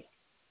DNA,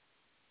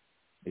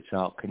 it's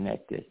all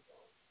connected.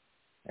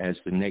 As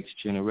the next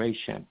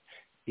generation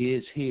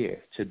is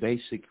here to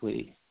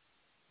basically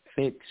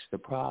fix the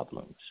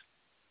problems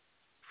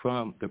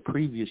from the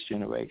previous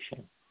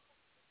generation,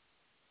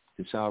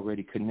 it's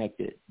already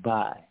connected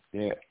by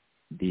their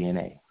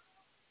DNA.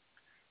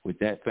 With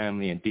that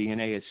family, and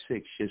DNA is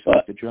 6, just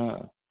like the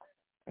drum.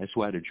 That's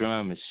why the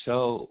drum is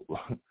so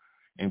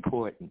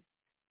important.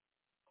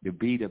 The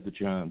beat of the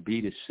drum,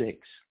 beat is 6.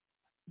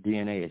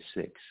 DNA is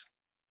 6.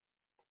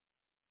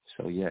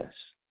 So yes,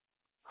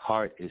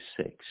 heart is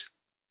 6.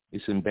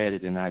 It's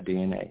embedded in our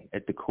DNA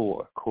at the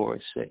core. Core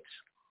is 6.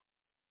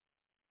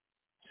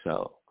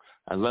 So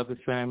I love it,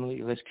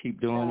 family. Let's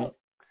keep doing it.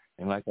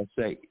 And like I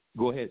say,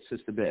 go ahead,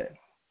 Sister Beth.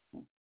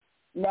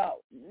 No,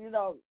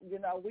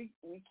 we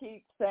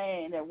keep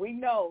saying, and we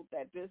know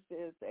that this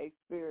is a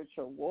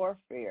spiritual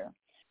warfare,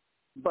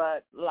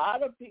 but a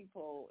lot of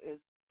people is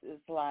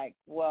like,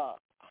 well,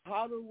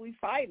 how do we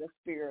fight a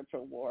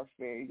spiritual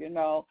warfare?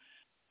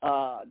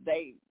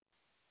 They,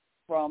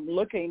 from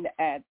looking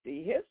at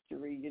the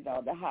history,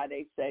 how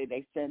they say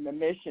they send a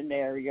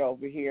missionary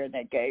over here and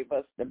they gave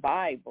us the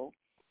Bible.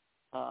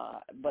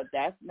 But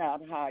that's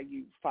not how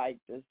you fight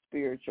the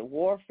spiritual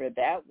warfare.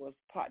 That was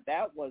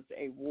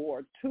a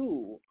war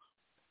tool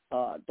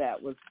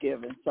that was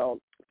given. So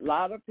a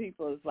lot of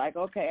people is like,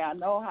 okay, I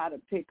know how to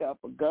pick up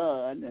a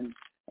gun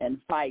and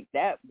fight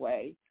that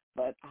way,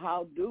 but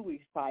how do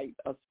we fight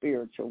a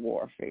spiritual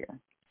warfare?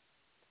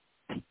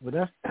 Well,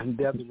 that's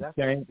Debbie. That's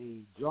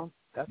the drum.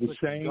 That's the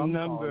same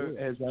number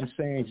as I'm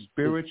saying.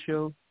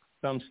 Spiritual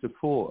comes to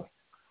 4.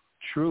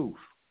 Truth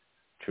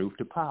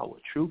to power.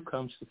 Truth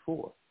comes to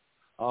 4.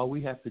 All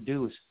we have to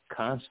do is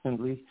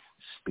constantly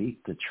speak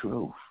the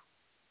truth.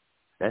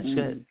 That's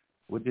it.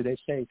 What did they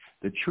say?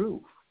 The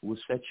truth will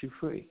set you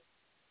free.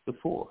 The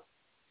 4.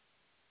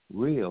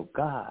 Real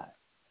God.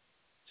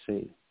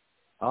 See,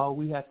 all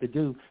we have to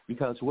do,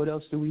 because what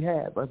else do we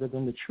have other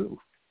than the truth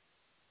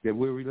that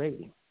we're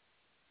relating?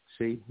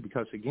 See,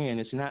 because again,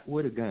 it's not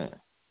with a gun.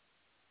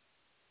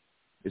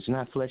 It's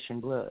not flesh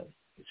and blood.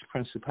 It's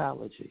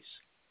principalities.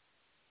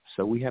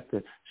 So we have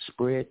to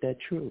spread that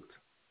truth.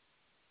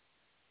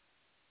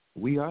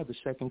 We are the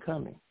second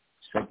coming.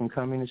 Second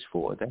coming is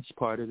 4. That's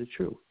part of the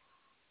truth.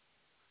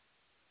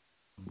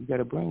 We got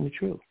to bring the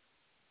truth.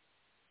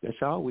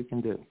 That's all we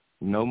can do.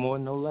 No more,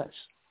 no less.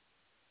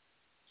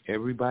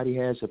 Everybody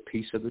has a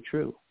piece of the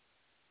truth.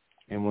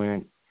 And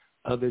when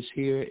others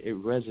hear it, it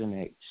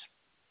resonates,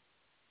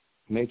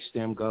 makes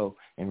them go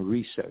and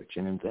research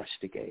and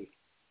investigate.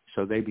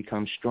 So they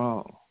become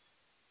strong.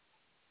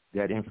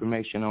 That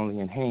information only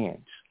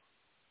enhances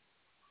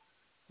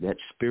that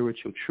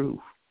spiritual truth,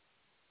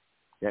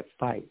 that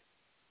fight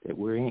that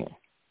we're in.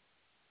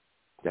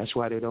 That's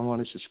why they don't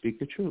want us to speak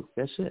the truth.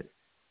 That's it.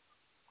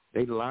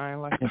 They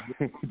lying like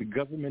the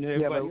government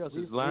and everybody else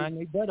is lying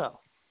their butt off.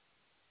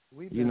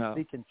 We've been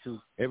speaking to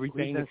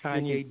everything that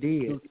Kanye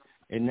did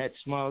in that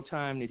small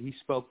time that he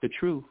spoke the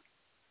truth.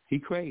 He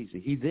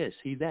crazy. He this,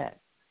 he that.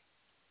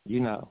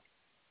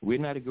 We're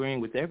not agreeing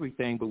with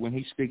everything, but when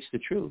he speaks the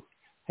truth,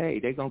 hey,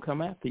 they're going to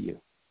come after you.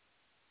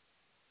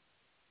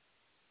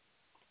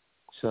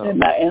 So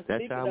and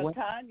that's how it went.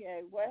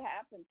 Kanye, what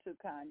happened to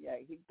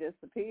Kanye? He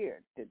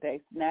disappeared. Did they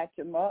snatch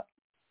him up?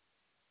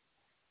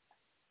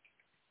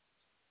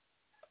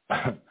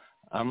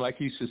 I'm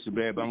like you, Sister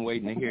Babe. I'm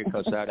waiting to hear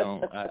because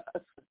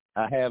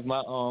I have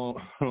my own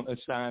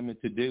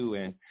assignment to do,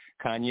 and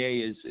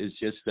Kanye is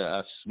just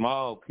a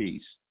small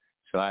piece.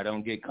 So I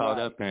don't get caught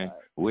up in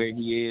where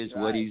he is,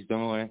 what he's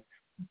doing.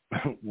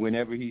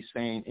 Whenever he's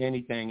saying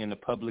anything in the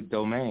public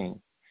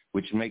domain,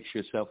 which makes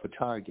yourself a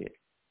target,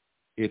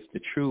 if the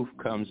truth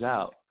comes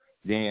out,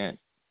 then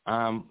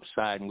I'm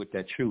siding with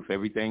that truth.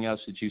 Everything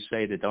else that you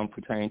say that don't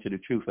pertain to the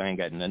truth, I ain't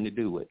got nothing to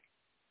do with.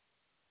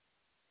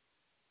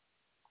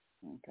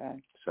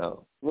 Okay.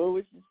 So what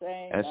was you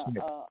saying,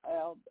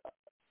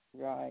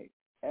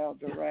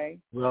 Elder Ray?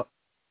 Well,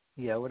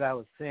 yeah, what I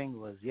was saying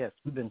was, yes,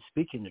 we've been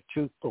speaking the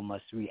truth. People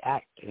must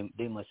react, and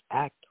they must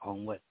act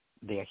on what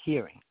they're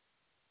hearing.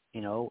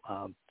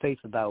 Faith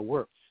without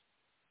works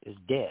is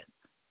dead.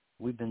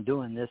 We've been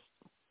doing this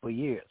for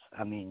years.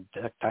 I mean,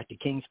 Dr.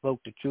 King spoke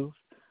the truth.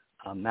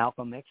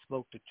 Malcolm X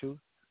spoke the truth.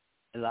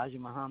 Elijah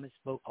Muhammad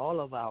spoke. All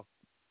of our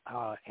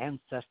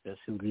ancestors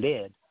who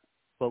led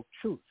spoke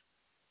truth.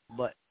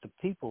 But the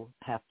people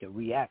have to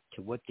react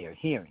to what they're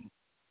hearing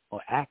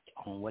or act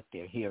on what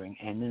they're hearing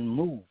and then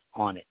move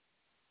on it.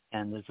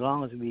 And as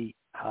long as we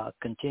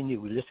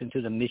continue, we listen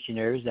to the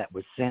missionaries that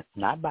were sent,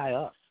 not by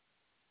us,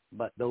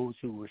 but those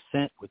who were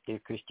sent with their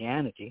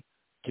Christianity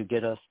to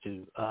get us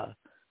to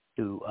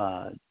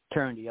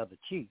turn the other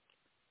cheek.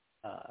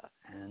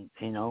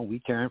 We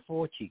turned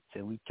 4 cheeks,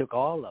 and we took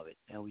all of it,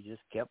 and we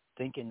just kept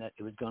thinking that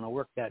it was going to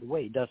work that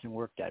way. It doesn't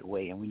work that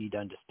way, and we need to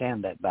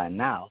understand that by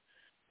now.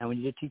 And we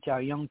need to teach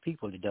our young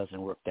people it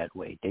doesn't work that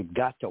way. They've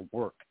got to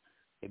work.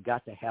 They've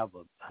got to have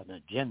an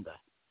agenda,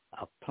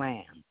 a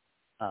plan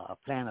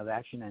of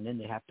action, and then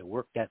they have to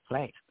work that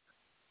plan.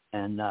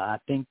 And I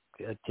think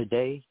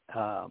today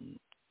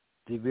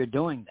we're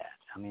doing that.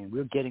 I mean,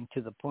 we're getting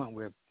to the point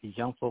where these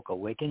young folk are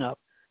waking up.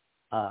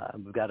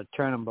 We've got to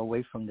turn them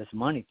away from this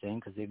money thing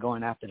because they're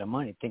going after the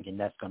money thinking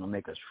that's going to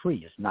make us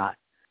free. It's not.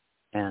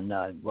 And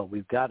what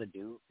we've got to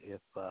do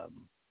if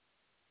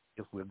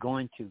we're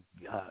going to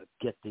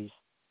get these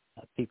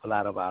people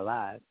out of our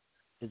lives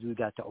is we've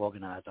got to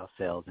organize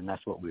ourselves, and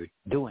that's what we're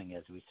doing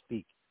as we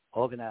speak.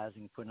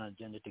 Organizing, putting an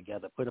agenda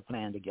together, put a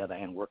plan together,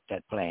 and work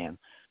that plan,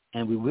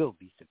 and we will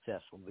be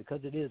successful because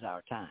it is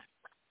our time.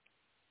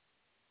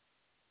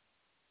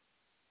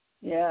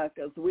 Yeah,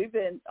 because we've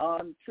been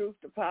on Truth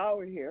to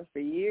Power here for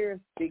years,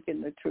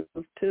 speaking the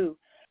truth too.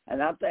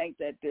 And I think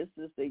that this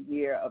is the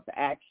year of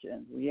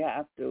action. We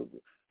have to,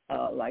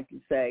 like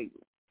you say,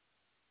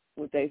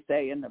 what they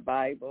say in the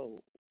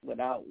Bible,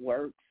 without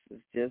works is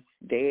just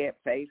dead.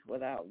 Faith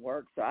without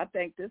works. So I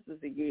think this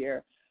is a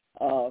year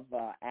of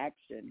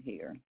action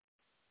here.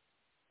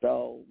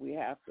 So we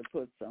have to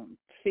put some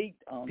feet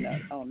on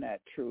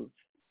that truth.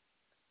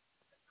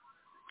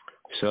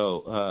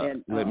 So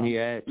let me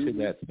add to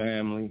that,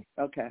 family.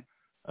 Okay.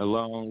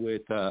 Along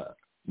with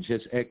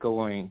just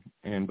echoing,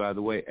 and by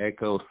the way,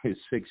 echo is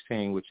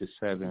 16, which is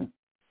 7.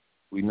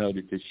 We know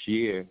that this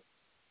year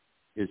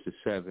is the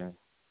 7.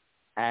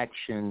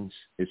 Actions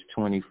is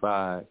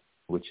 25,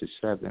 which is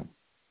 7.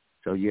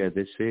 So, yeah,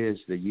 this is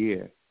the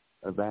year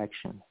of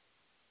action.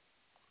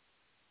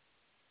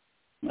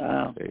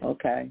 Wow,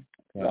 okay.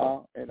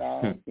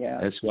 Yeah.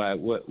 That's why,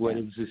 what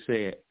does it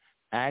say?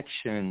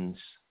 Actions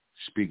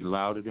speak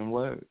louder than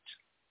words.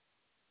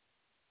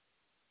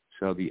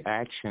 So the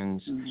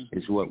actions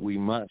is what we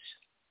must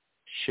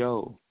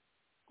show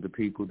the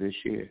people this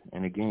year.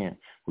 And again,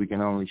 we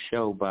can only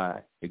show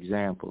by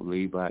example,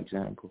 lead by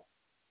example.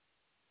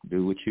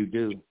 Do what you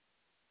do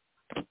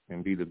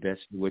and be the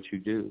best at what you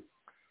do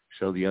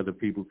so the other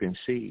people can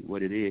see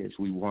what it is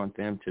we want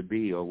them to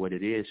be or what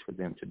it is for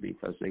them to be,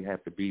 because they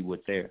have to be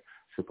what they're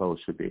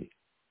supposed to be,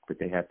 but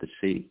they have to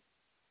see.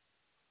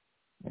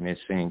 And they're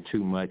seeing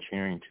too much,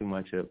 hearing too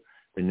much of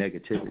the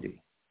negativity.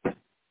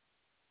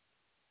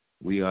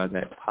 We are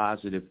that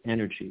positive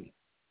energy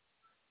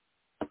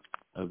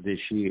of this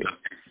year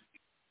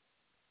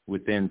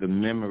within the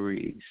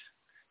memories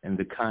and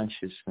the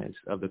consciousness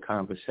of the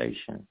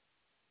conversation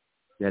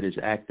that is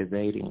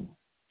activating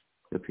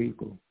the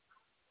people.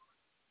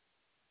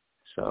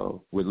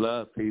 So with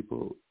love,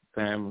 people,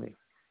 family,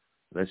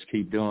 let's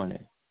keep doing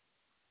it.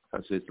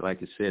 Because it's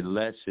like I said,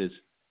 less is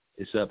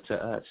it's up to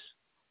us.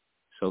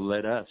 So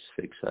let us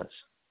fix us.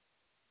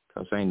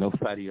 Because ain't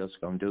nobody else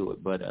going to do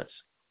it but us.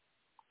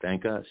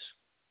 Thank us.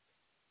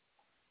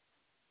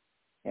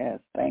 Yes,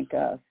 thank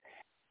us.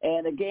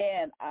 And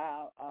again,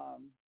 I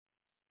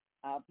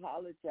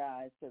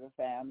apologize to the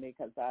family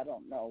because I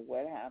don't know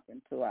what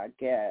happened to our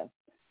guests.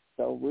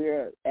 So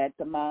we're at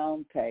the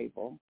Mound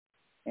table,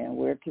 and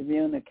we're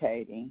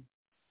communicating.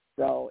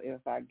 So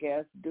if our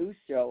guests do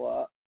show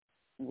up,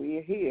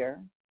 we're here.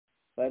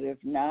 But if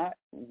not,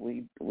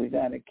 we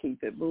got to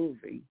keep it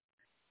moving.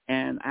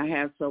 And I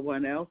have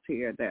someone else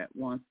here that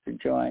wants to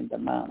join the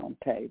Mound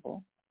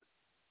table.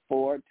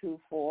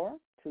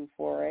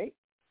 424-248.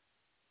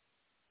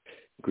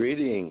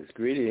 Greetings,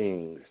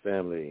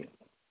 family.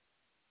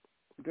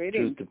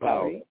 Greetings, Truth to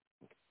power. Cody.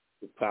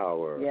 To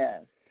power.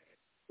 Yes.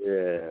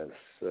 Yes.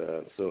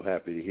 So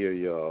happy to hear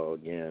y'all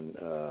again.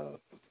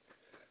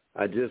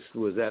 I just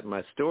was at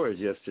my storage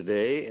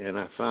yesterday, and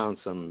I found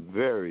some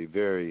very,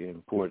 very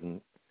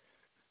important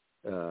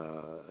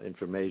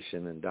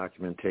information and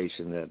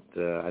documentation that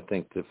I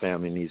think the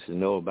family needs to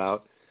know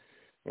about.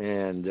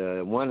 And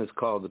one is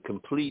called the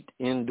Complete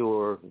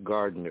Indoor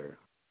Gardener.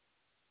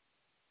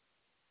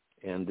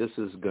 And this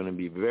is going to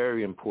be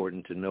very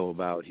important to know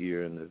about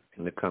here in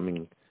the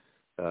coming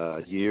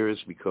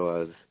years,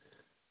 because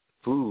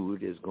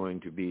food is going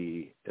to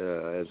be,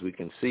 as we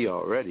can see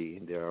already,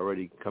 they're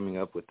already coming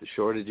up with the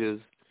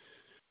shortages.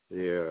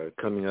 They're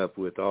coming up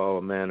with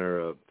all manner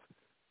of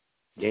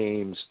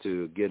games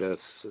to get us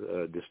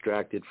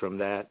distracted from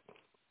that.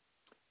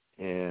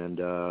 And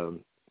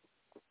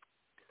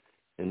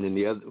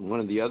then one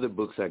of the other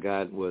books I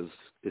got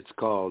it's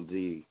called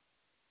the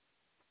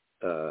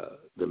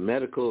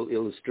medical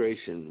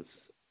illustrations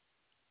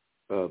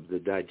of the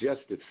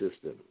digestive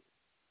system.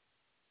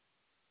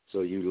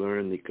 So you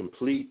learn the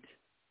complete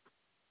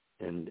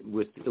and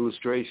with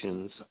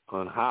illustrations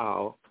on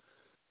how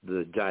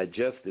the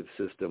digestive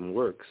system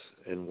works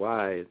and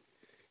why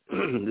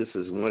this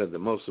is one of the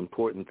most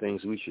important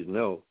things we should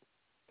know,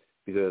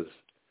 because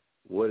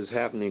what is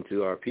happening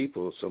to our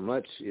people so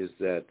much is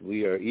that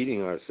we are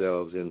eating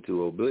ourselves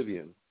into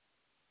oblivion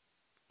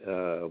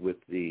with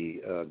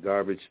the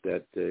garbage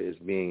that is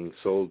being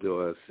sold to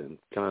us and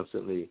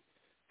constantly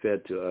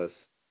fed to us.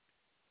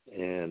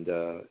 And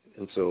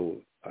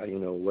so,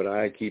 what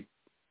I keep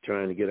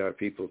trying to get our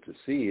people to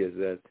see is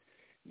that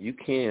you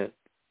can't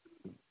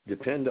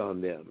depend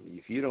on them.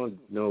 If you don't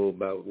know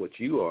about what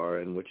you are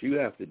and what you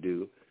have to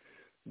do,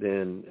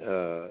 then,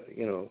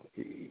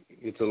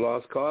 it's a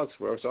lost cause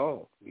for us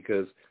all,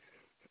 because,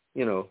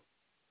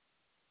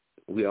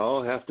 we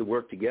all have to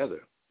work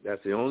together.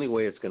 That's the only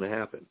way it's going to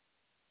happen.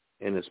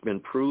 And it's been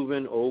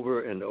proven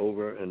over and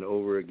over and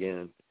over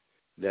again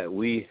that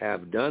we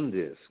have done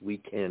this. We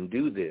can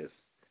do this.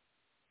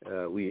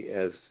 We,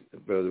 as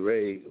Brother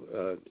Ray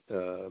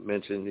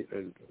mentioned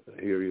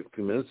here a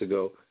few minutes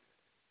ago,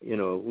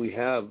 we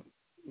have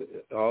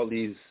all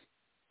these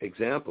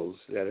examples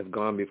that have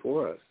gone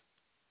before us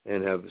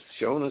and have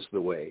shown us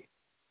the way.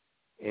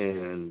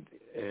 And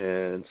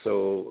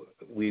so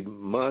we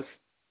must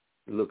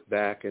look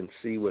back and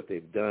see what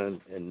they've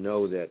done and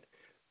know that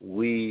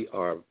we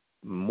are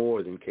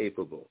more than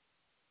capable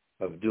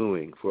of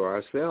doing for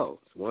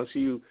ourselves. Once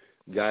you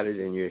got it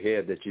in your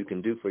head that you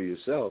can do for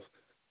yourself,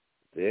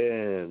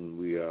 then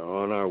we are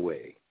on our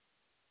way,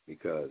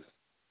 because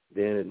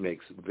then it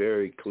makes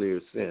very clear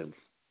sense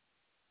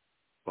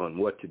on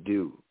what to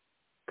do,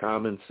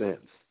 common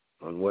sense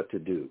on what to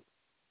do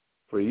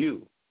for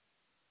you.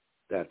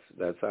 That's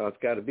how it's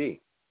got to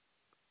be.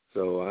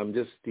 So I'm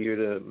just here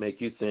to make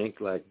you think,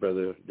 like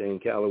Brother Dane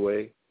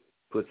Calloway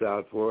puts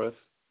out for us.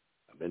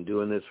 I've been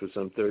doing this for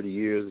some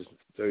 30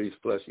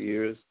 plus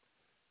years.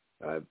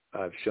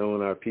 I've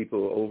shown our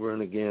people over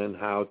and again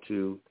how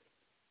to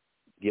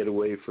get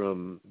away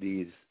from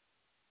these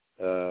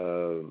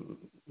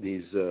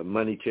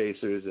money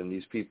chasers and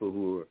these people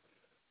who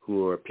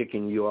are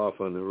picking you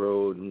off on the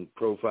road and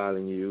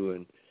profiling you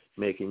and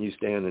making you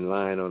stand in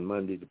line on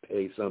Monday to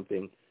pay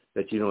something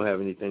that you don't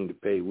have anything to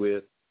pay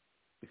with,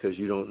 because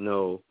you don't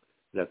know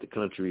that the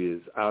country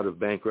is out of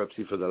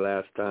bankruptcy for the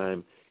last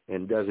time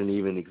and doesn't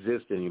even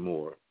exist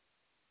anymore,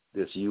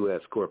 this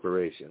U.S.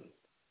 corporation.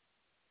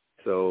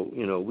 So,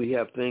 we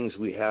have things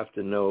we have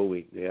to know.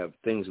 We have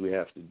things we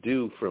have to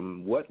do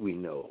from what we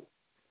know.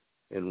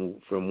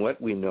 And from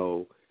what we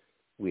know,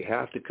 we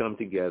have to come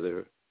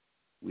together.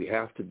 We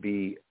have to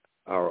be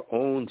our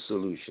own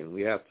solution.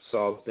 We have to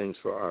solve things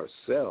for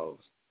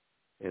ourselves.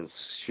 And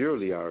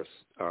surely our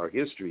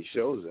history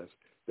shows us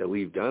that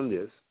we've done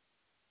this.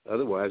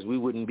 Otherwise, we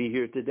wouldn't be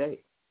here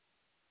today.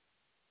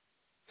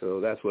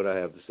 So that's what I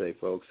have to say,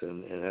 folks.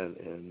 And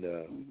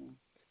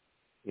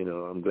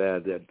I'm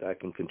glad that I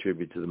can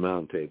contribute to the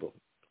Mound table.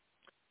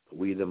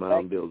 We, the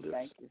Mound Builders.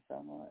 Thank you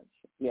so much.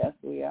 Yes,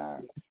 we are.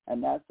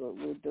 And that's what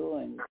we're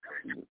doing,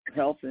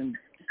 helping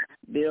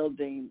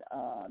building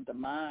the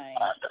mind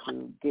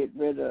to get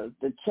rid of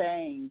the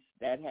change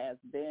that has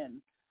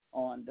been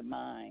on the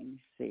minds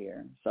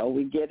here. So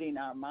we're getting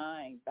our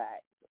mind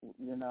back,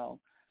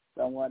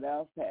 Someone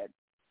else had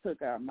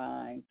took our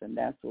minds, and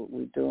that's what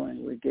we're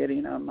doing. We're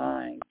getting our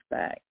minds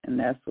back, and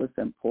that's what's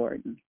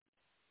important.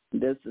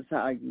 This is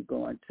how you're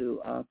going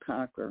to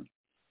conquer.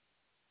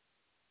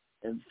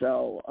 And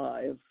so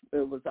if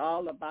it was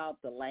all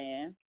about the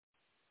land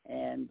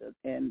and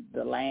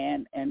the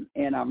land and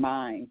our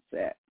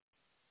mindset.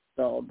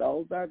 So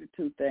those are the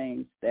two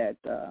things that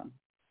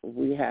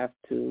we have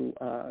to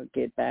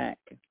get back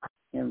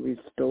and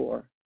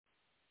restore.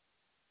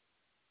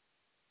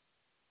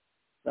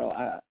 So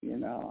I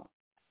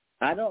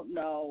don't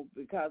know,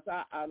 because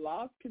I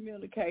lost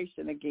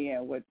communication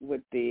again with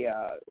the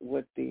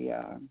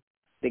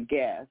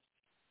guest,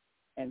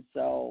 and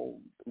so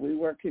we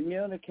were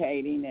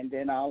communicating, and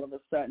then all of a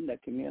sudden the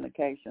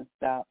communication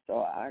stopped.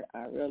 So I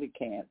really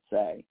can't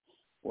say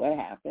what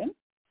happened,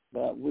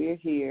 but we're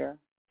here.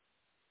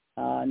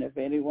 And if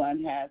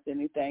anyone has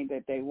anything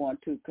that they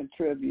want to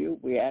contribute,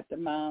 we're at the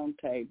Mound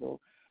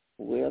table.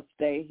 We'll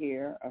stay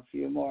here a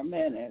few more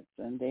minutes,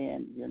 and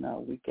then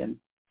we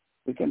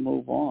can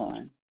move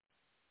on.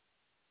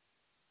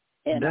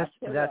 And that's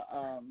go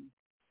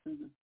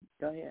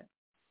ahead.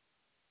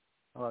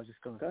 Oh, I was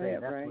just going to say,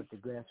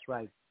 that's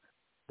Ray.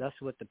 That's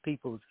what the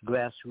People's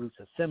Grassroots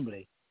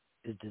Assembly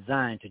is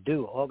designed to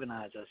do,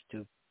 organize us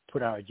to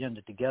put our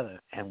agenda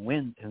together and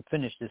win and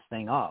finish this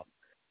thing off.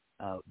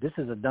 This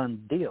is a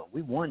done deal.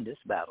 We won this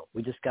battle.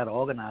 We just got to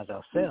organize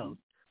ourselves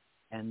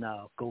and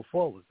go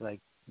forward. Like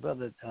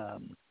Brother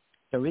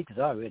Tariq has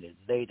already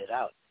laid it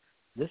out.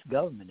 This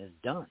government is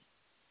done.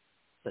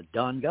 It's a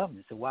done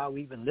government. So why are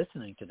we even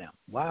listening to them?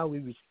 Why are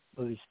we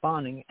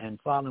responding and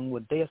following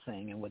what they're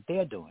saying and what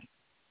they're doing?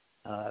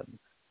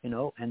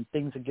 And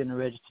things are getting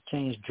ready to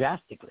change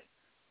drastically,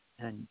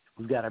 and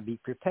we've got to be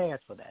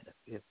prepared for that.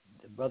 If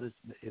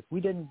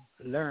we didn't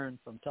learn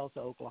from Tulsa,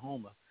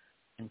 Oklahoma,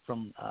 and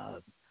from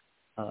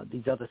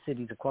these other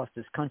cities across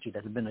this country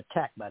that have been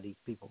attacked by these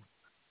people,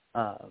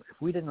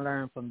 if we didn't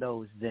learn from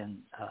those,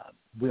 then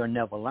we'll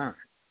never learn.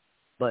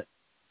 But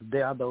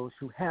there are those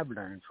who have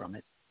learned from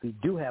it. We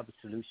do have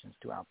solutions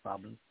to our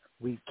problems.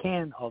 We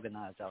can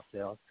organize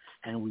ourselves,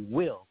 and we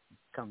will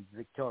come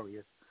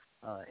victorious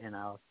in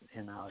our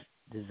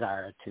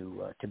desire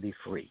to be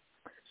free.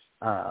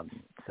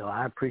 So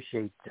I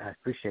appreciate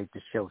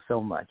the show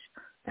so much,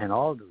 and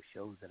all those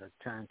shows that are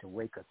trying to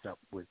wake us up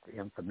with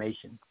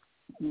information,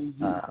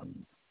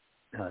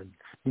 to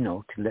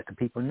let the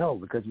people know,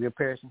 because we're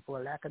perishing for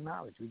a lack of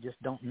knowledge. We just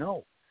don't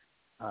know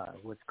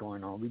what's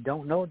going on. We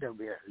don't know that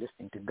we're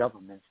listening to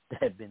governments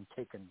that have been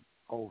taken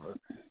over,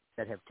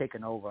 that have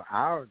taken over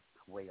our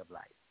way of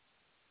life.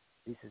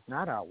 This is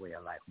not our way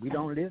of life. We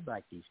don't live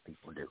like these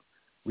people do.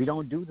 We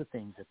don't do the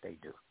things that they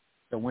do.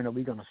 So when are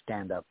we going to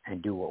stand up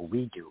and do what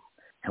we do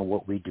and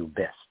what we do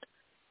best?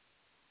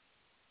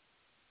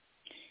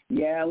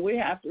 Yeah, we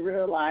have to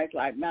realize,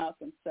 like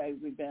Malcolm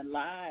said, we've been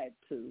lied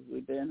to.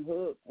 We've been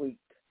hoodwinked.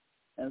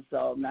 And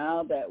so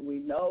now that we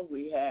know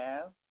we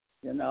have,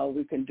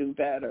 we can do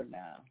better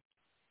now.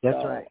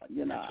 That's so, right.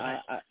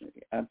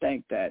 I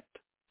think that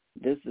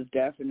this is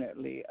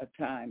definitely a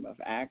time of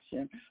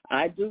action.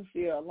 I do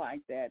feel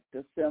like that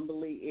the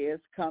assembly is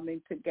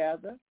coming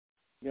together.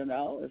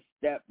 It's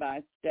step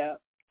by step,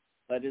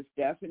 but it's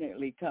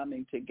definitely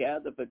coming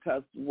together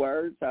because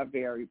words are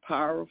very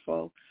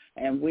powerful,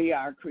 and we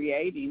are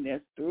creating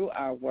this through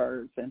our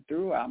words and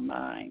through our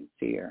minds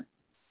here.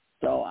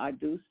 So I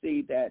do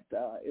see that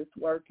it's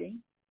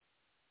working,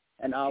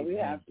 and all we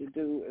have to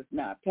do is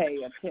not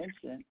pay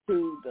attention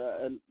to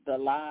the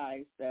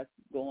lies that's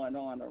going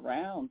on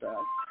around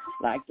us,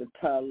 like the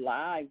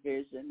lie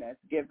vision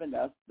that's given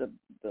us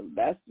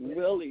that's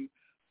really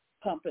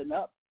pumping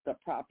up the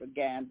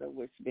propaganda,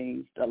 which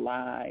means the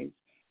lies.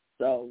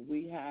 So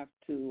we have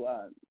to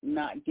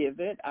not give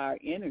it our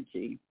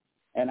energy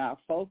and our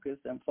focus,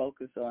 and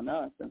focus on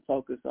us and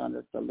focus on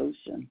the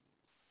solution.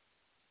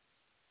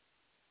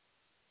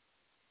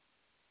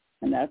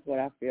 And that's what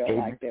I feel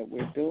like that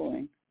we're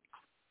doing.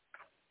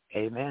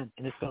 Amen.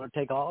 And it's going to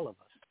take all of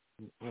us.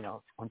 It's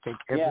going to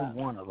take every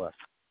one of us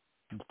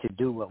to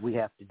do what we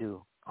have to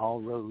do.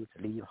 All roads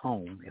lead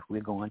home if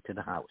we're going to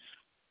the house.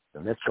 So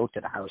let's go to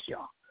the house,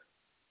 y'all.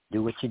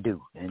 Do what you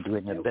do, and do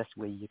it in the best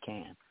way you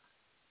can.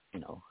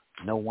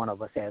 No one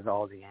of us has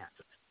all the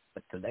answers,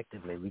 but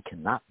collectively we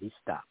cannot be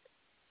stopped,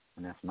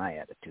 and that's my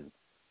attitude.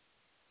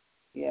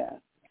 Yeah,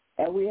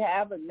 and we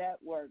have a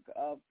network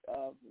of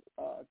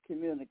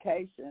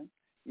communication.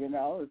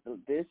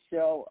 This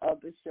show,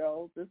 other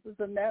shows. This is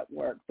a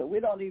network, so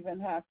we don't even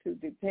have to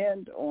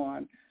depend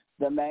on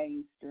the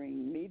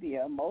mainstream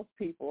media. Most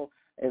people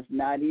is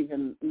not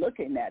even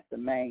looking at the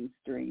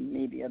mainstream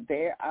media.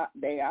 They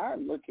are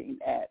looking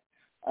at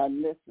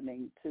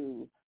listening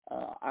to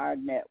our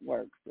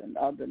networks and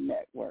other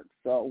networks.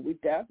 So we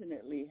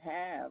definitely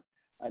have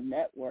a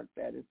network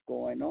that is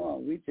going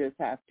on. We just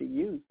have to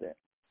use it.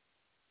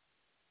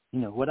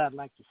 What I'd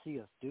like to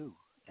see us do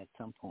at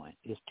some point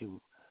is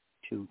to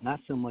to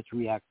not so much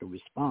react or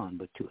respond,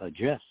 but to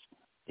address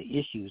the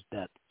issues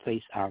that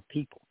face our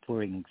people.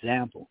 For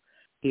example,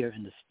 here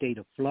in the state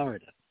of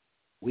Florida,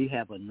 we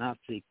have a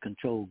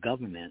Nazi-controlled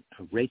government,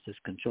 a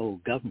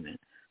racist-controlled government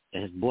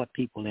that has brought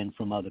people in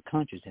from other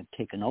countries and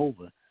taken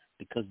over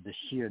because of the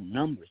sheer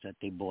numbers that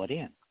they brought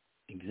in.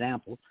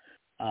 Example,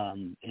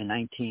 in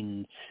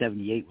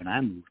 1978, when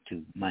I moved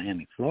to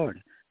Miami, Florida,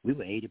 we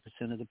were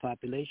 80% of the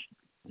population.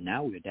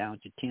 Now we're down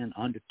to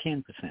under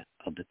 10%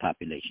 of the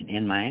population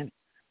in Miami.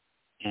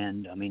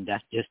 And, I mean,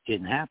 that just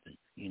didn't happen.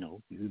 You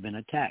know, we've been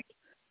attacked,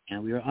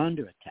 and we are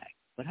under attack.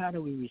 But how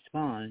do we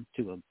respond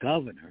to a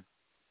governor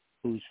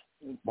who's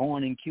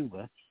born in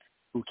Cuba,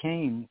 who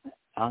came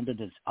under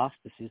the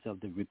auspices of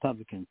the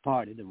Republican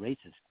Party, the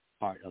racist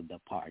part of the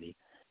party,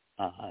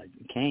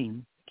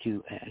 came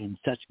to in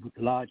such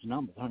large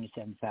numbers,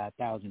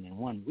 175,000 in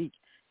 1 week,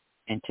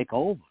 and took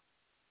over,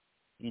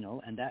 you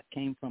know, and that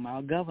came from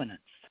our governance,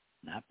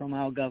 not from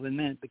our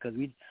government, because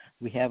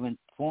we haven't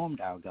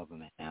formed our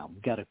government now.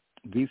 We've got to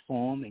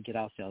reform and get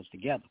ourselves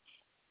together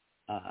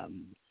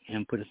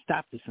and put a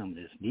stop to some of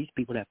this. These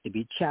people have to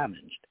be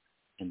challenged,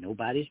 and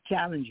nobody's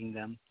challenging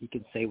them. He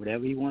can say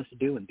whatever he wants to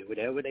do and do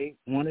whatever they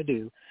want to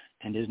do,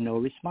 and there's no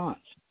response.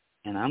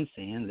 And I'm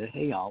saying that,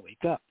 hey, y'all,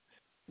 wake up.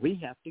 We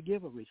have to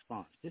give a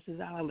response. This is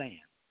our land.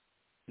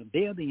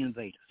 They're the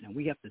invaders, and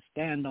we have to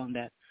stand on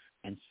that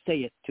and say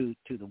it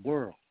to the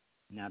world.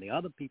 Now, the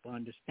other people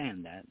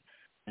understand that,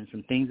 and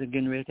some things are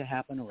getting ready to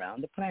happen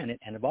around the planet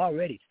and have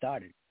already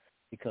started,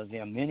 because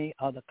there are many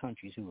other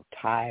countries who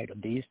are tired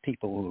of these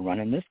people who are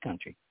running this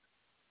country,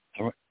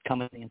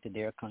 coming into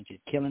their country,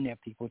 killing their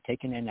people,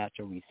 taking their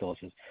natural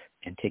resources,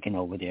 and taking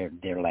over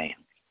their land.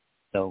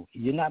 So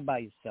you're not by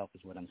yourself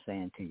is what I'm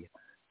saying to you.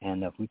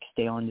 And if we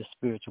stay on this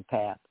spiritual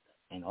path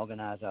and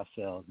organize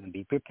ourselves and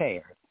be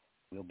prepared,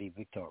 we'll be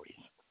victorious.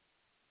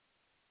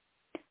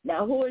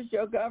 Now, who is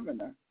your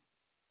governor?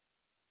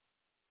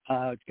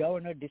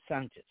 Governor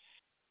DeSantis,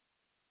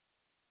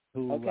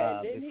 who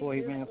before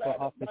he ran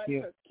for office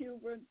here.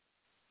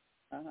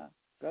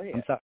 Go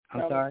ahead.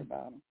 I'm sorry.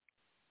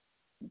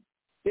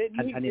 Didn't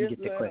I didn't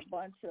get the question.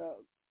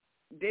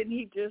 Didn't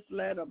he just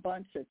let a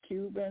bunch of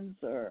Cubans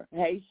or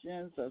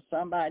Haitians or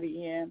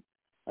somebody in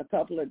a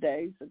couple of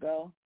days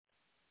ago?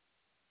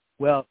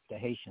 Well, the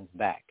Haitians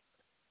back.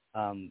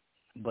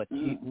 But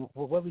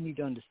what we need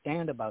to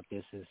understand about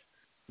this is,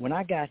 when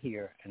I got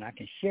here, and I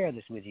can share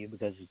this with you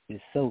because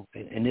it's so,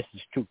 and this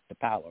is truth to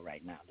power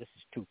right now. This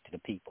is truth to the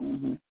people.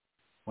 Mm-hmm.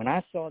 When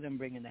I saw them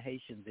bringing the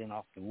Haitians in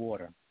off the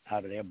water,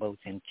 out of their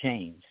boats in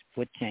chains,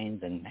 foot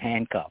chains and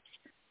handcuffs,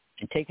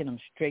 and taking them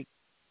straight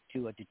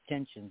to a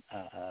detention,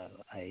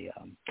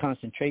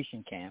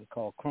 concentration camp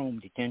called Chrome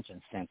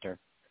Detention Center,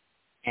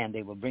 and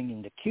they were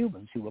bringing the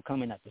Cubans who were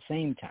coming at the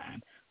same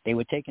time. They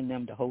were taking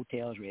them to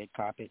hotels, red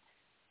carpet,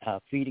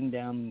 feeding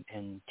them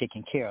and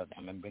taking care of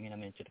them and bringing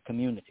them into the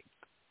community.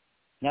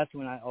 That's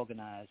when I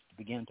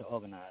began to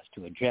organize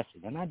to address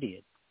it, and I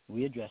did.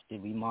 We addressed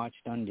it. We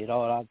marched on, did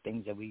all our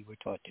things that we were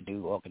taught to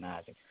do,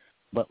 organizing.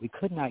 But we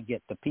could not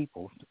get the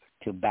people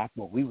to back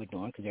what we were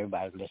doing because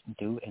everybody was listening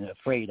to and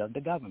afraid of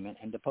the government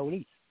and the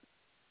police.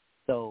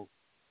 So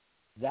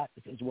that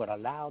is what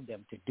allowed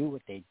them to do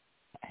what they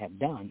have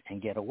done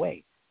and get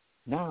away.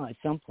 Now, at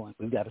some point,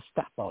 we've got to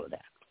stop all of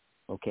that.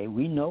 Okay,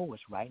 we know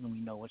what's right and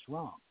we know what's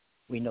wrong.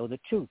 We know the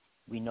truth.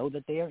 We know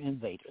that they are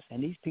invaders.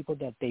 And these people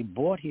that they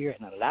brought here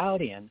and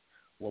allowed in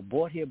were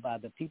brought here by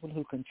the people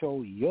who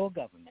control your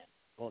government,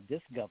 or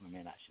this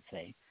government, I should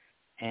say,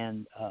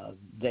 and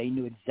they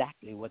knew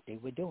exactly what they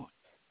were doing.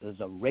 It was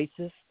a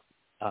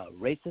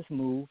racist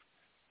move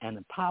and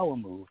a power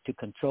move to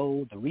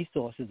control the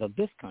resources of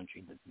this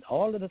country.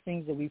 All of the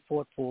things that we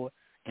fought for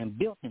and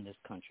built in this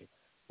country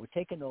were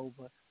taken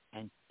over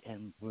and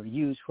were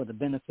used for the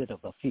benefit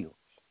of a few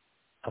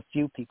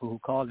people who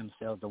call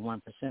themselves the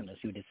 1%ers,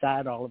 who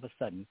decide all of a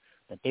sudden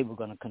that they were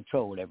going to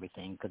control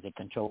everything because they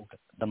controlled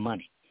the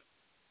money.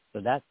 So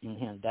that's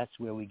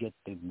where we get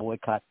the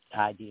boycott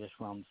ideas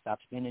from. Stop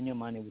spending your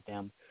money with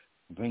them.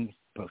 Bring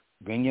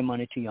your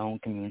money to your own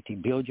community.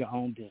 Build your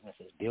own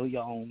businesses. Build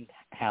your own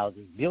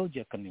houses. Build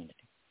your community.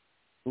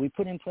 So we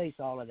put in place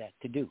all of that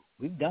to do.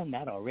 We've done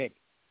that already,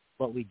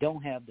 but we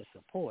don't have the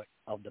support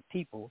of the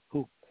people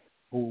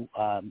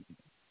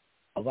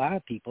of our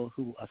people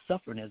who are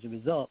suffering as a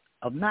result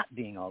of not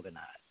being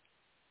organized.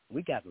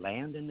 We got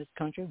land in this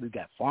country. We've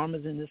got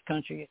farmers in this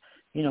country.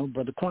 You know,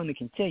 Brother Kwame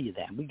can tell you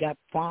that. We got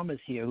farmers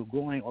here who are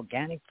growing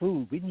organic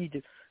food. We need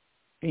to,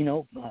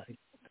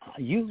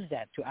 use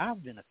that to our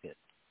benefit.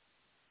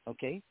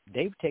 Okay?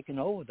 They've taken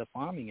over the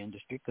farming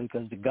industry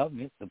because the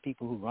government, the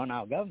people who run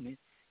our government,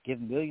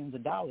 give millions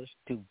of dollars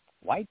to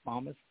white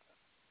farmers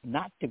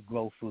not to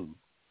grow food.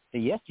 So,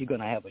 yes, you're going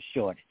to have a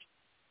shortage.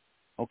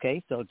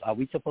 Okay, so are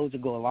we supposed to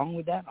go along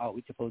with that? Or are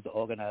we supposed to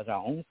organize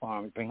our own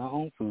farms, bring our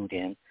own food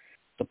in,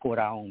 support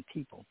our own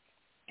people,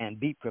 and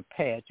be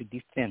prepared to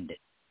defend it?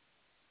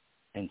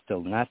 And so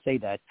when I say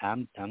that,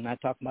 I'm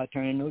not talking about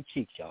turning no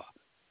cheeks, y'all.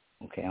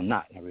 Okay, I'm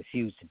not. I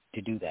refuse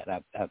to do that.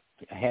 I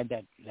had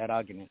that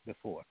argument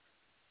before.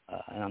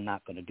 and I'm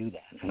not going to do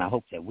that. And I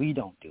hope that we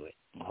don't do it.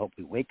 I hope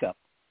we wake up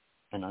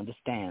and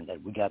understand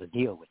that we got to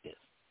deal with this.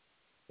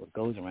 What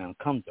goes around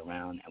comes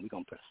around, and we're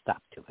going to put a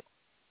stop to it.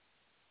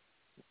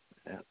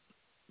 Yeah.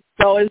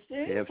 So it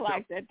seems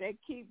like that they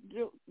keep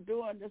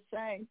doing the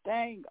same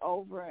thing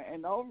over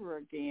and over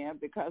again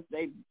because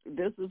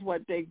this is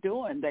what they're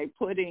doing. They're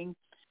putting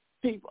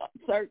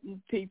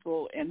certain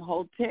people in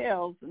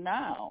hotels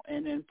now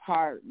and in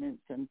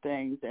apartments and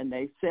things, and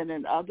they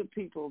sending other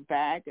people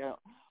back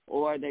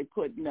or they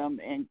putting them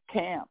in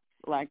camps,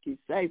 like you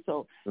say.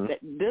 So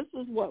this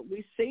is what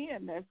we're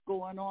seeing that's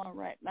going on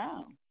right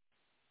now.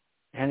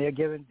 And this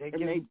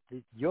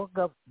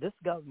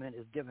government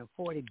is giving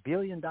 $40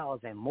 billion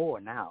and more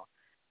now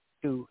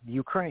to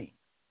Ukraine.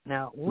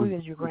 Now, who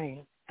is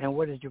Ukraine, and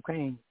what is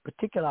Ukraine,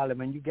 particularly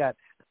when you got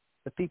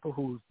the people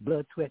whose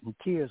blood, sweat, and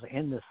tears are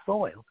in the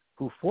soil,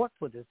 who fought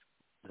for this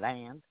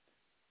land,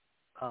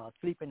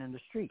 sleeping in the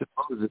street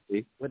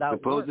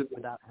without work,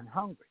 and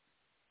hungry.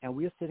 And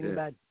we're sitting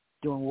back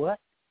doing what?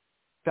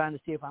 Trying to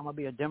see if I'm going to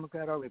be a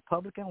Democrat or a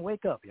Republican?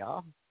 Wake up,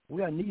 y'all.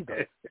 We are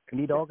neither. We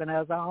need to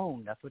organize our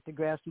own. That's what the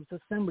grassroots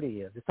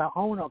assembly is. It's our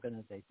own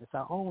organization. It's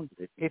our own,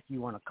 if you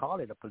want to call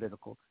it a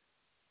political.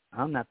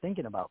 I'm not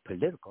thinking about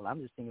political.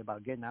 I'm just thinking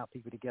about getting our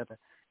people together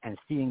and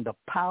seeing the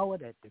power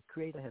that the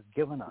Creator has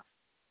given us.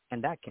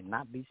 And that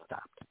cannot be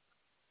stopped.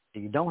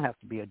 You don't have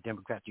to be a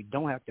Democrat. You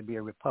don't have to be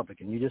a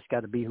Republican. You just got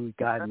to be who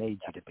God made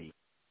you to be.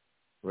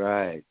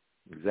 Right.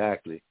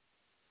 Exactly.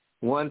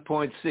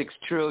 1.6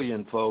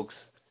 trillion, folks.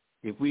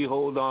 If we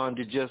hold on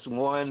to just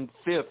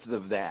 1/5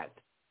 of that,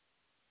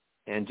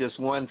 and just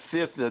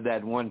 1/5 of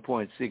that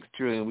 1.6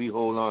 trillion we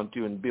hold on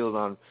to and build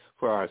on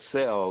for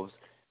ourselves,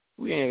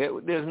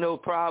 there's no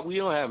problem. We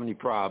don't have any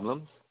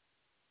problems.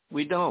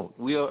 We don't.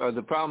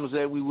 The problems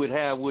that we would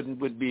have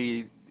would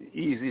be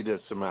easy to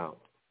surmount.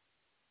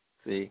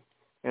 See,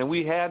 and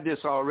we have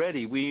this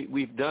already.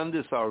 We've done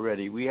this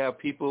already. We have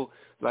people,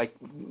 like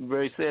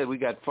Ray said, we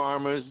got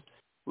farmers.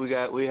 We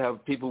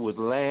have people with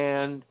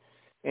land,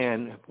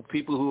 and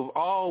people who have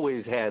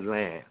always had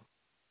land,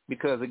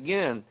 because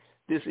again,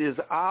 this is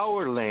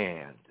our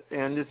land,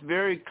 and it's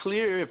very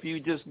clear if you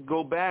just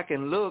go back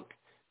and look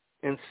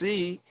and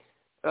see,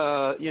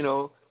 how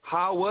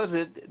was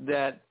it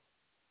that,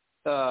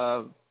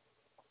 there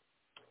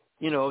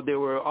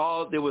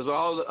was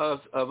all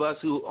of us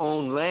who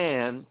owned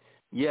land,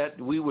 yet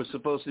we were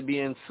supposed to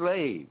be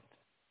enslaved.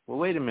 Well,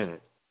 wait a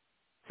minute,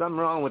 something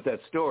wrong with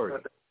that story.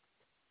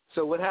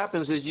 So what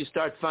happens is you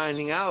start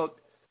finding out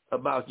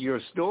about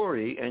your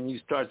story, and you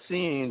start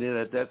seeing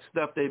that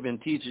stuff they've been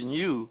teaching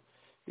you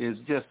is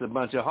just a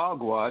bunch of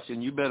hogwash,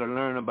 and you better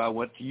learn about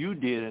what you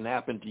did and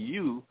happened to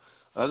you.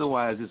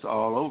 Otherwise, it's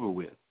all over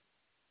with.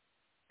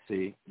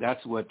 See,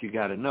 that's what you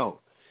got to know.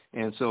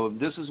 And so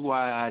this is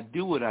why I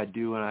do what I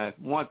do, and I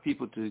want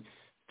people to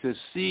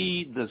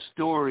see the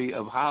story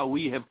of how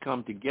we have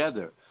come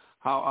together,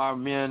 how our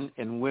men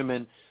and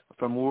women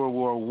from World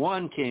War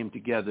I came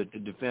together to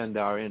defend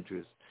our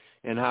interests,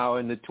 and how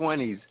in the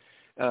 1920s,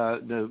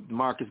 the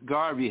Marcus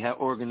Garvey had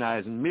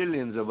organized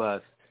millions of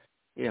us,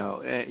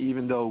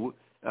 even though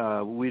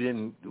we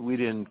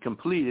didn't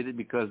complete it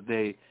because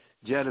they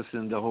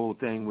jettisoned the whole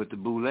thing with the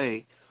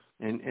Boule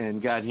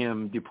and got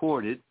him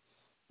deported,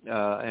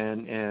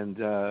 and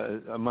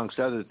amongst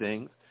other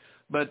things.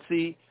 But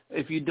see,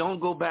 if you don't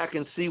go back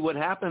and see what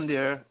happened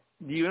there,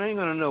 you ain't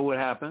going to know what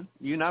happened.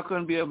 You're not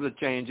going to be able to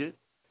change it,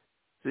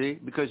 see,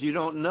 because you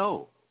don't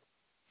know.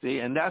 See,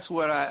 and that's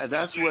what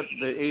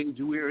the age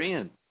we're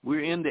in.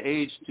 We're in the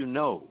age to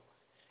know.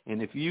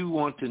 And if you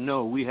want to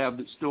know, we have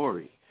the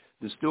story.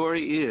 The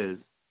story is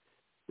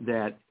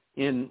that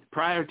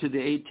prior to the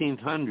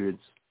 1800s,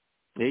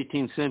 the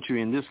 18th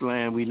century, in this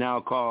land we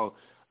now call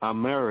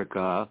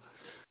America,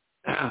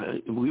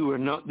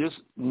 this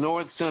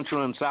North,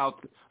 Central, and South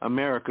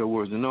America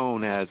was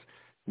known as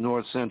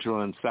North,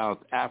 Central, and South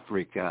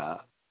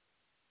Africa.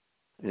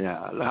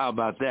 Yeah, how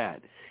about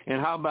that? And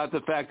how about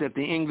the fact that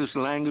the English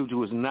language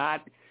was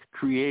not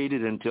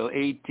created until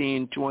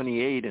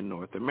 1828 in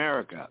North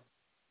America?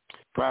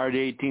 Prior to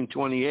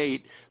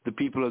 1828, the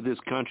people of this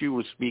country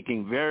were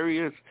speaking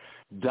various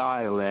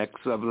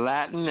dialects of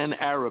Latin and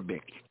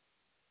Arabic,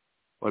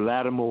 or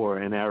Lattimore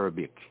and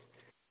Arabic.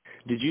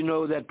 Did you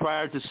know that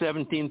prior to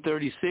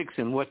 1736,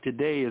 in what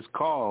today is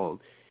called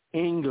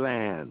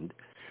England,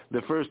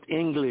 the first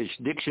English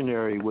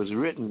dictionary was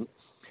written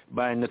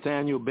by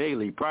Nathaniel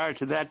Bailey? Prior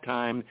to that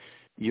time,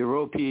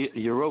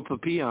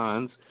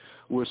 Europeans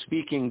were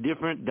speaking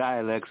different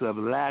dialects of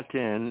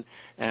Latin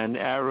and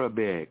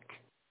Arabic.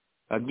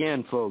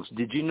 Again, folks,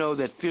 did you know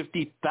that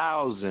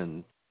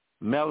 50,000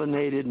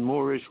 melanated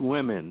Moorish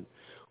women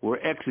were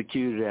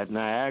executed at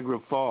Niagara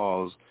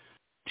Falls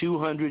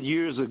 200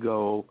 years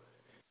ago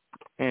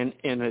in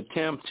an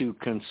attempt to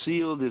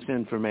conceal this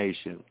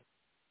information?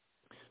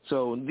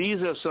 So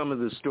these are some of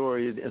the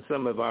stories and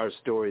some of our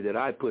story that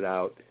I put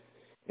out.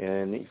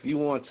 And if you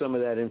want some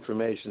of that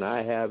information,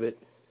 I have it.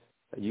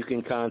 You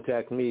can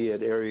contact me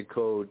at area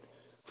code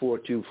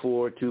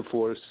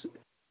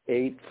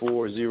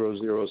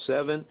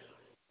 424-248-4007,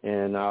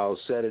 and I'll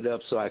set it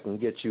up so I can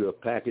get you a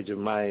package of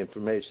my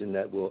information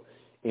that will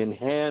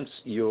enhance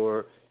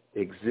your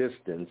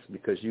existence,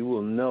 because you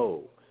will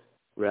know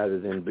rather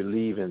than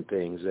believe in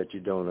things that you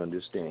don't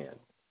understand.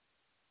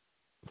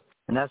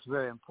 And that's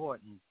very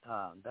important.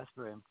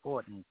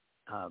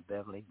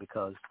 Beverly,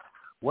 because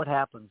what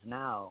happens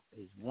now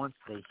is once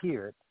they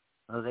hear it,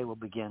 they will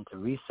begin to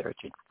research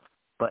it.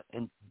 But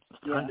in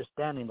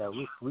understanding that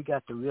we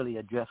got to really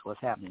address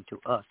what's happening to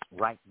us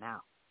right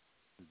now.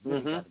 We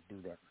really got to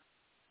do that.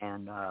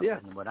 And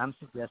what I'm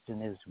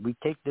suggesting is we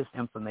take this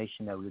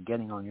information that we're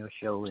getting on your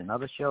show and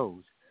other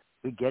shows.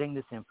 We're getting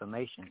this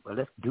information. Well,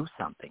 let's do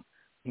something.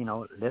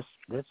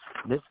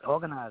 Let's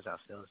organize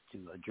ourselves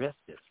to address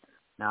this.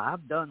 Now,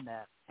 I've done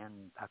that,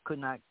 and I could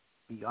not,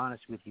 be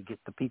honest with you, get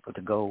the people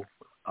to go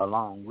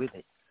along with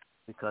it,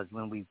 because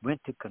when we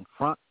went to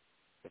confront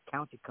the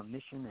county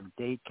commission in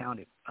Dade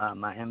County,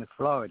 Miami,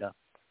 Florida,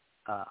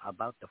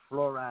 about the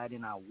fluoride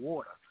in our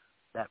water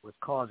that was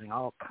causing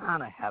all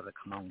kind of havoc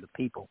among the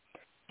people,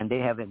 and they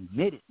have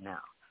admitted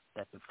now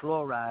that the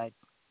fluoride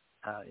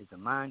is a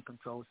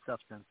mind-controlled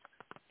substance,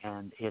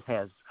 and it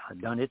has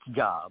done its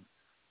job,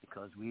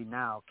 because we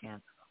now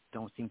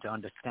don't seem to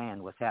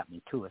understand what's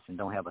happening to us and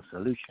don't have a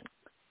solution.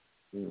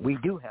 We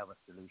do have a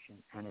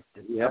solution, and it's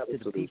up to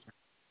the people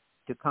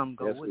to come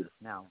go with us.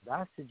 Now,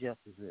 what I suggest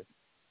is this.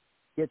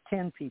 Get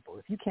 10 people.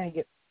 If you can't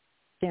get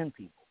 10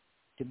 people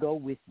to go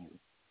with you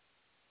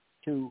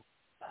to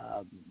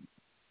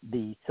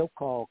the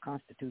so-called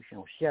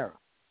constitutional sheriff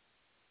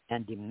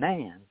and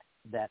demand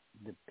that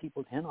the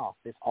people in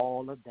office,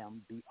 all of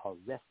them, be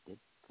arrested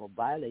for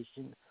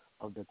violation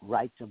of the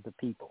rights of the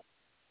people.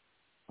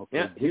 Okay?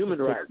 Yeah, human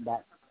rights.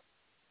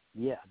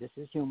 Yeah, this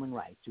is human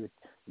rights.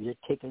 You're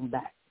taking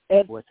back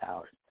what's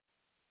ours.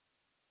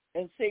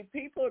 And see,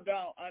 people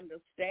don't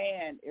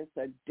understand it's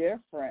a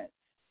difference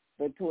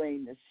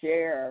between the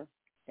sheriff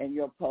and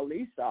your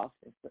police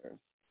officers.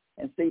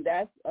 And see,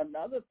 that's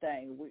another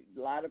thing.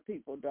 A lot of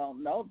people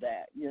don't know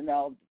that.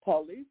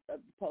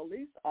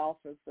 Police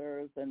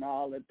officers and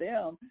all of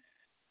them,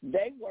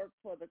 they work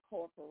for the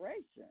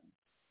corporation.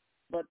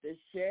 But the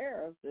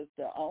sheriff is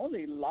the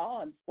only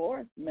law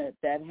enforcement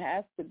that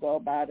has to go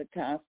by the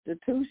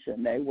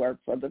Constitution. They work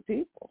for the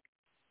people.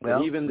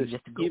 Well, even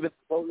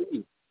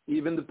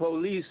the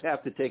police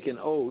have to take an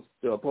oath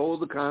to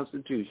uphold the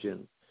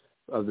Constitution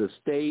of the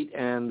state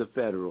and the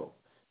federal.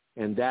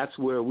 And that's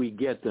where we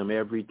get them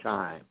every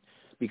time,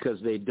 because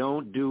they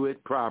don't do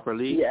it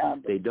properly. Yeah.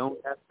 They don't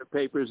have their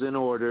papers in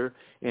order.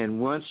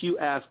 And once you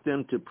ask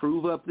them to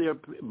prove up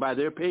by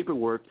their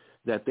paperwork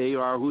that they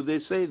are who they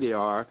say they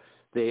are,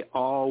 they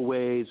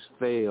always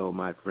fail,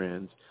 my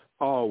friends,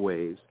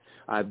 always.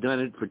 I've done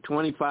it for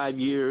 25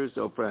 years,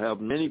 or for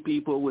helping many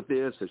people with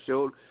this,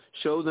 to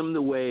show them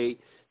the way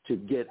to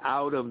get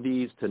out of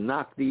these, to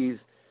knock these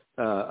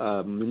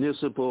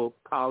municipal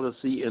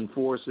policy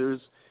enforcers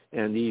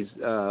and these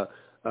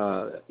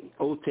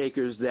oath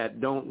takers that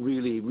don't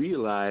really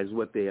realize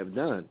what they have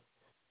done.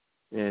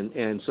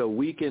 And so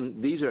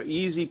these are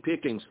easy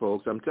pickings,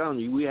 folks. I'm telling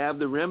you, we have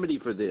the remedy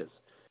for this.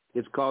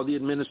 It's called the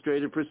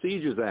Administrative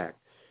Procedures Act.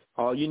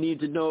 All you need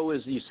to know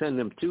is you send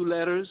them 2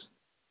 letters,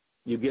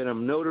 you get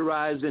them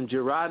notarized and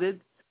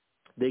gerarded,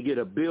 they get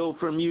a bill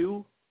from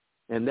you,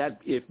 and that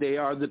if they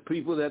are the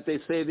people that they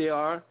say they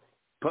are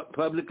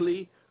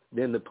publicly,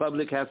 then the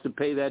public has to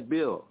pay that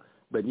bill.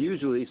 But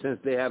usually, since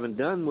they haven't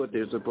done what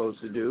they're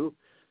supposed to do,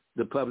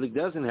 the public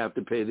doesn't have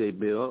to pay that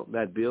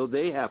bill.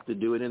 They have to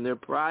do it in their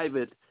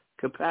private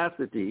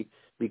capacity,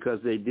 because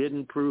they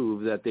didn't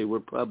prove that they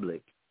were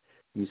public.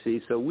 You see,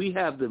 so we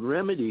have the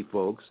remedy,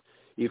 folks.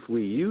 If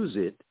we use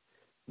it,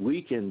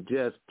 we can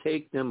just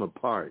take them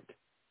apart.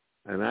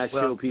 And I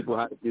show people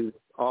how to do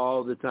it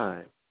all the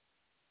time.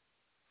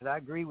 I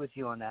agree with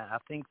you on that. I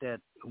think that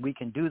we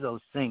can do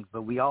those things,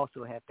 but we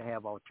also have to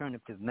have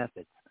alternative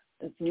methods.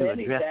 It's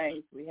many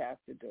things we have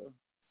to do.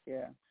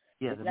 Yeah.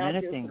 Yeah, the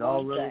many things.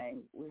 All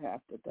roads we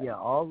have to do. Yeah,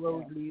 all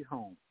roads lead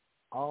home.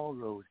 All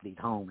roads lead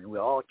home, and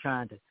we're all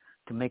trying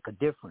to make a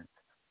difference.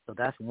 So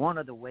that's one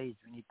of the ways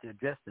we need to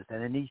address this,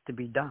 and it needs to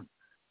be done.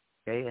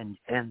 Okay,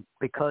 and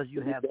because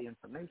you have the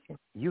information,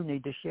 you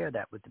need to share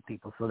that with the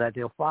people so that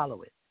they'll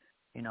follow it.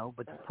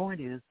 But the point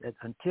is that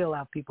until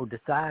our people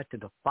decide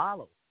to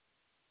follow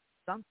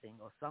something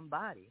or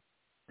somebody,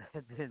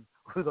 then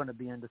we're going to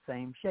be in the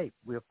same shape.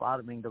 We're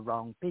following the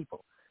wrong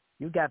people.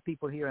 You got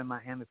people here in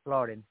Miami,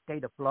 Florida, in the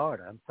state of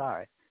Florida,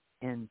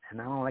 and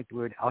I don't like the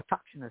word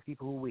autochthonous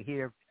people who were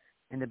here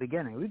in the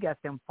beginning. We got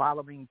them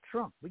following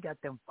Trump. We got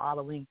them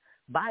following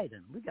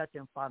Biden. We got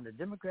them following the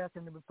Democrats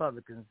and the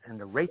Republicans and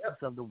the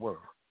racists of the world.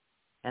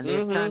 And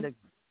they're trying to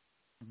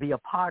be a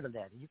part of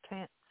that. You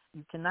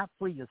cannot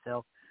free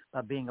yourself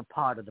by being a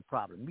part of the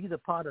problem. You're either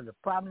part of the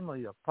problem or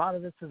you're a part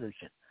of the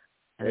solution.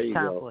 And it's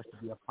time for us to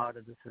be a part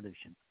of the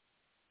solution.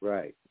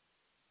 Right.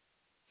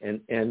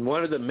 And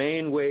one of the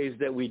main ways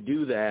that we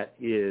do that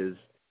is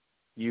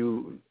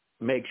you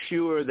make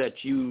sure that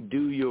you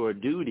do your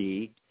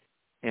duty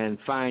and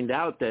find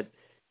out that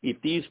if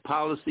these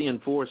policy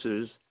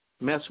enforcers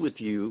mess with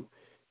you,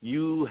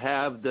 you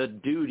have the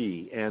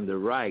duty and the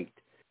right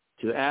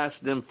to ask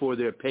them for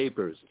their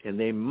papers, and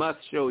they must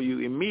show you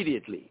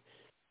immediately.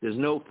 There's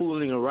no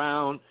fooling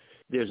around.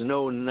 There's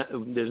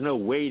no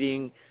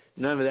waiting.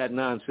 None of that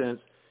nonsense.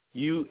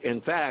 You,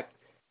 in fact,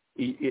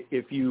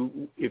 if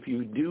you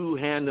do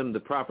hand them the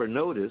proper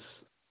notice,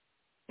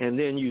 and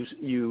then you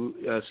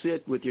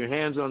sit with your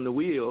hands on the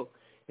wheel,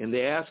 and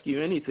they ask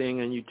you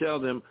anything, and you tell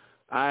them,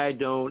 I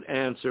don't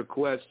answer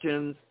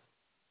questions,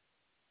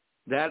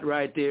 that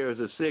right there is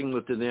a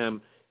signal to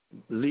them,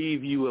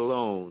 leave you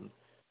alone,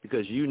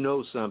 because you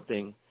know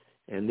something,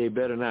 and they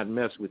better not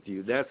mess with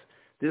you.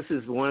 This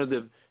is one of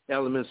the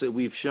elements that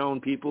we've shown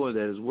people and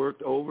that has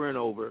worked over and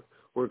over,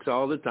 works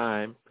all the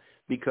time,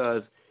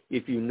 because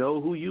if you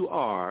know who you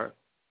are,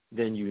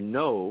 then you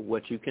know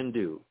what you can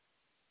do.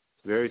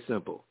 It's very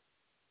simple.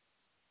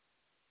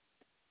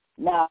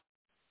 Now,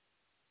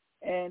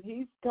 and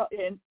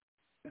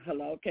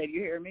hello, can you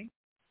hear me?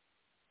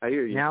 I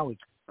hear you. Now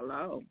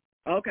Hello.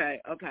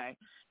 Okay.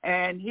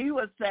 And he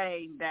was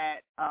saying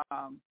that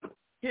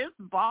his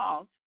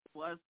boss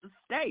was the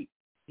state.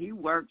 He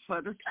worked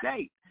for the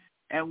state.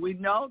 And we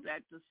know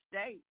that the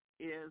state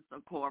is a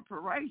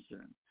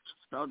corporation.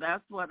 So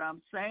that's what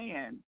I'm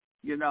saying.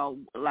 You know,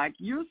 like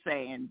you're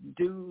saying,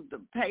 do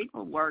the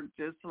paperwork,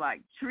 just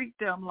like treat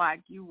them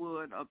like you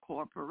would a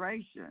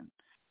corporation.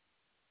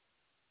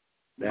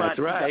 That's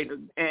right.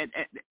 And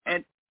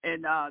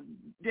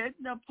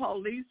didn't the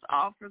police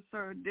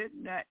officer,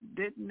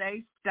 didn't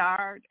they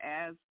start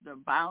as the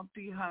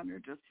bounty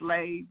hunter, the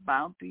slave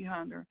bounty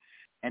hunter,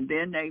 and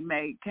then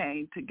they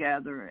came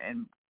together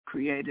and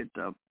created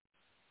the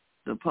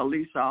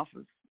police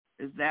office?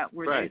 Is that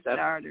where right. they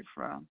started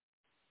from?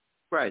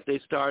 Right. They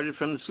started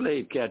from the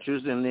slave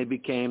catchers, and they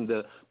became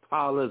the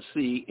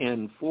policy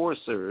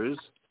enforcers,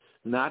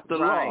 not the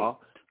law.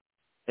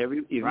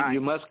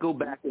 You must go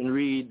back and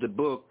read the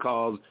book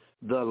called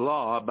The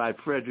Law by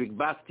Frederick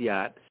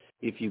Bastiat.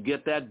 If you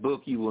get that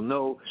book, you will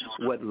know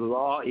what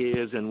law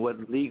is and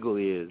what legal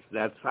is.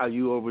 That's how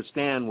you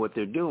understand what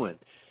they're doing,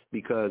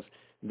 because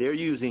they're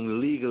using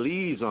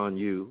legalese on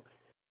you,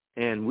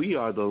 and we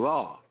are the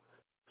law.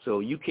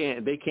 So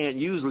they can't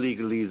use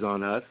legalese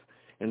on us,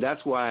 and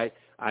that's why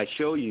I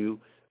show you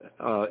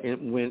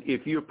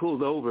if you're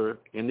pulled over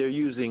and they're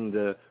using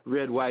the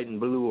red, white, and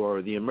blue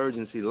or the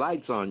emergency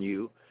lights on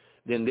you,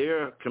 then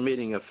they're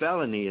committing a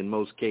felony in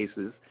most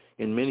cases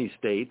in many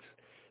states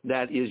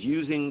that is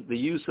using the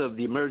use of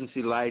the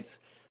emergency lights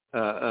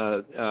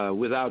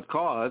without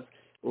cause,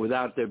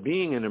 without there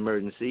being an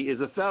emergency, is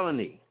a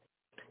felony.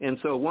 And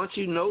so once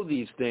you know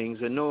these things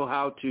and know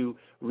how to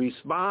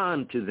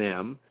respond to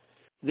them,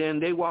 then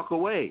they walk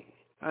away.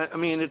 I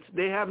mean,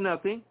 they have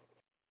nothing.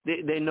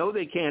 They know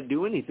they can't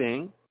do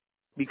anything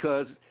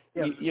because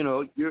you're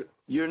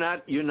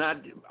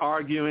not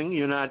arguing,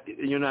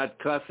 you're not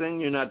cussing,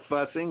 you're not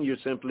fussing. You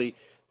simply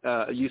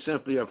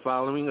are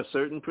following a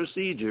certain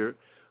procedure,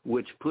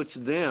 which puts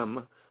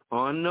them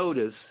on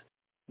notice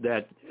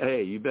that,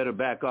 hey, you better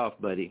back off,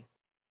 buddy,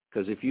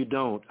 because if you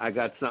don't, I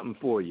got something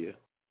for you.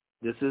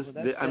 This is,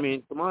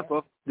 come on,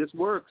 folks. This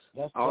works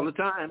all the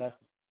time.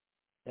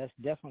 That's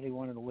definitely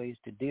one of the ways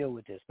to deal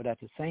with this. But at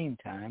the same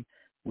time,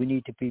 we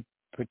need to be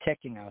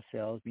protecting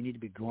ourselves. We need to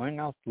be growing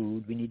our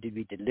food. We need to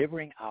be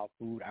delivering our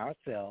food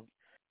ourselves.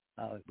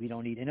 We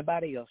don't need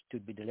anybody else to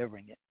be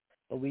delivering it.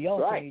 But we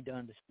also need to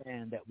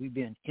understand that we've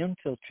been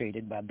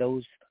infiltrated by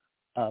those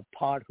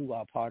who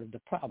are part of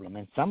the problem.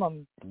 And some of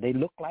them, they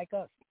look like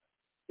us.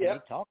 They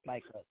talk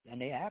like us,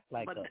 and they act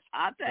like us.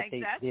 I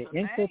think they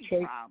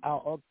infiltrate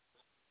our.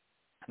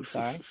 I'm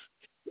sorry?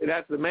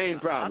 That's the main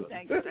problem.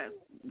 I think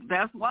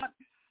that's what,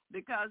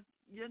 because,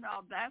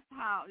 that's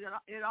how,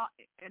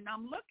 and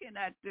I'm looking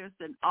at this,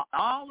 and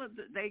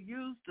they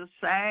used the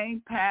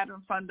same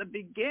pattern from the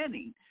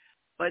beginning,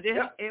 but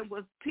it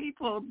was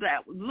people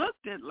that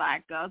looked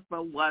like us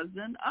but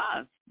wasn't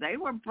us. They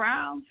were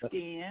brown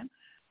skinned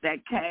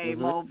that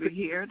came over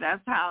here.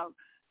 That's how,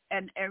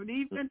 and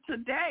even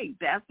today,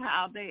 that's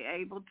how they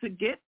able to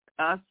get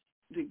us,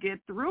 to get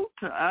through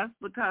to us,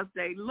 because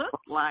they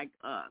look like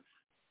us.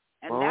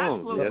 And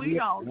that's what we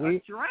don't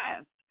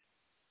address.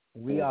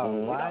 We are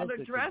wiser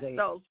don't address today.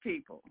 Those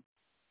people.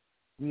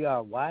 We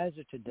are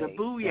wiser today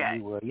than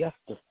we were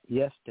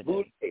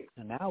yesterday.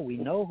 And now we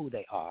know who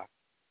they are.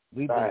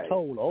 We've been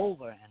told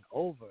over and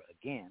over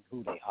again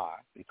who they are.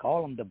 We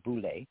call them the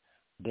boule.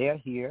 They're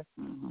here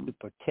to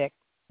protect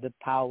the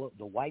power,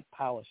 the white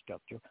power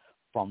structure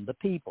from the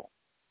people.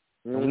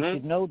 And we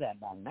should know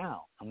that by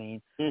now. I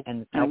mean,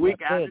 and we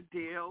got to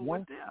deal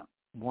with them.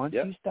 Once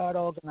you start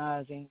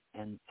organizing,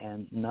 and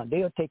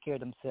they'll take care of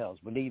themselves,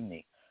 believe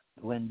me.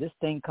 When this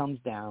thing comes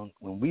down,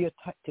 when we are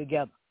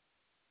together,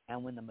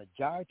 and when the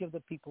majority of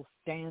the people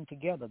stand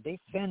together, they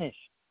finish.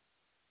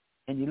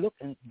 And you look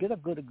and get a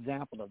good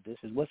example of this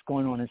is what's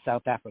going on in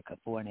South Africa,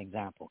 for an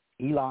example.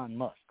 Elon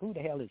Musk. Who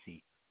the hell is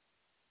he?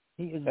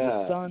 He is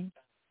the son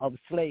of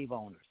slave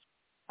owners.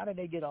 How did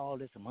they get all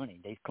this money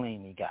they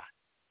claim he got?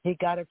 He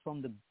got it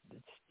from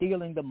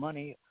stealing the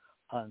money,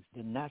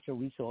 the natural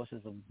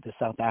resources of the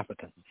South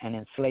Africans and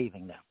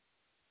enslaving them.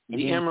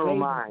 The Emerald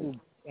Mine.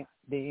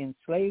 They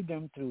enslaved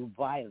them through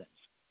violence,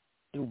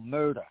 through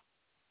murder.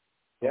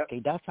 Yep.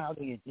 Okay, that's how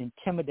they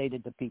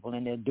intimidated the people,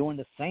 and they're doing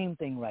the same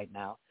thing right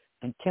now,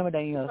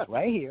 intimidating us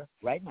right here,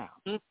 right now.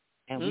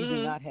 And we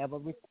do not have a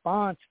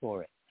response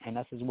for it. And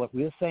this is what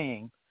we're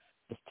saying.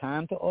 It's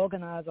time to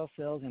organize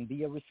ourselves and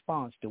be a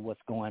response to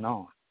what's going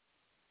on.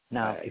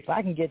 Now, if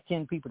I can get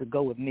 10 people to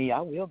go with me, I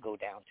will go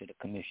down to the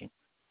commission.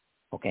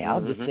 Okay,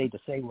 I'll just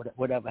say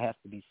whatever has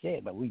to be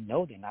said, but we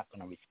know they're not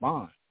going to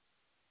respond.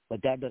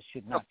 But that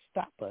should not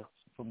stop us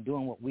from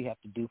doing what we have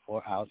to do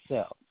for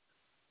ourselves.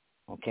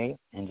 Okay,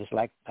 and just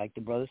like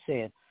the brother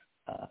said,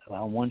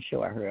 on one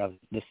show I was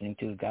listening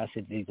to, the guy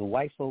said the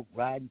white folk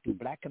riding through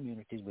black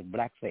communities with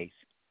blackface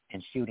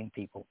and shooting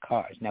people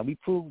cars. Now, we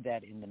proved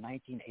that in the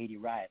 1980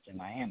 riots in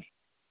Miami.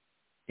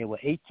 There were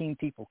 18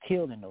 people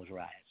killed in those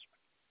riots.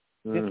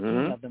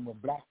 15 of them were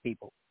black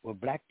people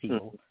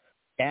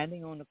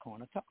standing on the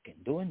corner talking,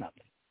 doing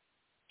nothing.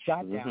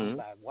 Shot down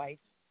by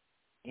whites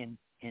in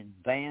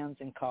vans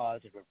and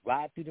cars that would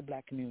ride through the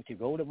black community,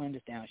 roll the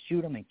windows down,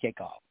 shoot them, and kick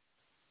off.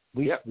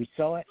 We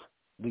saw it.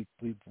 We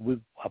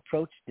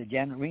approached the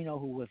Janet Reno,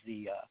 who was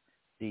the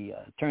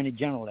attorney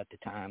general at the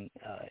time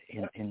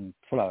in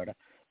Florida.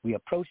 We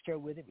approached her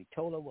with it. We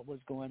told her what was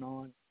going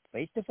on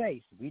face to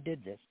face. We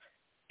did this,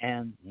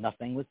 and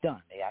nothing was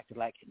done. They acted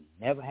like it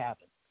never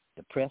happened.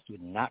 The press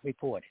would not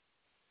report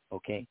it.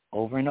 Okay,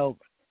 over and over.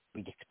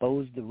 We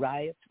exposed the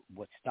riots,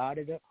 what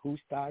started it, who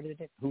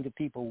the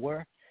people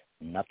were.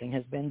 Nothing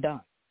has been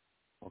done.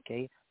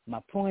 Okay,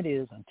 my point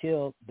is,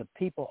 until the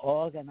people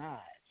organize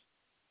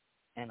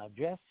and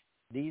address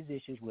these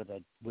issues with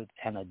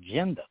an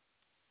agenda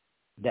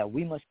that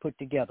we must put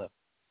together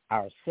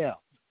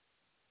ourselves.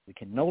 We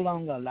can no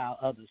longer allow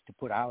others to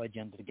put our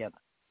agenda together,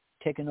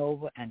 taking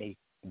over, and they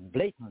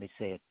blatantly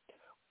said,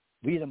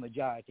 we're the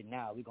majority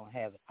now, we're going to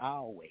have it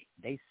our way.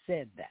 They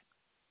said that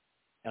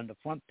on the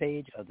front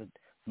page of the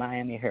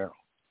Miami Herald,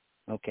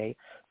 okay?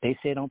 They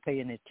said don't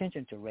pay any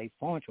attention to Ray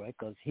Fontroy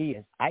because he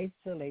is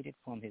isolated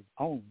from his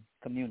own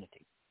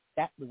community.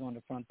 That was on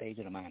the front page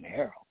of the Miami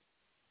Herald.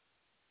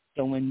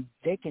 So when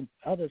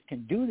others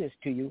can do this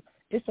to you,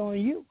 it's on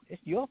you.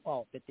 It's your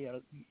fault that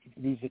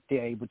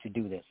they're able to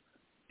do this.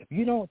 If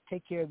you don't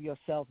take care of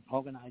yourself and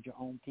organize your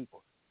own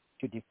people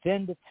to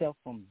defend itself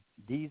from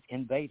these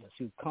invaders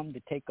who come to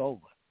take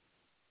over,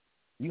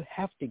 you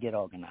have to get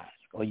organized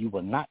or you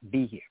will not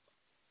be here.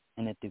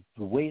 And at the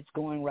way it's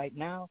going right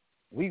now,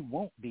 we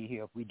won't be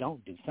here if we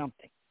don't do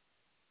something.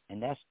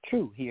 And that's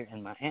true here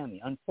in Miami.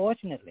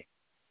 Unfortunately,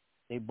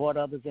 they brought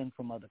others in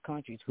from other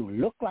countries who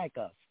look like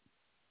us,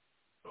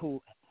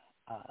 who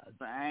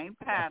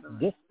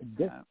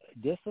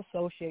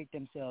disassociate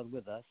themselves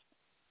with us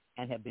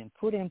and have been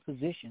put in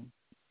position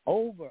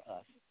over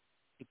us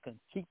to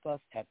keep us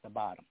at the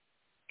bottom.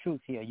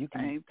 Truth here,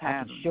 I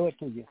can show it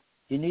to you.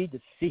 You need to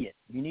see it.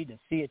 You need to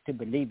see it to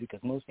believe, because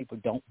most people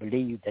don't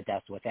believe that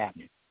that's what's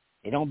happening.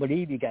 They don't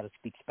believe you got to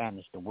speak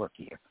Spanish to work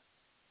here.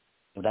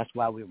 So that's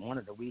why one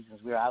of the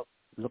reasons we're out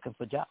looking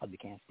for jobs. We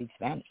can't speak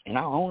Spanish in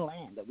our own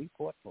land that we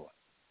fought for,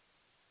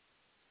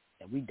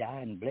 that we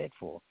died and bled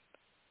for.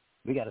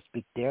 We got to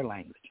speak their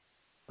language.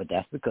 But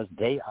that's because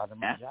they are the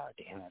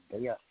majority, and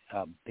they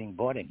are being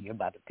brought in here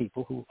by the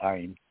people who are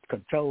in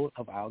control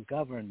of our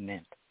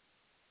government.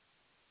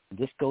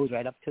 This goes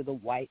right up to the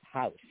White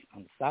House.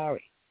 I'm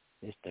sorry.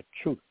 It's the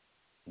truth.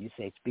 You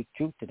say speak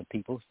truth to the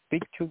people,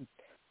 speak truth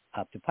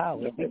up to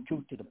power, speak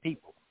truth to the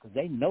people, because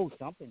they know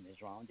something is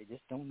wrong. They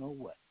just don't know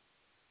what.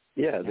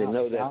 Yeah, they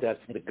know that's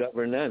the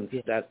governance.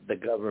 Yeah. That's the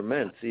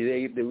government.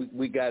 See,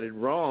 we got it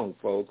wrong,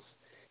 folks.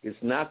 It's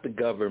not the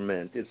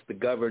government. It's the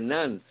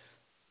governance.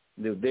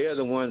 They're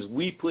the ones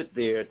we put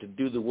there to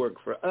do the work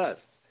for us,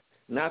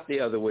 not the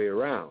other way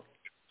around.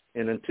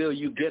 And until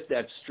you get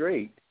that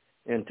straight,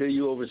 until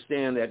you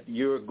understand that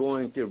you're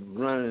going to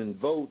run and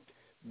vote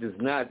does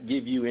not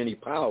give you any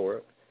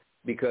power,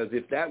 because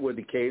if that were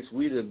the case,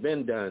 we'd have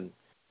been done.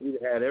 We'd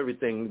have had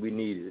everything we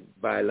needed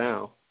by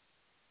now.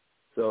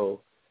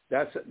 So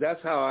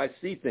that's how I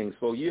see things.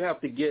 So you have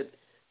to get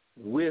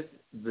with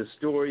the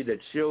story that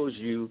shows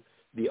you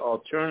the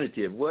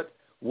alternative. What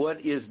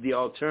is the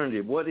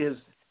alternative? What is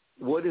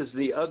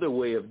the other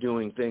way of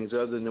doing things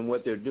other than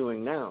what they're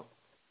doing now?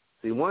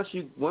 See, once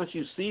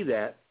you see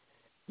that,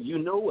 you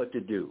know what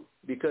to do.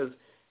 Because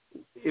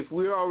if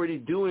we're already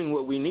doing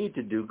what we need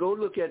to do, go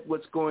look at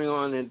what's going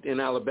on in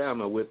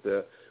Alabama with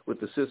the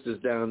sisters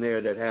down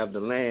there that have the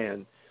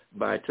land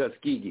by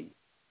Tuskegee,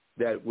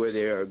 where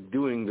they are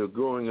doing the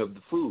growing of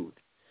the food.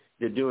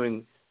 They're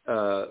doing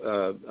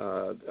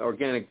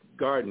organic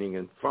gardening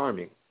and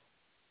farming,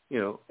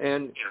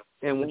 and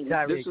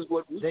this is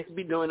what we should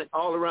be doing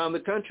all around the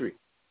country.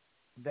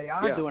 They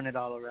are doing it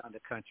all around the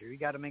country. We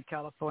got them in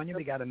California.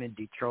 We got them in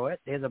Detroit.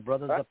 There's the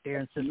brothers up there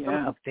in System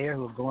up there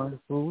who are going to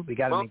food. We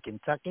got them in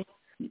Kentucky.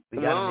 We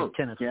got them in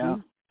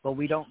Tennessee. But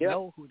we don't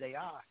know who they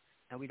are,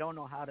 and we don't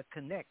know how to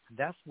connect.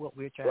 That's what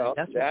we're trying.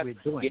 That's what we're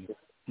doing,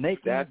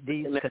 making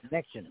these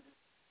connections.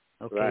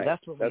 Okay,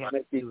 that's what we have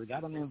to do. We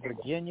got them in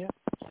Virginia.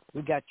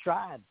 We got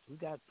tribes. We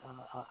got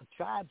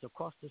tribes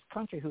across this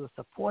country who are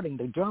supporting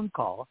the drum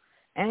call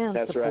and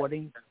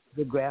supporting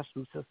the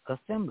grassroots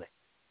assembly.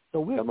 So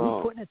we're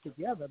putting it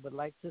together, but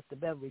like Sister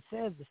Beverly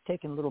says, it's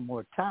taking a little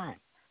more time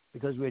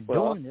because we're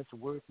doing this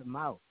word to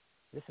mouth.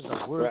 This is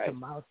a word to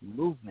mouth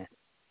movement.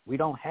 We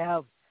don't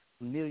have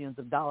millions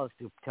of dollars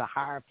to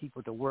hire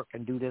people to work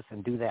and do this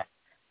and do that.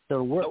 So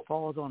the work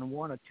falls on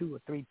 1 or 2 or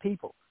 3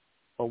 people.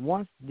 But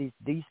once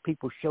these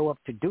people show up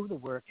to do the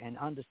work and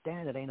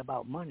understand it ain't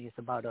about money, it's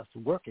about us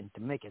working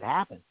to make it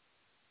happen.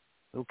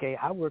 Okay,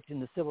 I worked in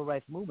the civil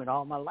rights movement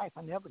all my life.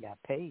 I never got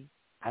paid.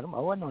 I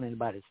wasn't on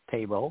anybody's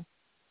payroll.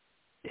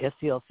 The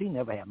SCLC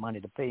never had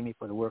money to pay me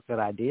for the work that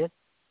I did.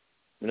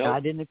 No. I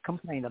didn't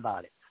complain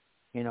about it.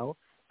 You know,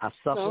 I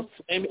suffered.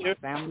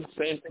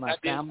 My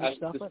family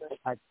suffered.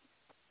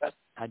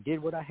 I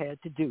did what I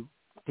had to do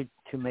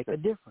to make a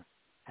difference.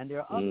 And there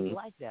are others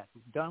like that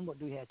who've done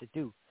what we had to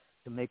do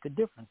to make a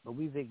difference, but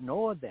we've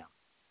ignored them.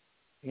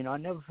 You know, I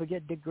never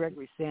forget Dick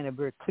Gregory saying it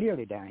very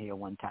clearly down here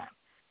one time.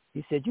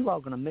 He said, "You are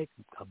going to make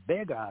a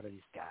beggar out of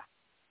this guy,"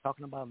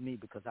 talking about me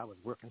because I was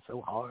working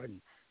so hard.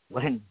 And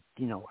when,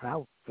 you know, I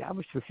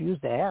was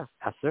refused to ask.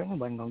 I certainly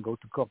wasn't going to go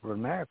to corporate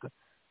America.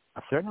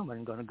 I certainly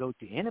wasn't going to go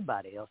to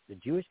anybody else, the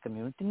Jewish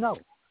community. No,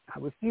 I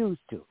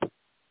refused to.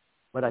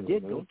 But I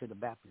did go to the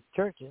Baptist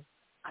churches.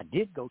 I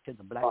did go to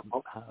the black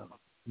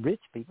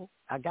rich people.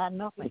 I got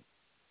nothing.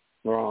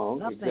 Wrong,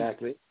 nothing.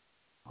 Exactly.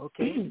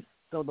 Okay,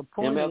 so the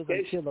point is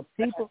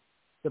until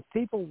the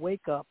people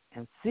wake up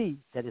and see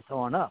that it's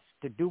on us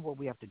to do what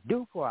we have to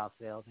do for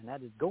ourselves, and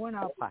that is go in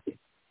our pockets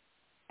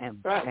and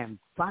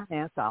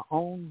finance our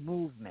own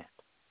movement.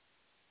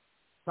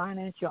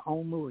 Finance your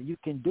own movement. You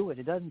can do it.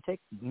 It doesn't take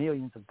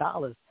millions of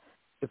dollars.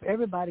 If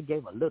everybody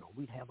gave a little,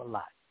 we'd have a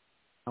lot.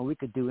 And we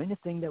could do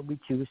anything that we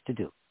choose to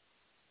do.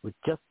 We've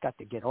just got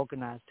to get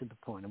organized to the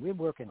point, and we're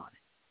working on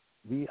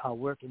it. We are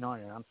working on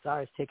it. I'm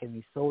sorry it's taken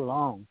me so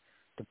long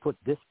to put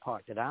this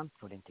part that I'm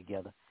putting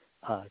together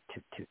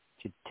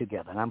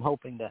together. And I'm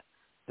hoping that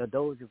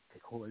those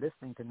who are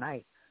listening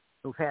tonight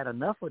who've had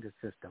enough of the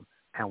system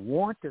and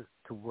want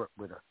to work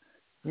with us,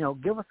 you know,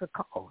 give us a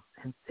call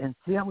and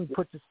see how we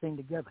put this thing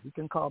together. You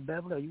can call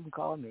Beverly or you can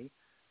call me,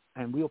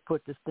 and we'll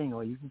put this thing,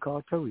 or you can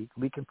call Tariq.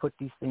 We can put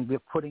these things. We're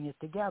putting it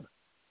together.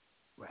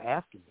 We're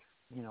asking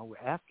you. You know,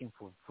 we're asking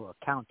for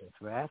accountants.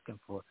 We're asking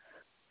for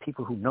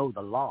people who know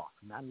the law,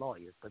 not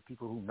lawyers, but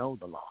people who know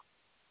the law.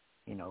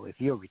 You know, if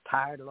you're a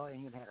retired lawyer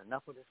and you've had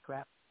enough of this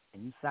crap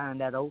and you sign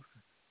that oath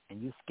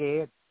and you're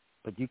scared,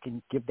 but you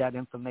can give that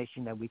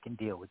information that we can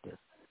deal with this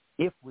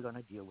if we're going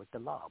to deal with the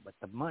law. But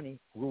the money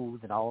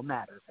rules and all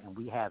matters, and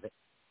we have it,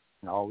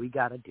 and all we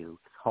got to do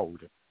is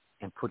hold it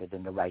and put it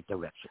in the right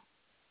direction.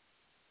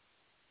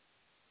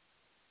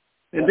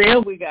 And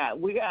then we got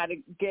to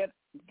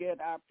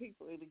get our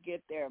people to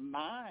get their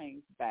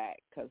minds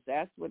back, because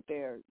that's what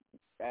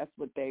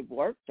they've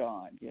worked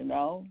on, you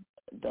know,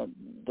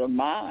 the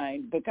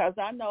mind. Because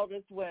I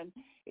noticed when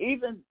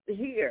even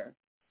here,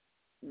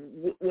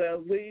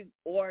 well, we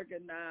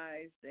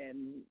organized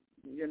and,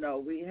 you know,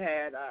 we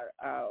had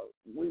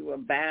we were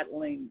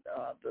battling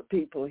the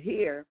people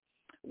here.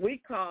 We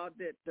called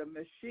it the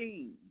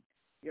machine,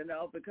 you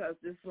know, because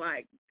it's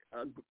like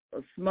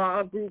a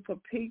small group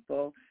of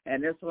people,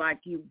 and it's like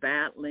you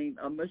battling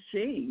a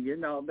machine. You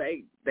know,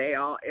 they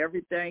all,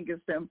 everything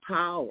is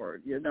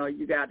empowered. You know,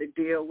 you got to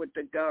deal with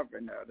the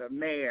governor, the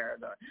mayor,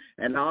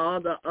 and all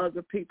the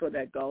other people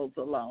that goes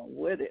along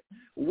with it.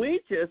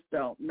 We just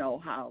don't know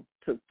how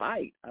to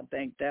fight. I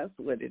think that's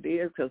what it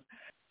is, because,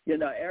 you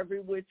know, every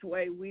which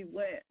way we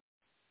went,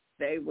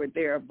 they were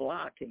there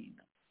blocking.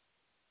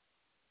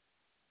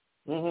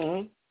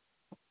 Mm-hmm.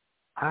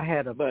 I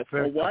had a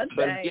friend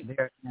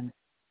there.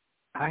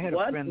 I had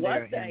a friend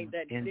there.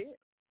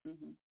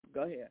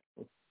 Go ahead.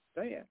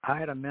 I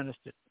had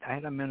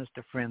a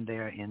minister friend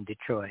there in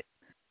Detroit,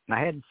 and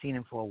I hadn't seen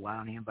him for a while,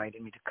 and he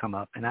invited me to come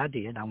up, and I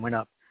did. I went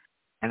up,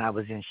 and I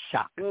was in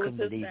shock. I couldn't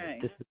believe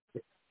it.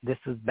 This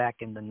was back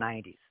in the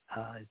 90s.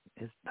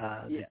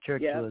 The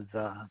church was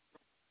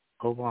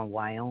over on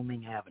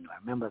Wyoming Avenue. I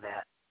remember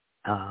that.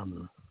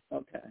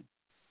 Okay.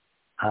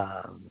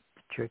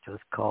 The church was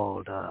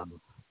called...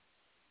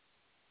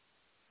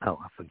 I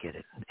forget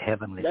it.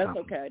 Heavenly That's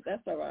something. Okay.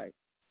 That's all right.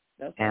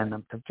 And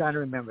I'm trying to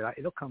remember.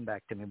 It'll come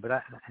back to me. But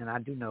I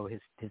do know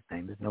his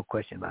name. There's no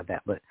question about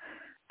that. But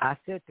I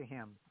said to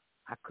him,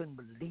 I couldn't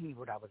believe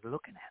what I was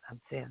looking at. I'm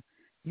saying,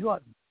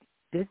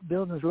 these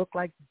buildings look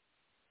like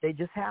they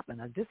just happened.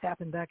 This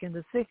happened back in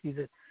the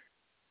 60s.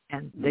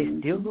 And they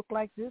still look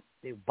like this.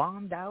 They're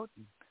bombed out,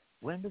 and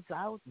windows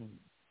out, and,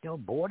 you know,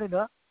 boarded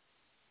up.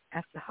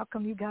 I said, how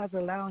come you guys are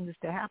allowing this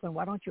to happen?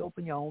 Why don't you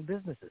open your own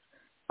businesses?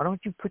 Why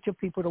don't you put your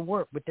people to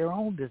work with their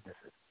own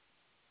businesses?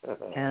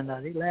 And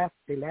they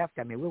laughed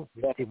at me.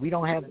 We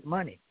don't have the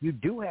money. You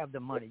do have the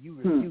money. You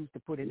refuse to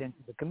put it into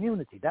the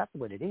community. That's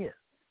what it is.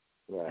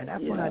 Right. And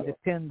that's when I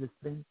depend this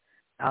thing.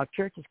 Our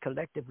churches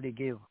collectively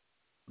give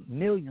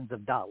millions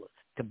of dollars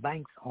to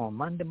banks on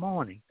Monday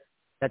morning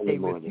that they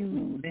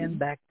refuse to send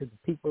back to the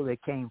people they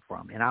came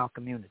from in our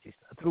communities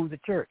through the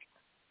church.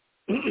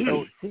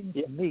 So it seems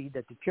to me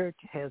that the church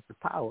has the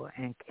power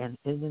and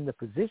is in the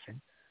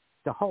position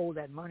to hold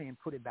that money and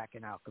put it back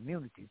in our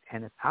communities.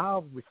 And it's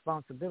our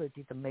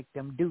responsibility to make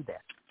them do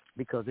that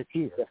because it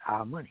is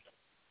our money.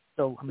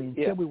 So, I mean,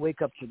 until we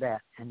wake up to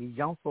that and these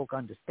young folk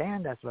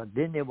understand that's right,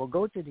 then they will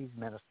go to these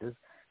ministers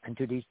and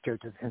to these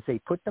churches and say,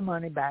 put the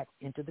money back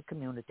into the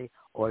community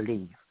or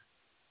leave.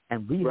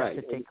 And we have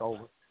to take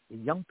over. The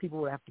young people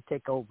will have to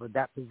take over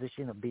that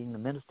position of being the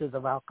ministers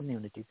of our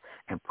communities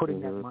and putting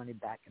that money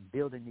back and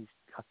building these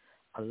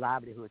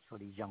livelihoods for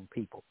these young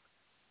people.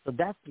 So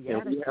that's the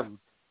attitude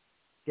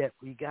that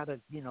we gotta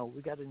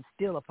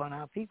instill upon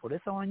our people.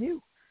 It's on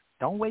you.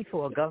 Don't wait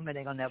for a government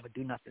ain't gonna never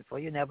do nothing for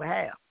you. Never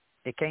have.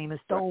 They came and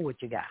stole what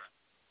you got.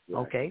 Right.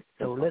 Okay,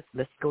 so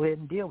let's go ahead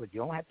and deal with it.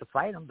 You don't have to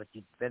fight them, but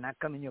they're not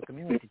coming in your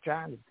community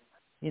trying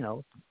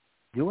to,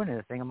 doing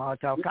anything. A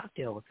Molotov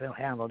cocktail will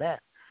handle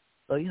that.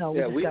 So we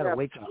just gotta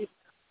wake up.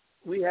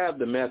 We have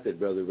the method,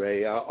 Brother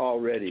Ray,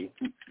 already.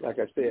 Like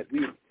I said,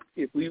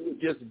 if we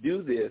would just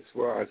do this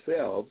for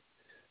ourselves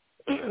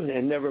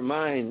and never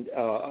mind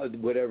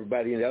what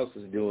everybody else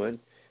is doing,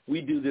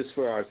 we do this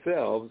for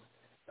ourselves.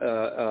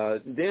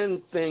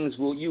 Then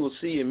you will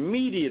see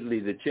immediately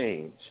the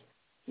change.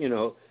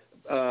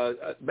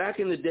 Back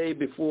in the day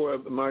before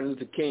Martin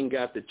Luther King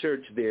got the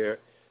church there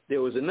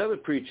was another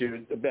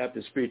preacher, a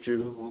Baptist preacher,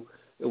 who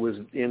was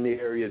in the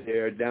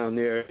area down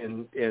there,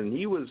 and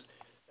he was.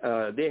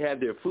 They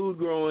had their food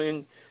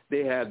growing,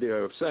 they had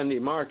their Sunday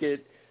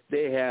market,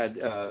 they had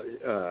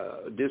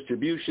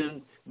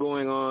distribution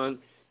going on,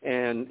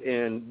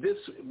 and this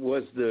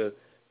was the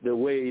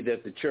way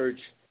that the church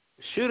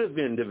should have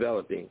been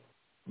developing,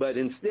 but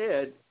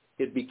instead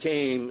it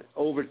became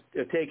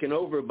taken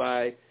over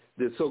by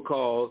the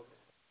so-called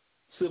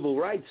civil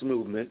rights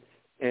movement,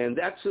 and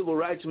that civil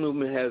rights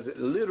movement has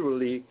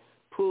literally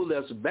pulled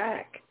us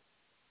back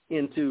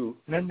into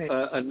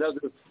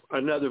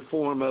another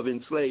form of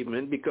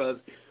enslavement because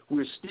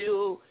we're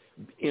still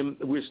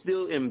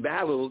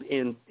embattled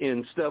in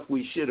stuff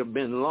we should have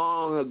been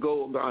long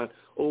ago gone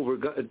over.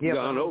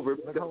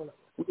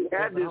 We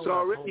had this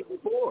already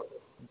before.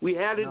 We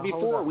had it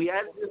before. We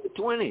had it in the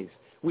 20s.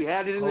 We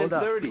had it in the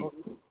 30s.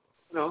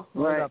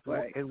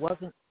 Right. It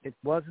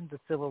wasn't the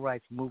civil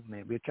rights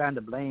movement. We're trying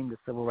to blame the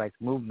civil rights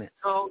movement.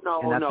 No.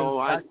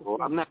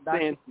 I'm not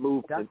saying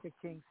movement.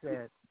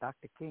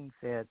 Dr. King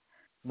said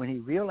when he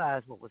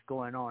realized what was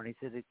going on, he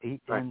said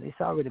and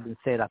it's already been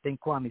said. I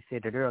think Kwame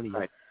said it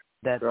earlier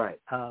that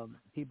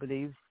he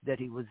believes that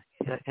he was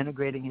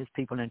integrating his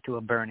people into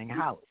a burning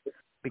house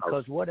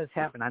because what has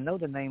happened. I know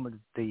the name of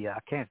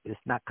it's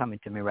not coming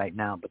to me right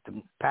now, but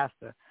the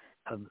pastor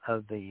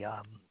of the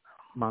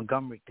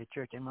Montgomery, the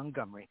church in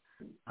Montgomery,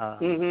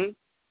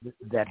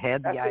 that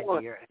had the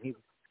idea, and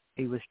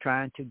he was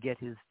trying to get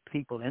his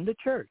people in the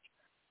church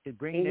to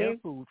bring their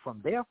food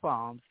from their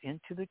farms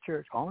into the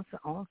church on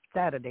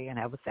Saturday and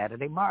have a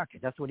Saturday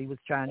market. That's what he was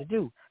trying to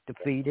do, to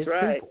feed his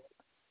people.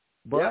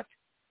 But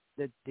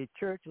the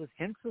church was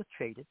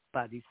infiltrated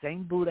by the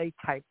same Boule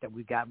type that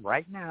we got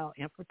right now,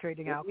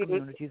 infiltrating our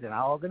communities and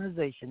our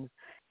organizations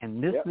and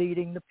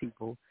misleading the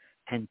people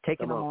and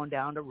taking them on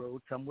down the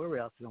road somewhere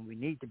else when we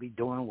need to be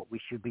doing what we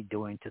should be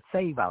doing to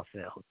save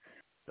ourselves.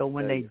 So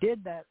when they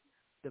did that,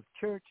 the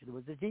church, there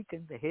was a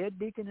deacon, the head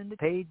deacon,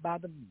 paid by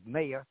the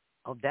mayor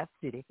of that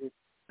city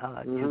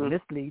to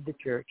mislead the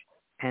church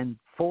and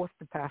forced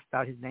the pastor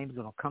out. His name is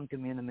going to come to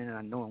me in a minute.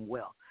 I know him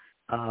well.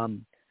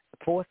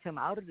 Forced him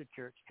out of the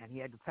church, and he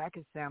had to pack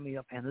his family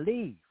up and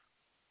leave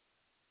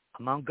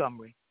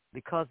Montgomery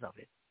because of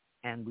it.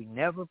 And we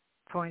never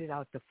pointed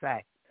out the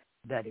fact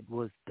that it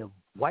was the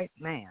white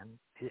man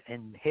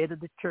and head of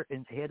the church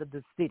and head of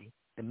the city,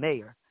 the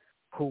mayor,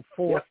 who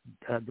forced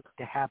this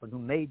to happen, who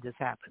made this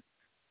happen.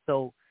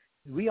 So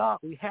we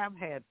have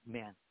had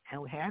men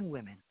and we had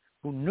women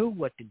who knew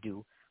what to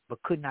do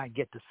but could not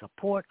get the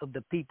support of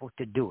the people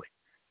to do it.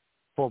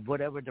 For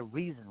whatever the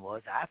reason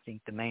was, I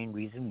think the main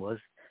reason was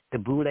the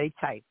Boule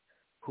type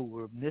who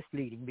were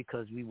misleading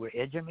because we were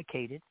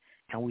educated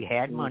and we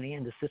had money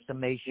and the system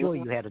made sure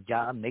you had a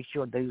job, make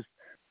sure those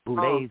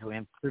Boulets were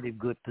in pretty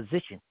good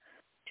position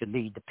to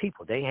lead the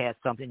people. They had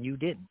something you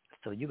didn't,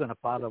 so you're going to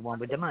follow one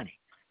with the money.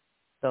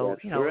 So,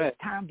 it's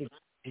time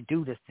to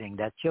do this thing.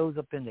 That shows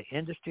up in the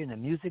industry, in the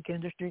music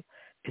industry.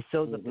 It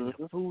shows up in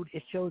the food.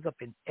 It shows up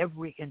in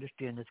every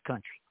industry in this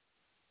country.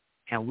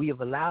 And we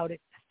have allowed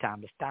it. It's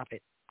time to stop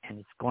it, and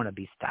it's going to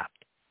be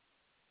stopped.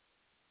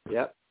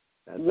 Yep.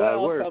 That's how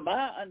it works. From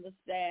my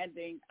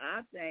understanding,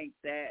 I think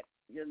that,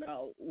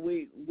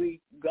 we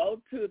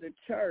go to the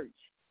church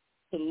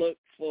to look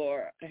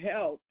for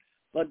help,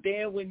 but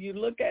then when you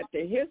look at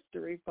the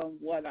history from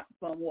what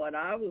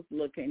I was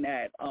looking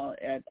at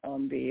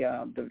on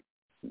the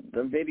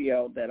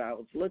video that I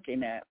was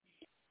looking at,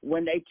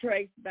 when they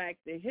trace back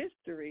the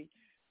history,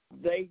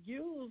 they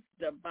used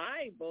the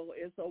Bible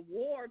as a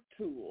war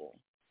tool.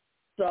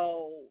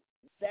 So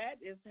that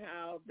is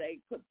how they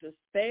put the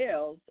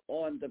spells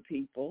on the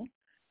people.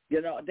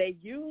 They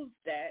used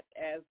that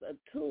as a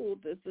tool.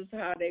 This is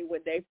how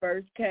when they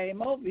first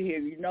came over here.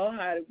 You know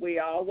how we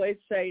always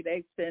say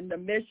they send the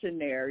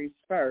missionaries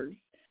first.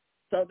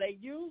 So they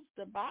used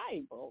the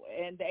Bible,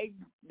 and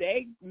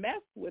they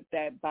messed with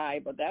that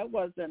Bible. That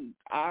wasn't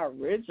our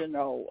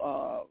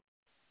original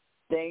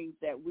things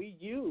that we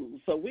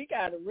use. So we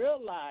got to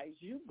realize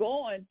you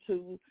going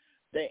to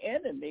the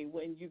enemy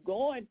when you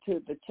go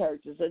into the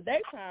churches, and they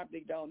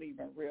probably don't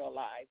even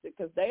realize it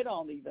because they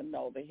don't even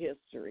know the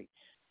history.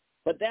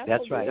 But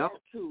that's right.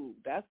 Too.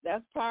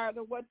 That's part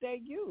of what they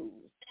use.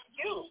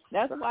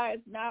 That's why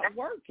it's not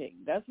working.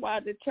 That's why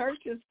the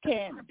churches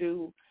can't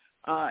do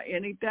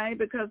anything,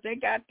 because they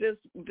got this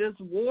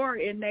war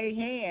in their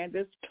hand,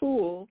 this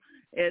tool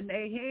in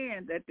their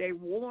hand that they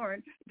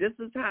warn. This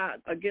is how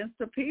against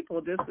the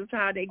people. This is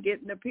how they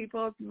get in the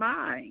people's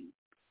mind.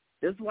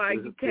 This is why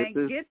you can't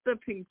get the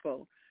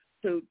people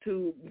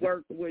to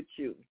work with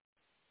you.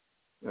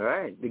 All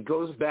right. It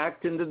goes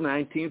back to the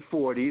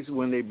 1940s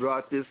when they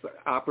brought this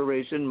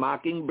Operation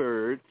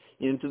Mockingbird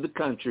into the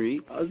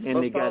country,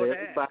 and they got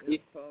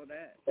everybody.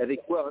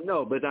 Well,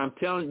 no, but I'm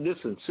telling you,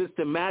 listen,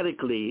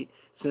 systematically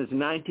since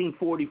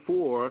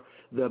 1944,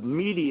 the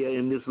media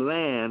in this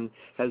land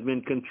has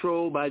been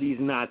controlled by these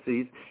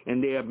Nazis,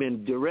 and they have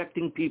been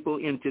directing people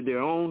into their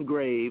own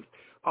graves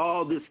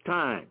all this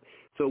time.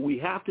 So we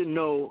have to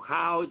know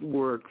how it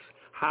works,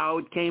 how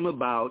it came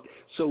about,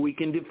 so we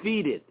can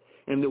defeat it.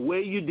 And the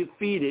way you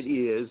defeat it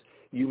is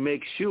you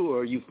make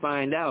sure you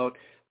find out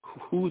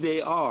who they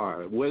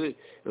are, whether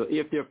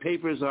if their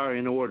papers are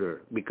in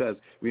order. Because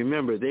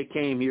remember, they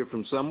came here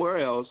from somewhere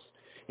else,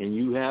 and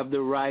you have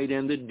the right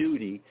and the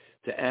duty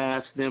to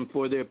ask them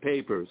for their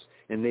papers,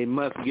 and they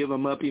must give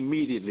them up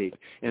immediately.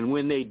 And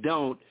when they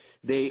don't,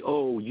 they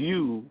owe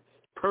you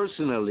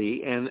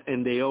personally,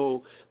 and they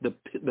owe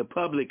the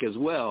public as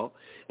well.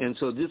 And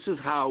so this is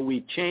how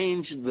we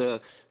change the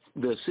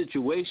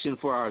situation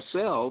for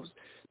ourselves,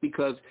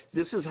 because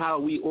this is how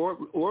we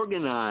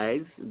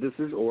organize. This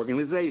is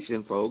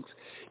organization, folks.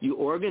 You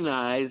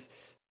organize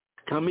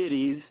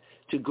committees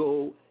to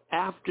go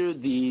after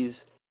these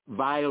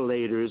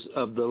violators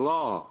of the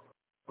law,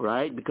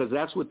 right? Because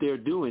that's what they're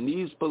doing.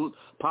 These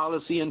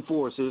policy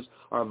enforcers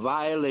are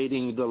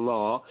violating the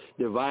law.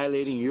 They're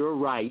violating your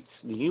rights,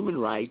 the human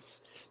rights.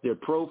 They're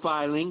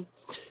profiling.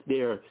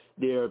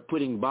 They're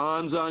putting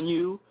bonds on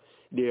you.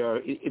 They're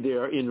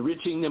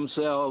enriching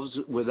themselves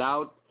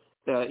without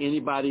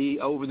anybody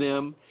over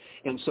them.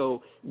 And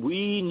so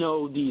we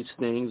know these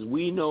things.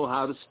 We know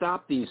how to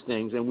stop these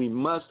things, and we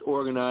must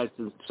organize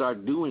to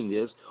start doing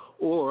this,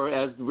 or,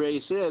 as Ray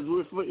says,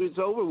 it's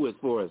over with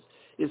for us.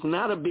 It's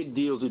not a big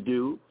deal to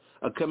do.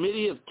 A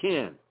committee of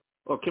 10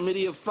 or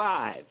committee of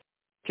 5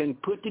 can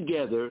put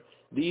together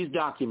these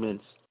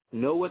documents,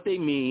 know what they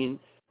mean,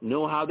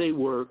 know how they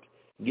work,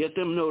 get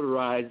them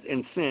notarized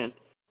and sent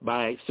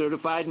by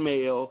certified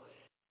mail,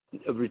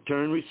 a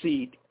return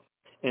receipt,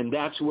 and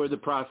that's where the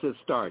process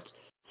starts.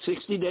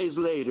 60 days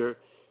later,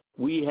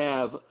 we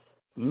have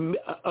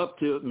up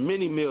to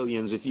many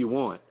millions if you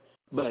want.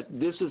 But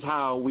this is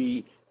how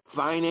we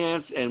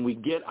finance and we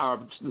get our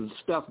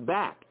stuff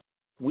back.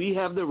 We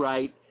have the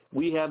right,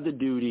 we have the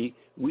duty,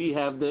 we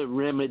have the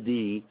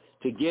remedy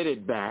to get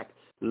it back.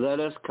 Let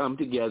us come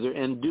together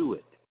and do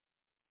it.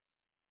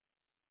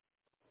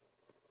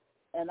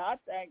 And I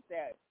think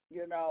that,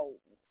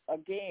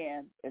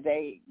 again,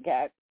 they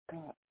got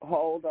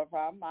hold of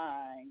our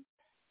minds.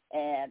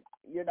 And,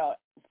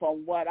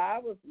 from what I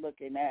was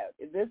looking at,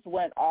 this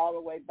went all the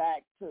way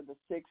back to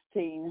the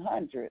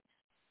 1600s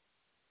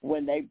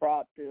when they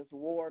brought this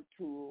war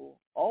tool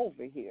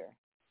over here.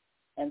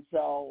 And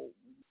so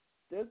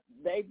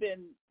they've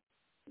been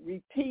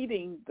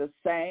repeating the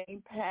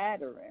same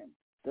pattern,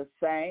 the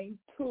same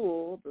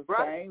tool, the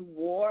same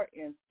war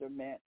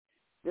instrument.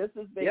 This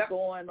has been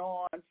going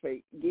on for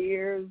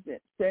years and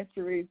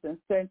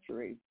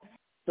centuries.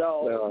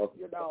 So,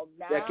 now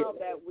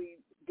that we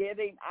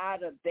getting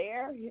out of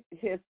their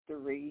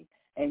history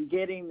and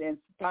getting and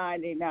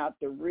finding out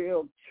the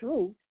real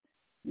truth,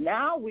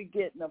 now we're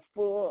getting a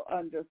full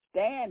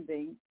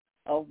understanding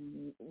of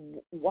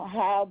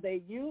how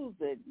they use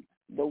it,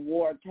 the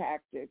war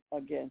tactic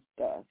against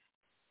us.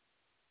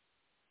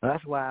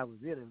 That's why I was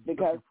really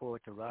looking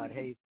forward to Rod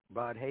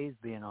Hayes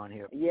being on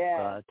here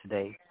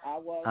today. I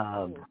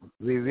was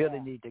we really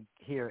need to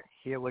hear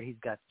what he's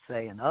got to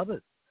say, and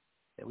others.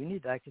 We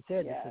need, like you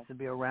said, this is to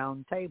be a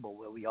round table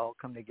where we all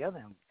come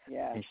together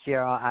and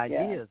share our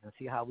ideas and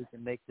see how we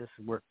can make this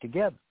work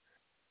together.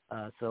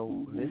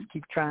 So let's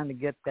keep trying to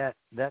get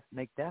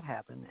make that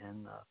happen,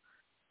 and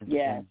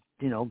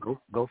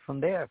go from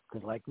there.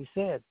 Because, like we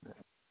said,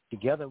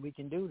 together we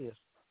can do this.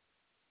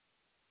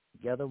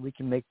 Together we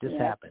can make this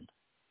happen.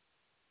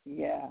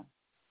 Yeah.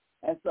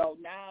 And so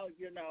now,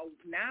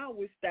 now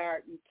we're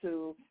starting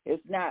to,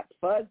 it's not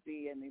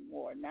fuzzy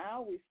anymore.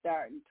 Now we're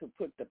starting to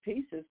put the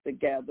pieces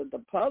together. The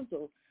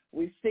puzzle,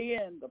 we see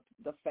in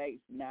the face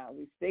now.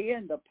 We see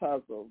in the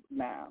puzzle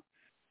now.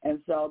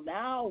 And so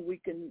now we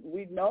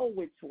know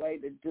which way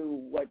to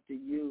do, what to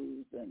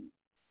use, and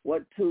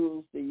what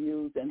tools to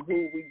use, and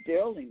who we're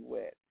dealing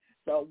with.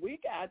 So we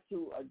got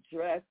to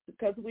address,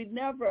 because we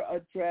never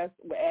address,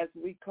 as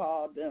we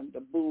call them, the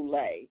boule.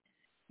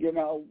 You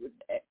know,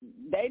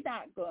 they're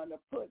not going to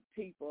put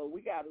people,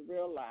 we got to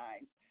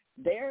realize,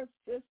 their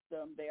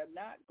system, they're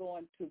not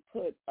going to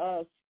put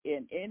us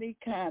in any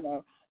kind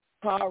of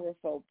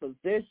powerful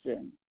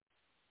position.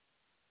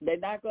 They're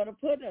not going to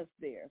put us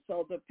there.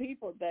 So the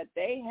people that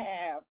they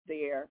have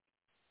there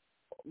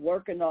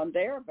working on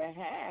their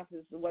behalf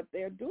is what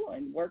they're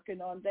doing, working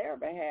on their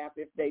behalf,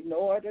 if they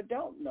know it or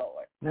don't know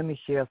it. Let me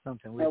share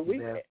something with you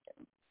there.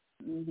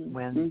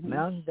 When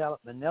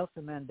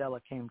Nelson Mandela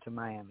came to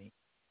Miami,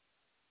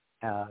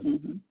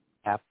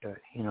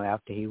 after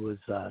he was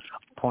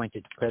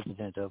appointed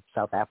president of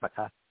South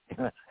Africa,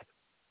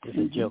 it's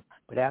a joke,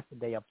 but after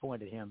they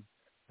appointed him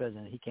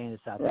president, he came to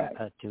South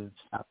Africa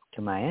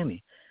to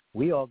Miami.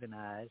 We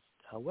organized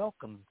a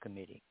welcome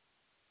committee.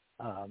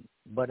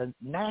 But a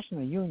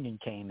national union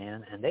came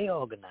in, and they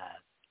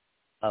organized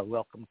a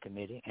welcome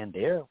committee, and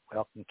their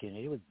welcome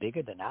committee was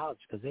bigger than ours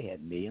because they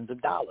had millions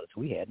of dollars.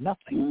 We had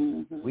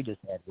nothing. We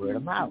just had word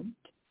of mouth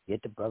to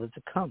get the brothers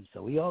to come.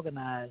 So we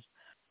organized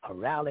a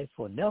rally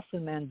for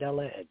Nelson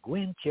Mandela at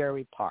Gwen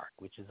Cherry Park,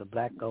 which is a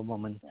black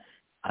woman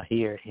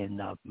here in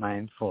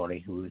Miami, Florida,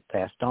 who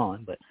passed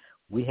on. But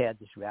we had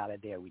this rally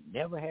there. We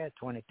never had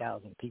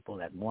 20,000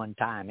 people at one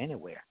time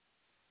anywhere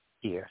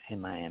here in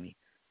Miami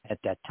at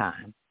that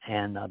time,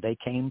 and they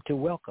came to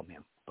welcome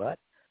him. But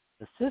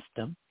the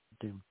system,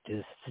 the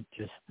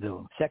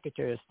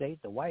Secretary of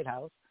State, the White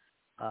House,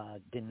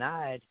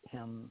 denied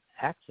him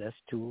access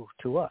to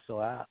us,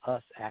 or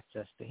us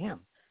access to him.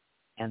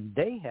 And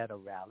they had a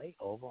rally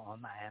over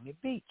on Miami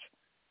Beach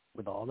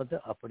with all of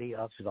the uppity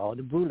ups, with all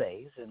the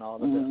brules and all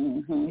of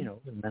the,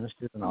 the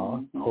ministers and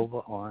all over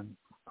on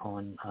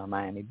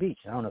Miami Beach.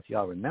 I don't know if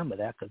y'all remember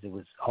that because it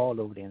was all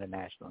over the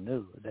international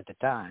news at the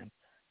time.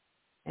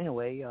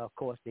 Anyway, of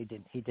course, he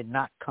did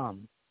not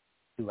come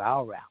to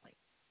our rally.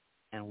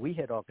 And we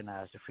had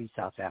organized the Free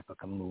South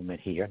Africa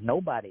movement here.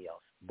 Nobody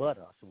else but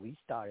us. We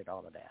started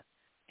all of that.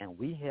 And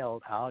we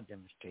held our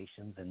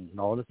demonstrations and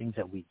all the things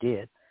that we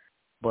did.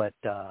 But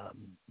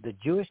the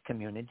Jewish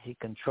community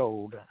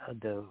controlled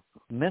the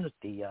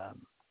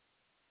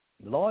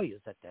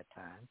lawyers at that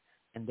time,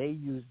 and they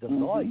used the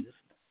lawyers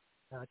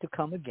to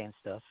come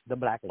against us, the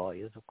black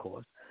lawyers, of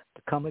course,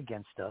 to come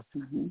against us.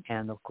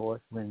 And, of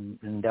course, when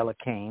Mandela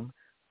came,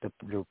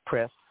 the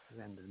press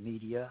and the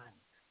media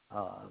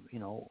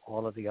and,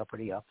 all of the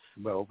uppity ups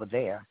were over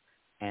there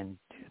and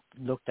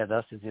looked at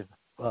us as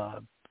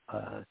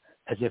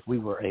if we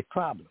were a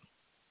problem.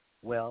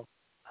 Well,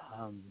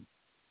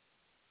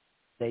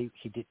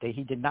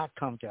 he did not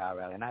come to our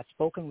rally, and I'd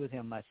spoken with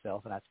him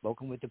myself, and I'd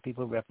spoken with the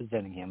people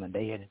representing him, and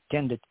they had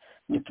intended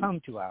to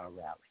come to our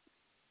rally,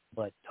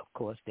 but of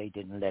course they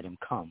didn't let him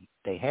come.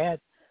 They had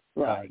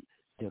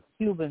the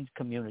Cuban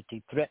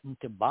community threatened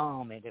to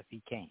bomb it if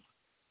he came,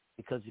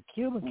 because the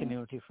Cuban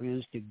community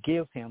refused to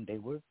give him. They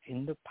were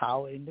in the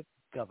power in the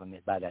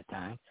government by that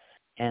time,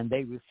 and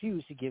they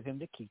refused to give him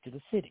the key to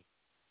the city,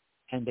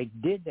 and they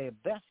did their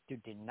best to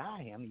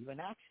deny him even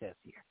access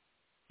here.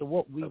 So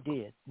what we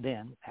did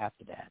then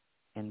after that,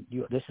 and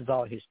this is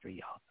all history,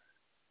 y'all.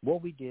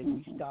 What we did,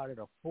 we started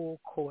a full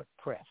court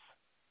press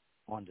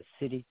on the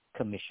city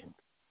commission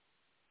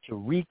to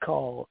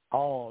recall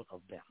all of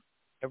them,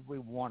 every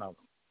one of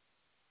them,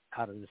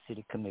 out of the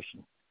city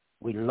commission.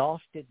 We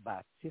lost it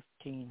by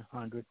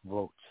 1,500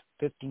 votes,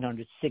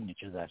 1,500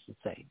 signatures, I should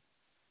say.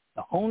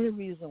 The only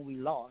reason we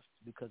lost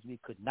because we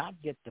could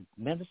not get the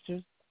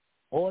ministers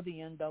or the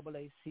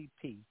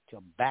NAACP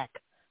to back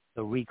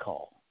the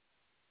recall.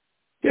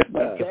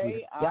 But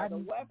they are the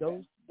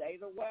weapon. They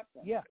the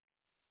weapon. Yeah.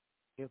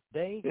 If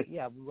they,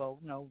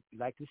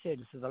 like you said,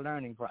 this is a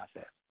learning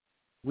process.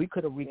 We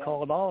could have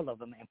recalled all of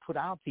them and put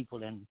our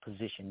people in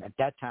position at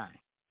that time.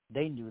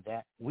 They knew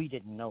that. We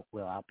didn't know.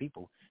 Well, our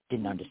people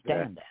didn't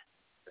understand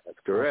that. That's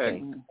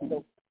correct. Okay.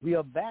 So we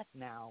are back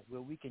now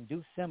where we can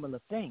do similar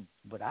things.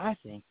 But I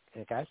think,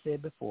 like I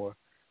said before,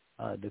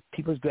 the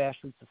People's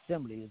Grassroots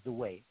Assembly is the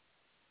way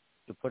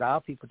to put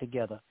our people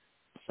together,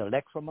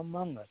 select from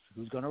among us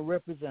who's going to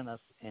represent us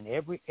in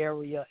every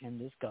area in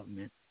this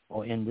government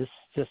or in this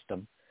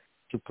system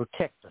to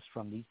protect us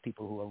from these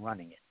people who are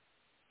running it.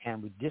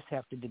 And we just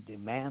have to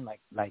demand,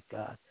 like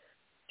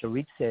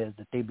Tariq says,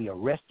 that they be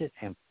arrested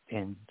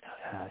and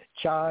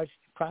charged,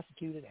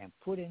 prosecuted, and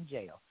put in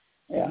jail.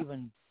 Yeah.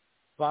 Even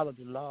follow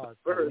the laws.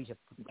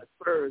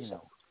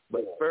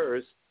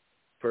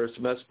 First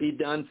must be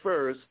done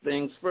first.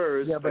 Things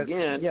first. Yeah, but,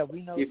 again. Yeah,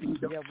 we know. If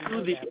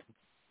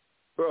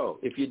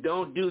you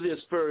don't do this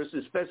first,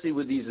 especially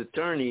with these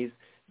attorneys,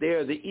 they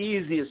are the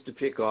easiest to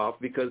pick off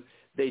because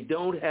they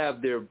don't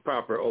have their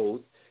proper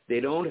oath. They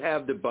don't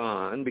have the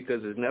bond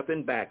because there's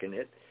nothing backing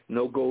it,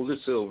 no gold or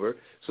silver.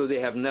 So they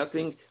have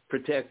nothing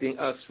protecting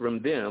us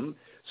from them.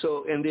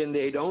 So, and then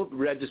they don't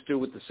register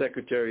with the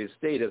Secretary of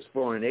State as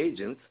foreign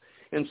agents.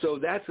 And so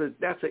that's an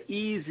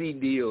easy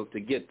deal to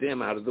get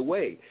them out of the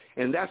way.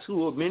 And that's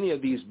who many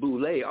of these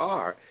boulets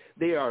are.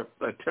 They are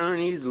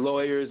attorneys,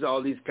 lawyers,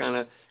 all these kind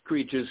of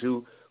creatures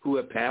who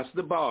have passed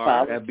the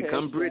bar, have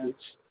become British.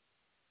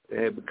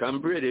 They had become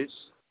British.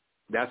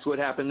 That's what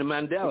happened to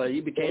Mandela.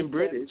 He became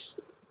British.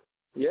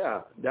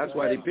 Yeah, that's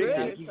why they picked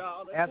him.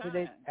 After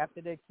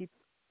they keep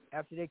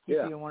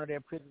you in one of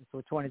their prisons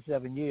for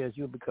 27 years,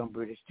 you'll become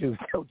British too.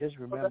 So just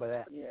remember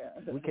that. Yeah.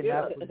 We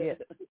cannot forget.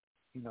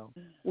 You know,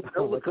 we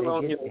know the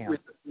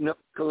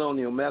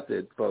colonial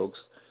method, folks.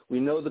 We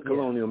know the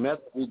colonial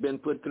method. We've been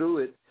put through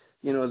it.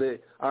 You know,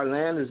 our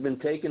land has been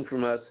taken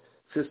from us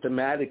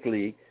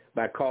systematically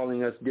by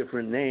calling us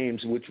different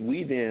names, which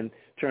we then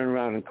turn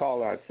around and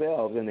call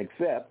ourselves and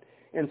accept.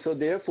 And so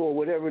therefore,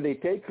 whatever they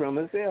take from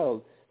us,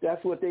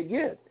 that's what they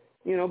get.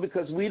 You know,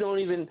 because we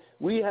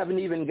haven't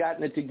even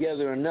gotten it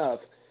together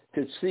enough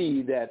to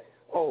see that,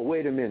 oh,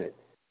 wait a minute,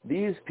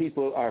 these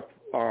people are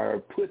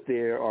put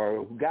there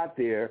or got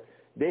there.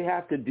 They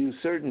have to do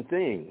certain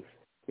things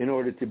in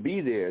order to be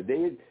there.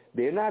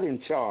 They're not in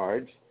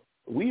charge.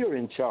 We are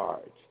in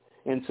charge.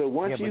 And so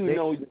once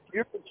know that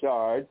you're in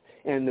charge,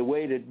 and the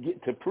way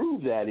to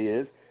prove that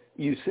is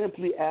you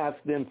simply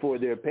ask them for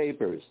their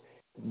papers.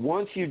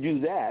 Once you do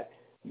that,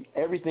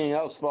 everything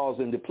else falls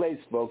into place,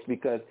 folks,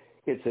 because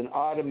it's an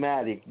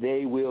automatic.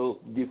 They will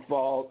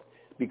default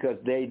because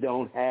they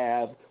don't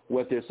have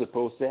what they're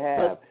supposed to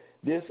have.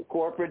 This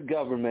corporate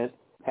government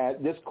has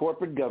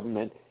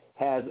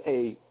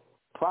a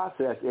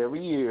process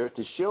every year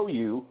to show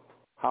you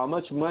how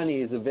much money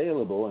is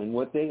available and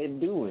what they are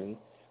doing,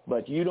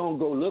 but you don't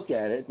go look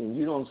at it and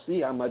you don't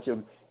see how much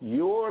of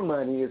your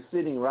money is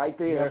sitting right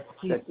there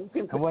that you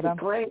can put a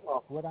claim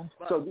on.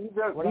 So these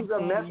are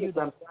methods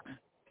on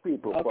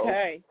people.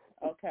 Okay.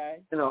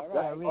 You know,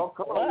 right. You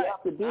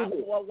have to do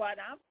this. Well, what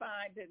I'm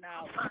finding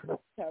out,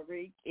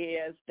 Tariq,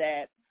 is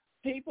that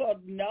people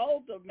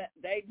know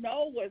they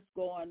know what's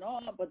going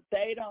on, but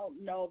they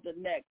don't know the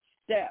next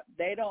step.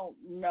 They don't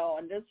know,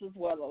 and this is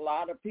what a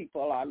lot of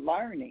people are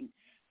learning.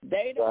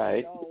 They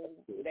don't know.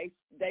 They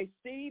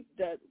see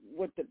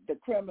what the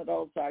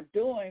criminals are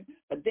doing,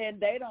 but then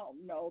they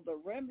don't know the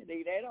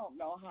remedy. They don't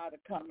know how to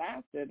come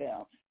after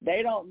them.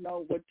 They don't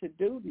know what to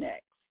do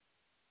next.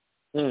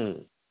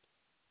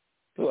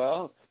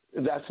 Well,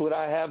 that's what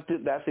I have to.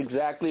 That's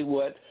exactly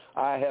what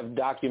I have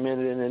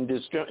documented and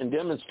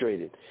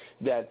demonstrated.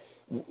 That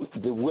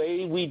the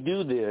way we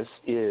do this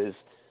is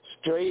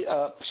straight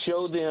up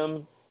show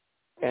them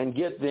and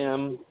get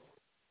them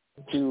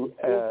to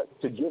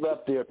give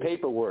up their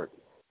paperwork,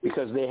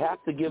 because they have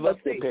to give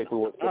up their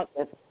paperwork.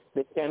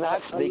 They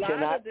cannot. A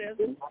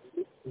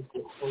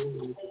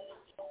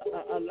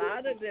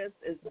lot of this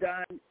is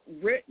done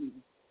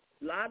written.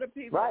 A lot of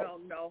people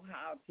don't know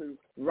how to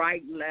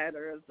write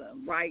letters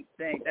and write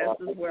things. That's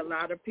just where a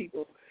lot of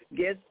people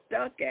get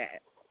stuck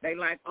at. They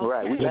like,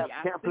 okay,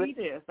 I see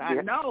this, I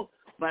know,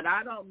 but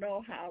I don't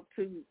know how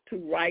to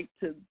write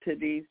to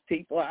these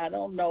people. I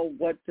don't know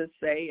what to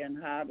say and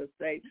how to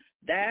say.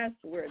 That's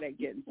where they're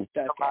getting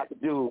stuck at. How to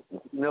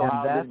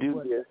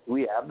do this.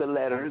 We have the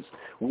letters.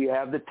 We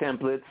have the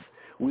templates.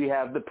 We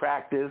have the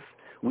practice.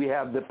 We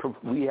have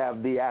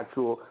the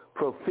actual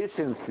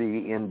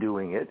proficiency in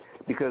doing it,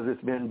 because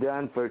it's been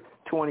done for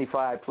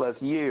 25 plus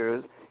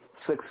years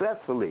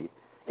successfully.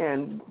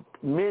 And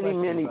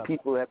many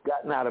people have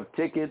gotten out of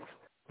tickets,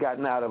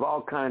 gotten out of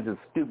all kinds of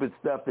stupid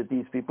stuff that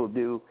these people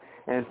do,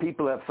 and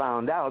people have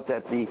found out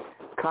that the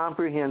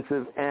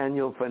comprehensive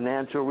annual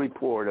financial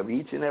report of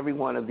each and every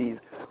one of these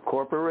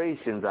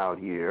corporations out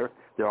here,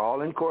 they're all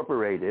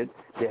incorporated,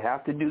 they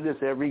have to do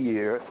this every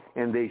year,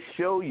 and they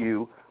show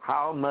you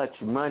how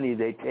much money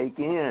they take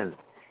in.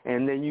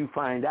 And then you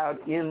find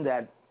out in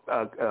that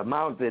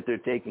amount that they're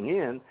taking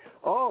in,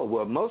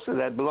 most of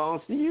that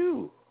belongs to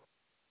you.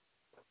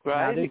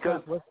 Right?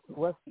 Because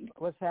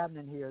what's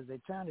happening here is they're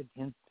trying to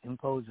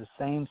impose the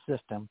same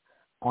system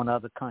on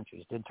other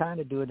countries. They're trying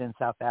to do it in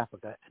South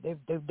Africa.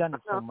 They've done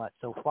it so much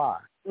so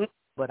far.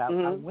 But I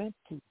went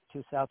to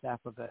South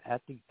Africa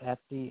at the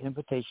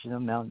invitation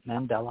of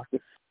Mandela,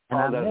 and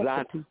I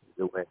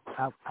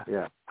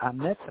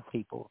met the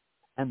people,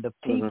 and the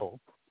people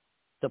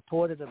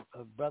supported a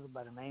brother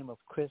by the name of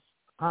Chris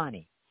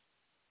Hani.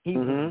 He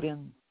has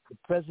been the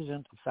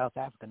president of South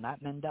Africa,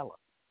 not Mandela.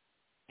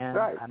 And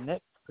I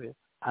met Chris,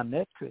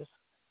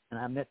 and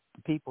I met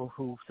the people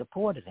who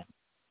supported him.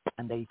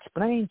 And they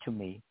explained to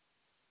me,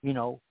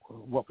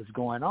 what was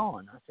going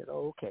on. I said,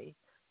 okay.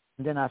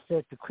 And then I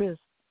said to Chris,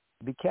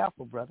 be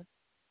careful, brother,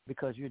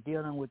 because you're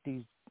dealing with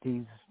these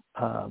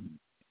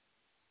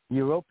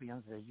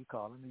Europeans, as you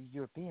call them, these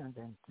Europeans,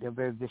 and they're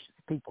very vicious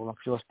people. I'm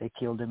sure they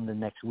killed him the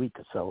next week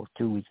or so.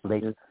 2 weeks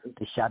later,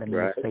 they shot him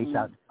in his face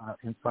out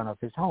in front of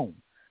his home.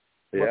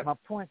 Yeah. But my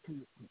point to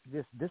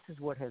this is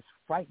what has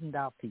frightened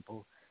our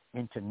people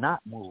into not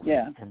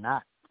moving and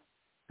not.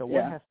 So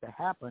what has to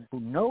happen,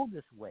 who know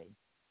this way,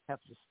 have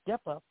to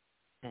step up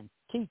and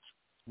teach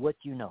what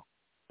you know.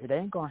 It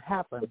ain't going to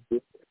happen.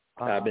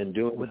 I've been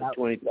doing it for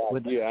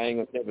 25 years. I ain't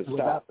going to never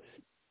stop.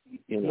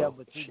 Yeah,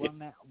 but see,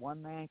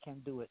 one man can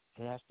do it.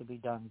 It has to be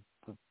done.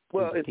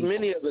 Well, it's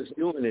many of us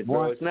doing it,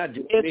 bro. It's not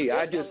just me.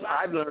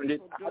 I've learned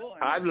it.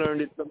 I've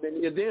learned it from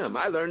many of them.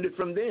 I learned it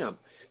from them.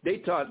 They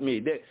taught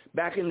me.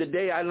 Back in the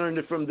day, I learned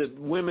it from the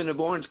women of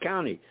Orange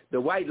County. The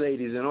white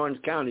ladies in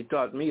Orange County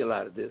taught me a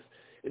lot of this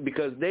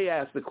because they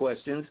asked the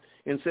questions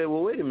and said,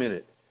 well, wait a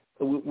minute.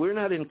 We're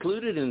not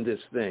included in this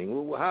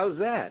thing. Well, how's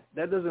that?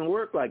 That doesn't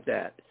work like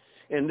that.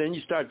 And then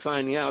you start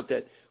finding out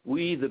that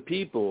we the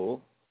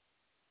people,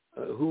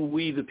 who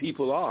we the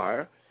people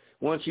are,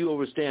 once you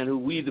understand who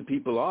we the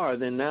people are,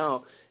 then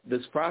now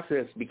this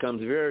process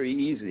becomes very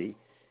easy.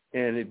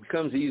 And it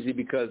becomes easy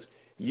because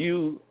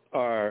you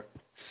are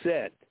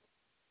set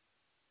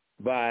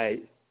by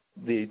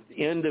the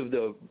end of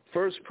the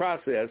first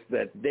process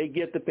that they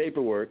get the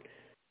paperwork.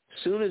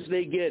 As soon as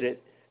they get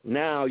it,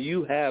 now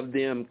you have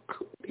them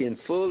in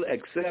full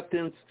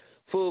acceptance,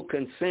 full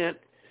consent,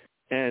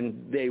 and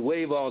they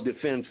waive all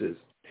defenses.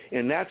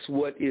 And that's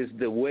what is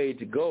the way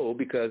to go,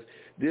 because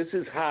this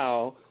is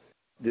how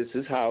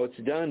it's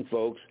done,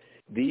 folks.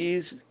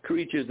 These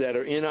creatures that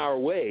are in our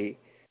way,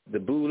 the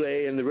Boule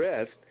and the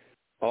rest,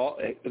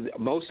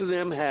 most of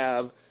them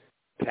have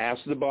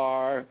passed the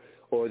bar,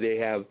 or they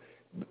have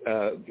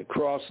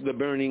crossed the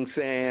burning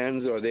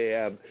sands, or they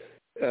have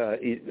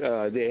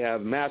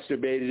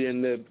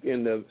masturbated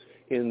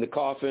in the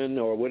coffin,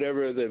 or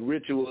whatever the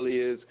ritual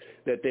is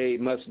that they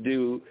must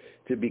do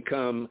to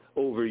become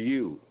over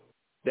you.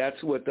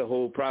 That's what the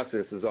whole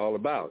process is all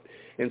about.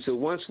 And so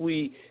once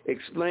we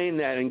explain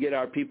that and get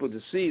our people to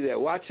see that,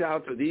 watch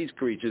out for these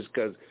creatures,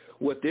 because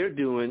what they're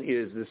doing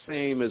is the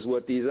same as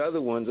what these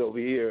other ones over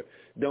here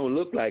don't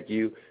look like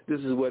you.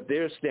 This is what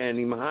they're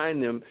standing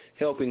behind them,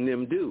 helping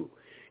them do.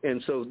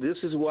 And so this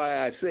is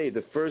why I say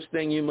the first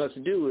thing you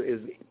must do is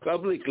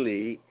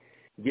publicly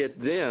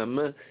get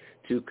them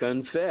to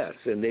confess,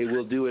 and they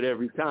will do it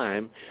every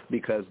time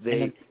because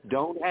they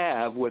don't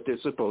have what they're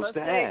supposed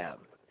to have.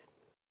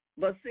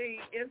 But see,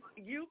 if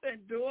you've been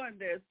doing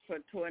this for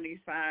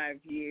 25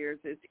 years,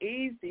 it's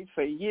easy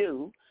for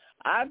you.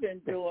 I've been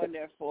doing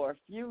it for a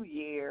few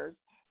years,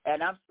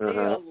 and I'm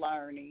still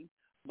learning.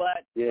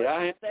 But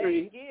the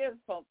thing is,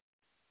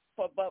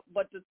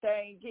 but the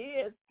thing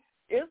is,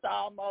 it's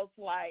almost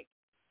like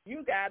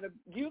you gotta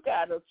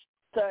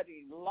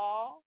study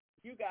law.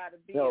 You gotta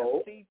be a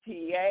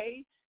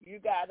CPA. You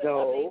gotta.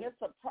 I mean,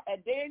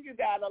 and then you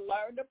gotta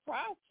learn the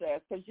process,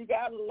 because you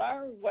gotta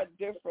learn what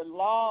different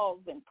laws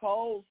and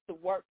codes to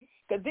work.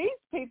 Because these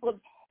people,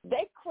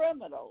 they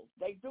criminals.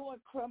 They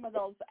doing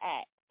criminals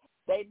acts.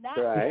 They not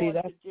going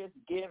to just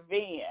give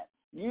in.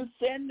 You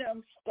send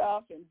them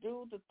stuff and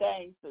do the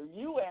things, so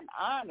you in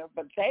honor,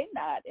 but they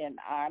not in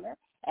honor.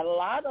 And a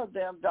lot of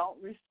them don't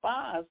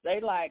respond. They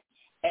like,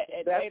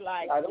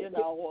 you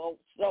know, well,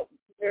 so.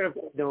 If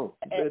they don't,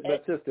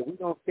 but sister, we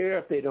don't care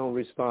if they don't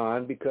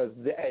respond, because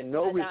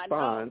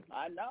response.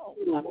 I know.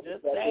 I'm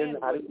just saying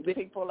what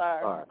people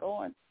are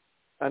going.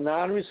 A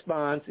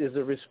non-response is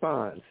a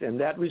response, and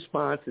that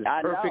response is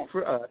perfect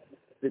for us.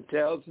 It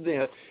tells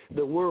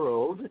the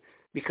world,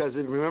 because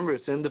remember,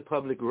 it's in the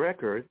public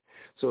record.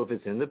 So if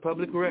it's in the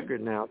public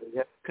record now, they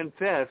have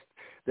confessed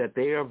that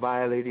they are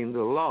violating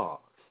the law.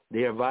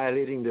 They are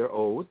violating their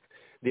oath.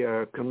 They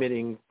are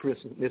committing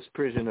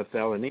misprision of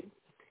felony.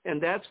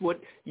 And that's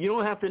what, you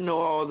don't have to know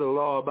all the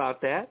law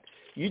about that.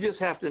 You just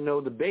have to know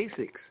the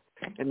basics.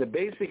 And the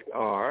basics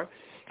are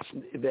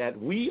that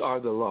we are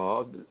the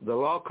law. The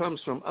law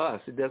comes from us.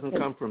 It doesn't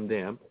come from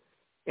them.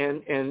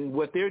 And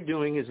what they're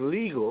doing is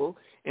legal,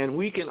 and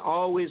we can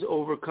always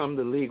overcome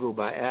the legal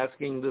by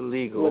asking the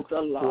legal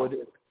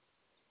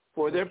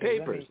for their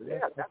papers.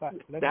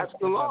 That's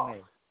the law.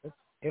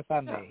 If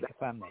I may.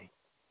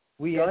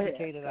 We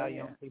educated our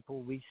young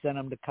people. We sent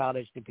them to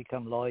college to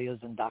become lawyers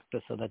and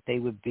doctors so that they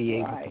would be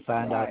able to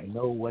find out and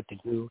know what to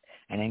do,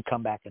 and then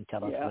come back and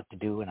tell us what to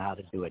do and how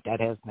to do it.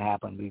 That hasn't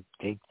happened.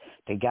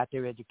 They got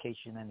their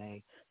education,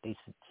 and they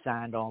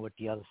signed on with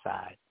the other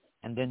side.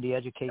 And then the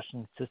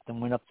education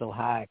system went up so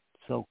high,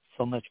 so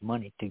much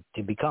money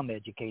to become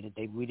educated.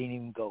 We didn't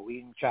even go. We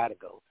didn't try to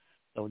go.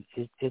 So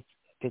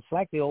it's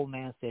like the old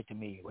man said to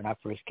me when I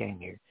first came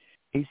here.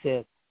 He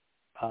said,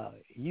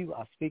 you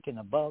are speaking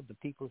above the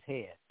people's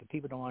head. The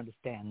people don't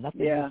understand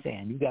nothing you're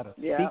saying. You got to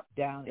speak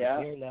down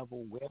at their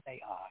level where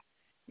they are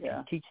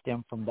and teach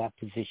them from that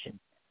position.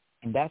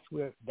 And that's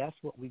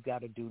what we've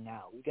got to do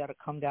now. We got to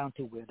come down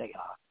to where they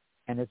are.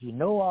 And if you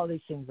know all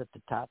these things at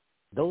the top,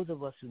 those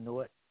of us who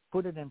know it,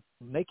 put it in,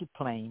 make it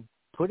plain,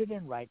 put it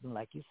in writing,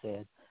 like you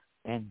said,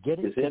 and get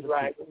it to the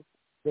people.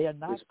 They are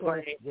not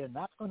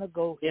going to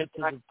go into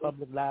the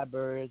public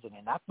libraries, and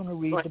they're not going to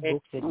read the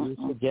books that you're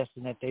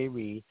suggesting that they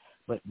read.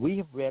 But we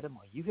have read them,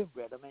 or you have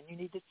read them, and you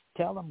need to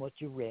tell them what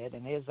you read,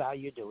 and here's how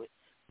you do it.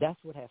 That's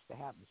what has to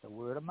happen. So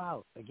word of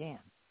mouth again.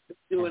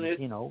 Doing it.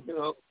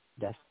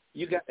 That's.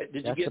 You got?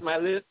 Did you get my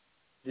list?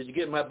 Did you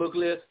get my book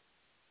list?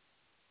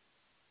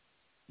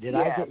 Did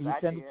I get? You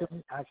sent it to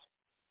me.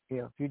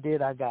 If you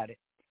did, I got it.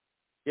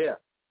 Yeah.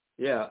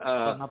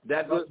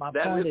 That list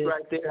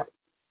right there.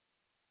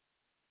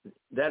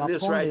 That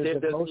list right there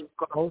doesn't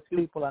cost most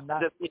people are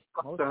not.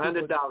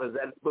 $100.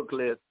 That book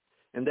list,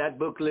 and that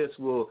book list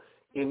will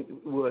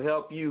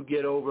help you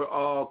get over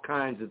all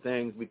kinds of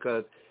things,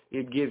 because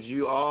it gives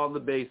you all the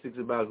basics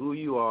about who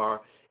you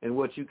are and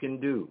what you can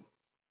do.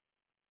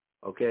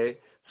 Okay?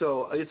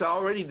 So it's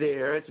already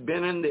there. It's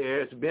been in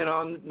there. It's been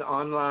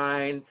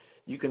online.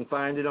 You can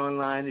find it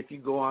online. If you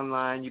go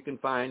online, you can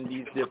find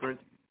these different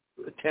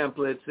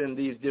templates and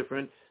these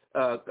different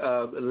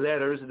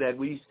letters that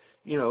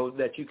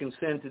that you can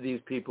send to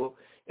these people.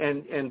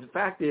 And the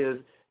fact is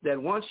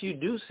that once you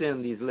do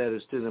send these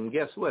letters to them,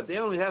 guess what? They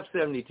only have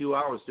 72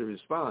 hours to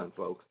respond,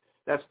 folks.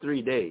 That's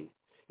 3 days.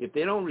 If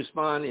they don't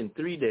respond in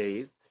 3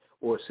 days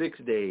or 6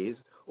 days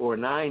or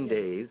 9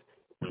 days,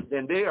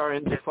 then they are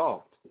in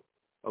default.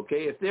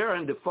 Okay? If they're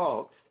in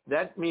default,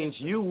 that means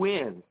you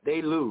win,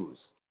 they lose.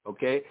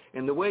 Okay?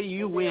 And the way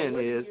you win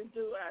is... What do you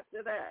do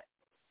after that?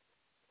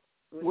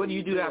 What do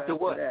you do after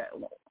what?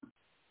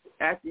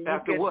 After you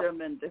get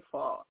them in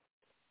default.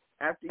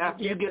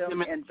 After you get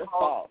them in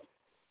default.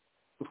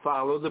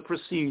 Follow the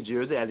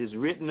procedure that is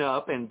written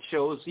up and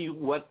shows you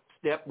what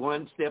step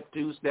 1, step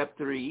 2, step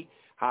 3,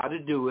 how to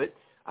do it.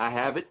 I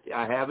have it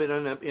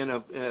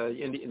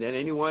that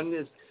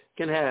anyone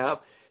can have.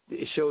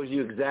 It shows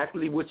you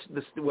exactly what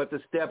the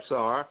steps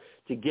are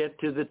to get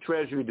to the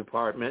Treasury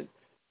Department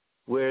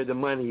where the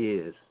money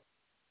is,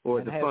 or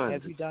and the funds.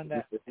 Have you done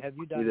that? Have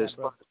you done that,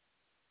 brother?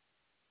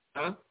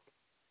 Huh?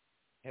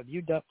 Have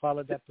you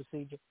followed that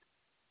procedure?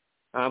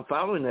 I'm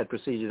following that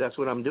procedure. That's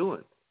what I'm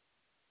doing.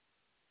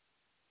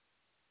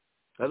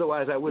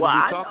 Otherwise, I wouldn't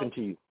be talking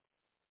to you.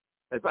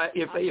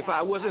 If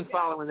I wasn't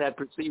following that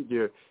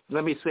procedure,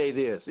 let me say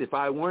this. If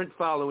I weren't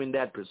following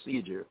that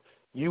procedure,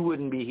 you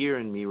wouldn't be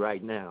hearing me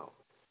right now.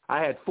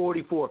 I had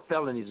 44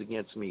 felonies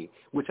against me,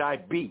 which I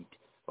beat,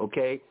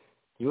 okay?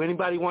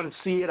 Anybody want to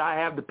see it? I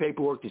have the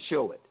paperwork to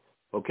show it,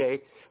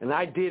 okay? And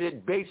I did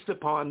it based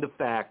upon the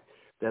fact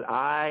that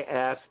I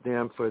asked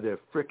them for their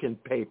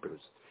frickin'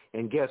 papers.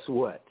 And guess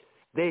what?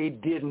 They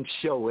didn't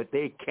show it.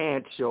 They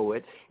can't show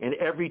it. And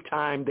every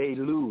time they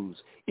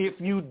lose. If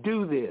you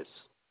do this,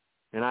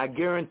 and I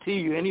guarantee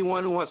you,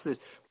 anyone who wants to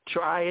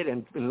try it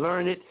and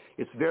learn it,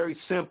 it's very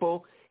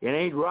simple. It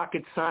ain't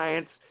rocket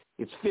science.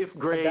 It's 5th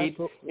grade.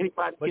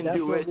 Anybody can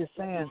do it.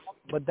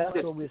 But that's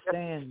what we're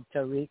saying,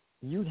 Tariq.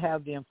 You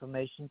have the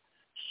information.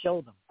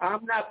 Show them.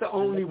 I'm not the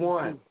only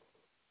one.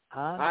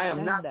 I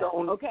am not the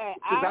only. Okay,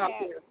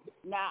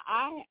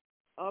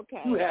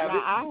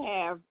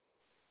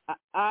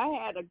 I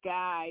had a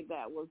guy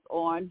that was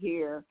on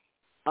here,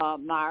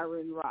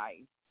 Myron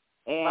Rice,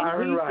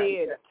 and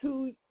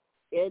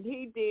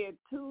he did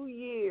 2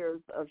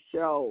 years of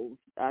shows.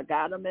 I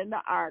got him in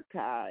the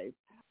archives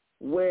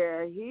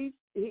where he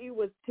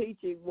was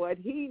teaching what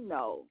he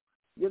knows.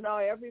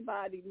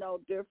 Everybody know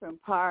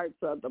different parts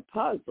of the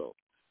puzzle.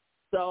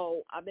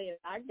 So, I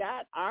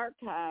got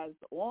archives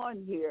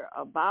on here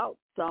about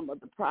some of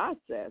the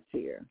process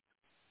here.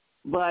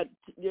 But,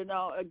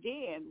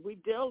 again, we're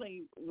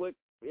dealing with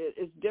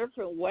it's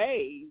different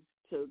ways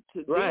to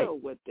deal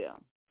with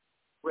them.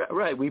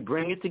 Right. We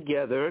bring it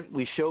together.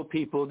 We show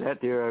people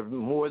that there are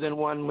more than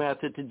one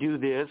method to do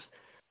this.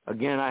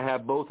 Again, I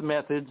have both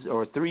methods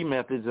or 3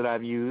 methods that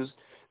I've used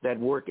that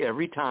work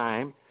every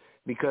time,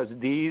 because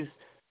these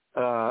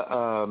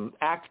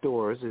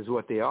actors is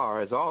what they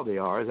are, is all they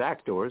are, is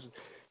actors.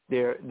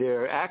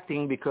 They're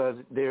acting because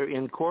they're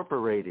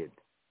incorporated.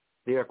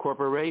 They are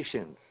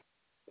corporations.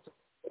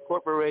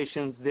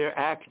 Corporations, they're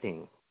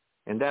acting,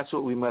 and that's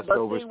what we must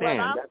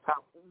understand.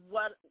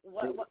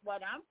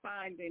 What I'm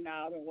finding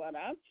out and what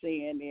I'm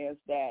seeing is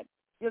that,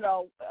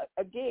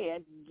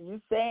 again, you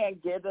saying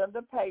get them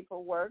the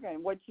paperwork,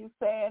 and what you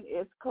saying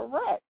is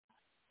correct.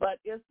 But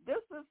this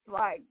is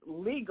like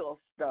legal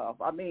stuff.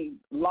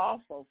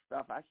 Lawful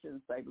stuff. I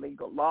shouldn't say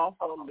legal.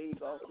 Lawful,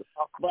 legal.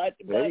 But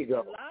a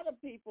lot of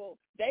people,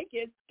 they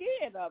get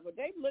scared of it.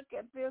 They look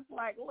at this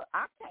like, look,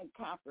 I can't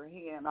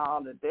comprehend all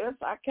of this.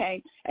 I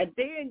can't. And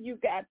then you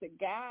got the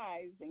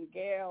guys and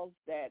gals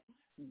that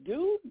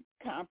do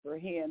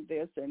comprehend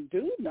this and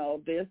do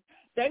know this.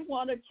 They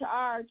want to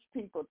charge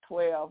people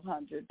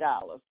 $1,200,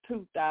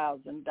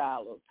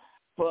 $2,000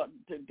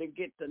 to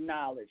get the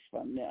knowledge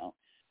from them.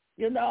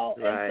 And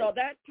so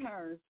that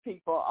turns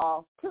people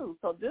off too.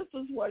 So this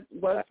is what's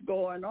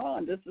going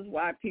on. This is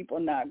why people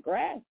not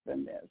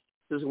grasping this.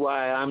 This is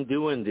why I'm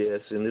doing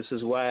this, and this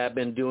is why I've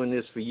been doing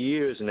this for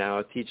years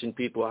now, teaching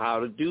people how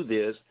to do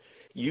this.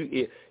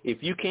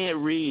 If you can't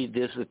read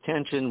this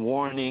attention,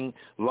 warning,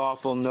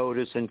 lawful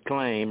notice, and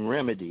claim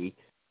remedy,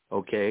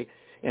 okay,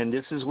 and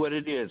this is what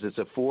it is. It's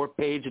a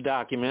 4-page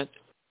document.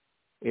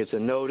 It's a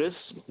notice,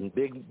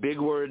 big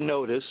word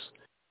notice.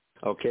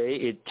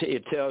 Okay,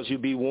 it tells you,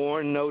 be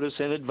warned, notice,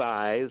 and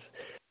advise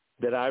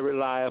that I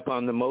rely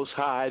upon the Most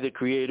High, the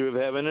Creator of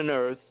heaven and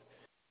earth,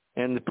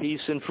 and the Peace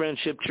and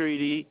Friendship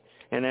Treaty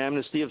and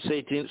Amnesty of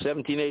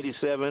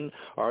 1787,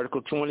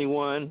 Article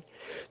 21.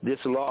 This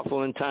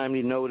lawful and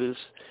timely notice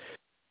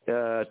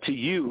to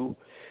you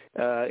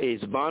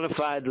is bona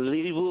fide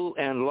legal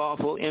and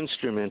lawful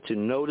instrument to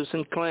notice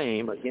and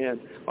claim.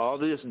 Again, all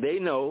this they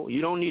know.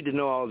 You don't need to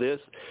know all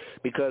this,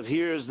 because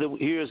here's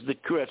the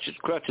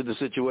crutch of the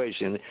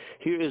situation.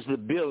 Here is the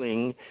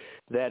billing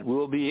that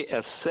will be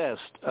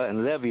assessed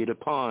and levied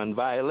upon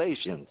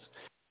violations,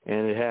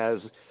 and it has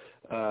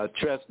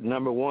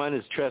Number one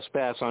is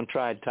trespass on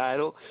tried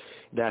title.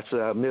 That's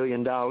 $1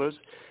 million.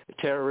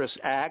 Terrorist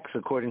acts,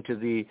 according to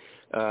the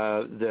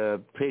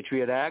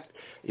Patriot Act,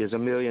 is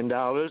 $1 million.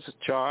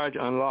 Charge,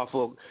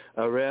 unlawful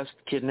arrest,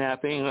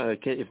 kidnapping,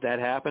 if that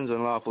happens,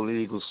 unlawful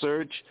illegal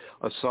search,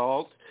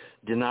 assault,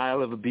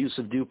 denial of abuse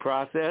of due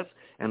process,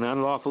 and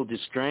unlawful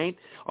distraint.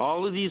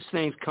 All of these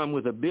things come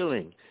with a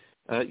billing,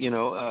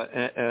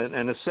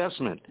 an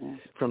assessment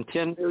from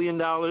 $10 million,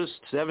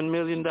 $7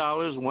 million,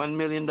 $1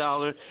 million,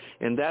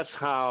 and that's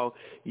how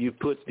you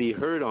put the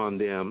hurt on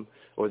them,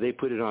 or they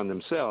put it on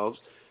themselves,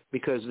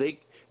 because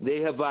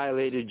they have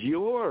violated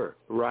your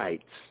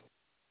rights,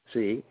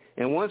 see?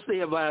 And once they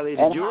have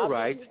violated your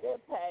rights...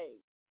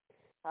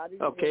 How do you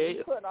get paid? How do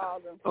you put all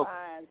them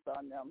fines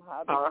on them?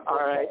 How do you get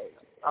paid?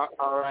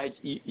 All right.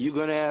 You're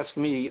going to ask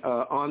me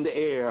on the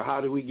air,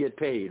 how do we get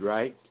paid,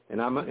 right?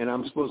 And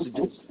I'm supposed to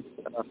just...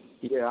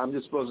 I'm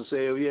just supposed to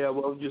say,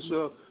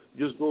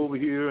 just go over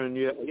here and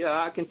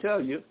I can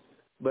tell you.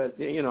 But,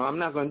 I'm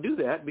not going to do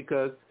that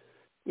because,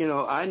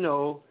 I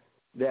know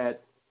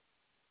that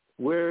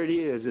where it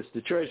is, it's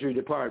the Treasury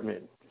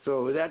Department.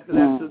 So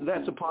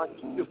that's a part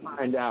you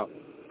find out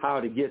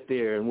how to get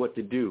there and what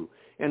to do.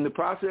 And the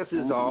process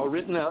is all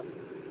written up.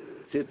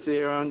 Sits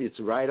there it's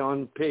right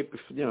on paper,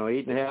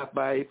 8.5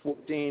 by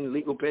 14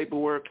 legal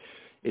paperwork.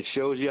 It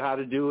shows you how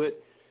to do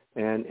it.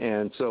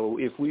 And so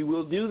if we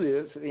will do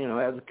this,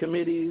 as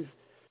committees,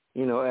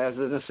 as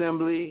an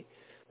assembly,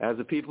 as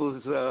a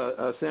people's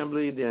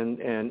assembly,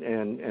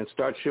 and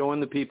start showing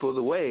the people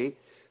the way,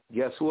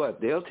 guess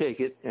what? They'll take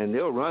it and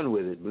they'll run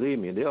with it. Believe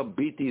me, they'll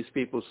beat these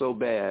people so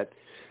bad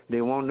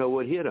they won't know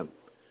what hit them,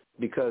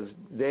 because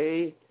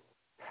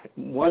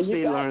once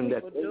they learn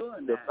that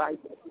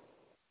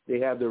they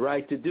have the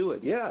right to do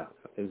it. Yeah,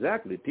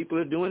 exactly. People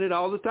are doing it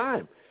all the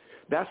time.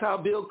 That's how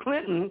Bill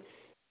Clinton,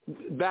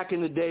 back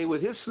in the day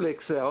with his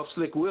slick self,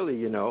 Slick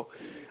Willie,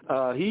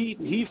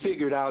 he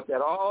figured out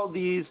that all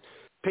these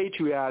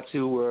patriots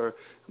who were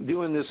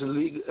doing this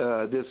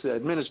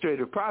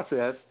administrative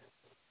process,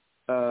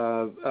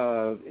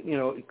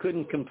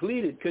 couldn't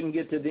complete it, couldn't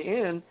get to the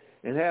end,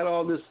 and had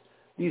all these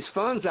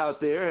funds out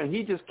there, and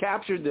he just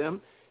captured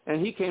them,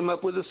 and he came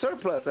up with a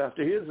surplus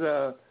after his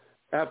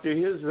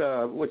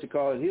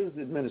his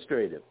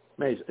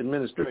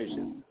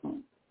administration.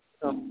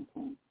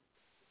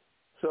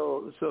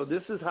 So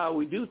this is how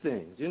we do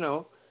things.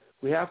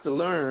 We have to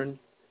learn.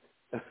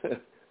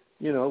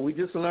 We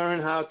just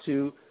learn how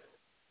to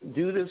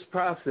do this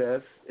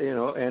process.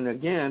 And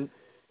again,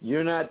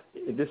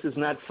 this is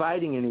not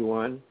fighting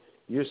anyone.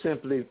 You're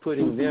simply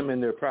putting them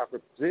in their proper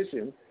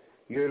position.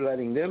 You're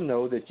letting them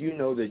know that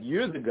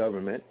you're the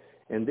government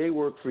and they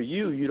work for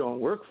you. You don't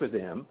work for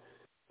them,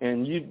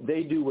 and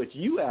they do what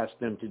you ask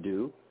them to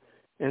do.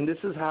 And this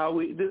is how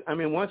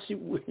once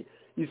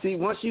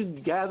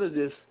you gather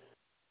this,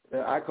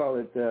 I call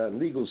it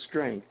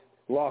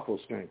lawful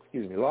strength.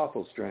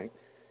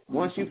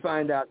 Once you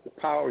find out the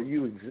power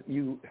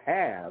you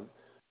have,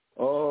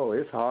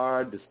 it's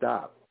hard to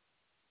stop.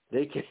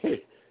 They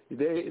can't.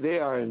 They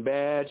are in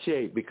bad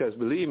shape, because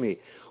believe me,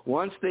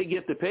 once they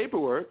get the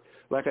paperwork,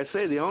 like I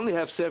say, they only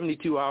have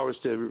 72 hours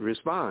to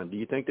respond. Do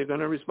you think they're going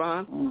to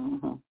respond?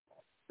 Mm-hmm.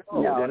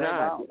 No, they're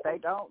not. They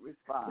don't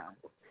respond.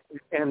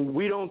 And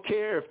we don't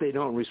care if they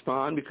don't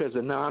respond, because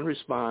the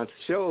non-response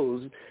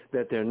shows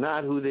that they're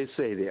not who they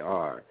say they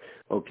are.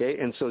 Okay?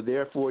 And so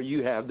therefore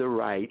you have the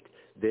right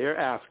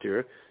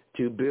thereafter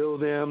to bill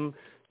them,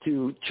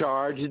 to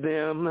charge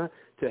them,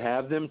 to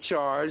have them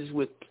charged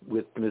with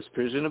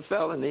misprision of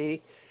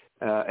felony,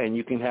 and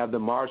you can have the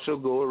marshal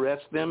go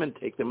arrest them and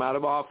take them out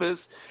of office,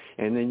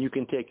 and then you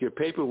can take your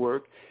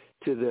paperwork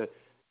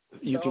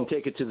you can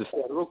take it to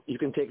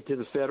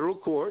the federal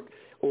court,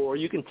 or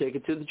you can take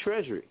it to the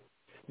Treasury,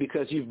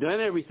 because you've done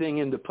everything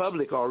in the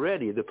public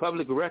already. The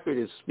public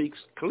record speaks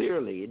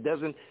clearly. It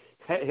doesn't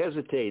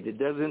hesitate. It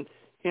doesn't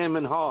hem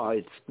and haw.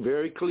 It's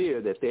very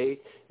clear that they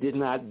did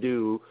not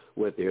do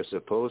what they're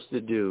supposed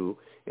to do,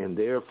 and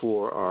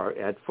therefore are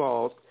at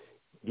fault,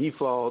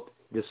 default,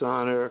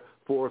 dishonor,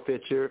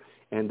 forfeiture,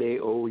 and they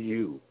owe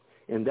you.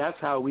 And that's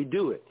how we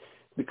do it.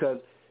 Because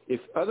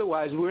if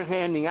otherwise we're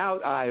handing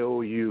out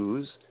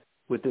IOUs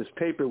with this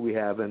paper we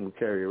have and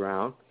carry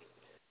around,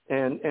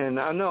 and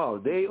I know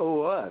they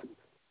owe us.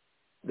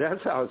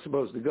 That's how it's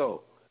supposed to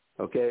go,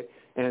 okay?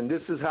 And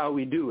this is how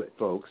we do it,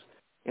 folks.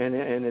 And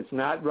it's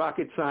not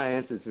rocket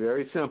science. It's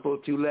very simple,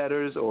 2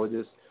 letters or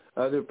this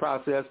other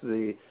process,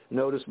 the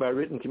notice by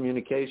written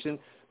communication,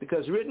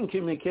 because written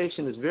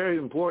communication is very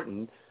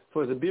important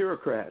for the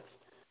bureaucrats,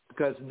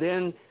 because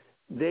then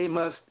they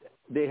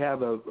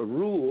have a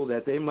rule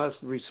that they must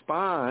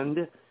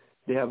respond.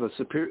 They have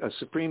a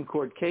Supreme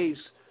Court case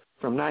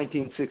from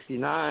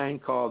 1969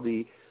 called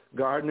the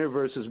Gardner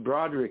versus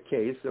Broderick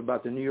case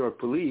about the New York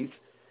police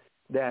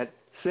that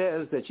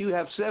says that you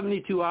have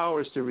 72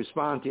 hours to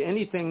respond to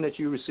anything that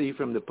you receive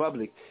from the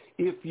public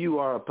if you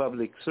are a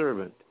public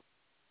servant.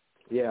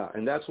 Yeah,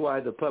 and that's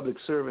why the public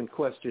servant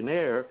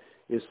questionnaire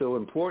is so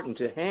important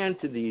to hand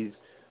to these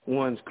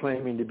ones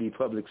claiming to be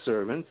public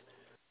servants,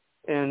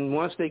 And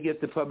once they get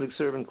the public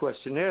servant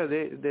questionnaire,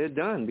 they're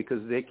done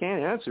because they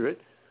can't answer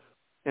it.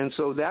 And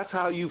so that's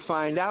how you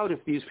find out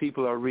if these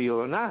people are real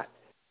or not.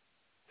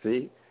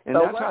 See? And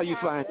so that's how you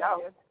find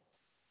out.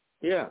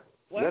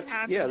 What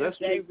happens if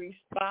they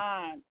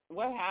respond?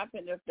 What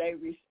happens if they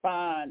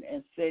respond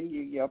and send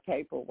you your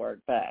paperwork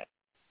back?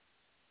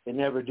 They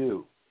never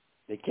do.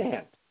 They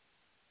can't.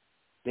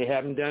 They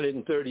haven't done it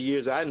in 30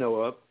 years I know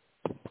of.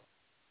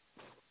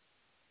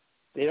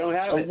 They don't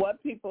have it.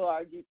 What people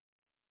are you?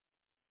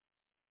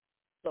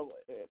 So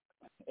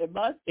it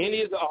must be.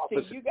 Any of the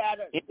officers. See, you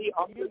gotta.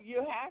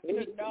 You have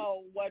to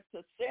know what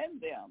to send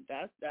them.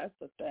 That's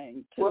the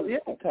thing too. Well, yeah.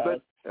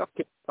 But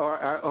okay.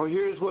 Or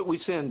here's what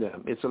we send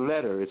them. It's a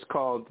letter. It's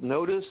called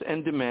Notice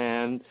and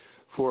Demand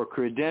for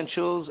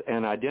Credentials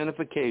and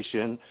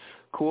Identification,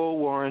 quo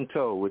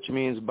warranto, which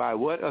means by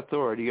what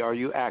authority are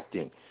you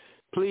acting?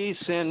 Please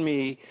send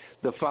me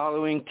the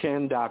following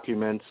 10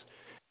 documents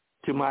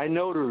to my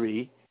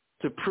notary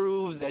to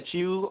prove that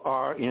you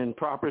are in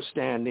proper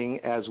standing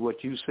as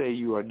what you say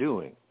you are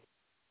doing.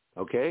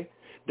 Okay?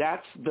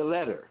 That's the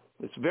letter.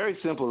 It's a very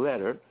simple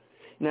letter.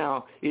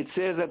 Now, it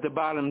says at the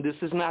bottom, this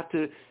is not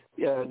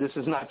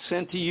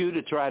sent to you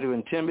to try to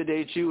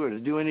intimidate you or to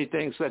do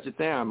anything such a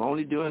thing. I'm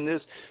only doing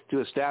this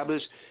to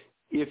establish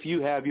if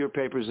you have your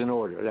papers in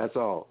order. That's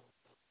all.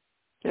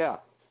 Yeah.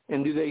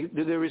 And do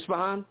they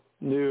respond?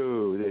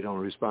 No, they don't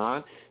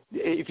respond.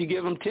 If you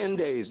give them 10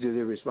 days, do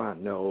they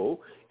respond? No.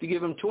 If you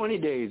give them 20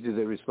 days, do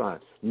they respond?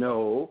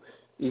 No.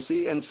 You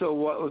see, and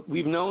so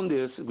we've known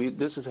this.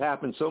 This has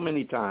happened so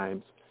many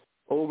times,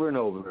 over and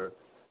over.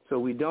 So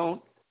we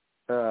don't,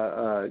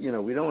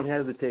 we don't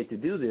hesitate to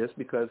do this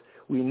because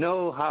we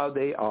know how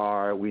they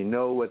are. We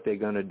know what they're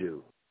going to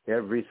do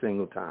every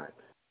single time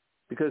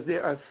because they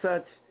are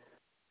such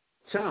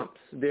chumps.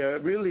 They're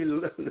really,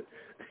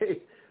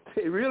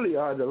 they really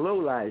are the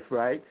lowlife,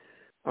 right,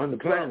 on the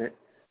planet.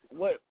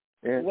 What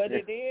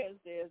it is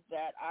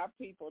that our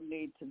people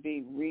need to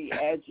be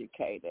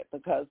re-educated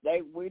because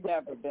we've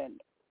never been,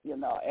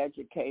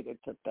 educated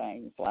to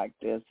things like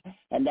this,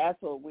 and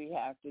that's what we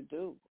have to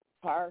do.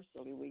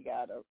 Partially, we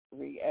got to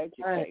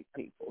re-educate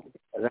people.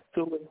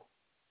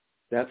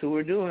 That's what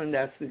we're doing.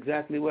 That's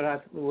exactly what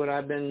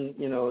I've been,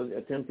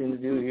 attempting to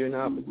do here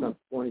now for some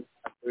 20,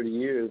 30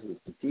 years is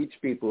to teach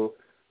people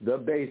the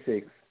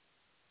basics.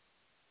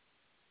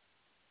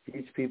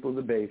 Teach people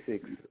the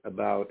basics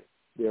about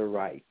their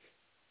rights.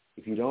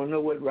 If you don't know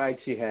what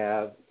rights you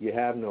have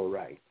no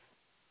rights,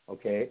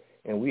 okay?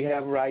 And we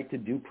have right to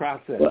due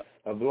process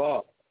of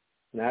law,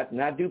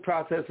 not due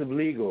process of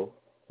legal,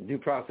 due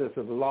process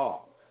of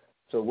law.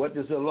 So what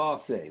does the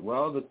law say?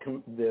 Well,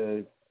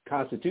 the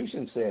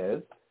Constitution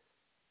says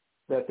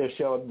that there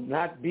shall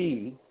not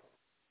be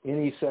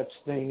any such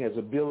thing as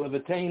a bill of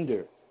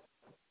attainder.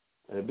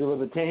 A bill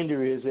of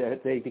attainder is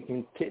that they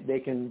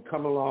can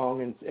come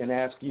along and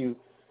ask you,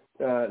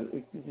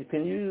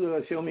 can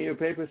you show me your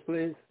papers,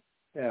 please?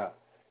 Yeah.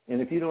 And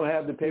if you don't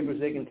have the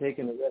papers, they can take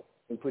an arrest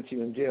and put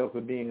you in jail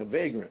for being a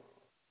vagrant.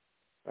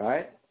 All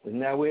right? Isn't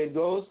that the way it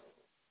goes?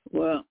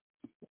 Well,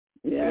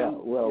 yeah.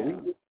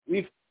 Well,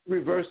 we've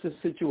reversed the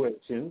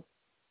situation.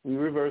 We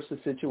reversed the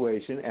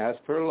situation as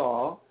per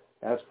law,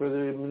 as per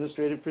the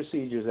Administrative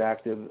Procedures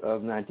Act of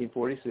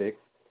 1946,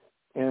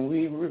 and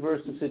we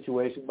reversed the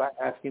situation by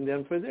asking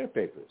them for their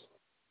papers.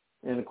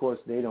 And, of course,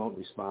 they don't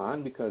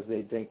respond because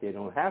they think they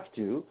don't have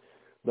to,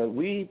 but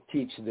we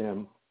teach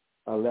them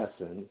a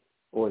lesson,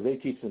 or they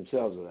teach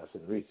themselves a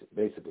lesson,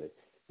 basically.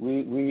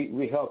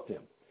 We help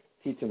them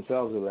teach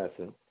themselves a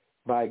lesson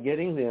by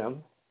getting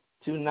them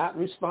to not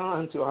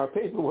respond to our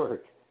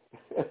paperwork.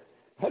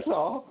 That's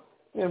all.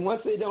 And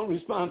once they don't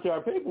respond to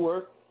our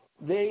paperwork,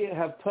 they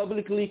have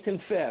publicly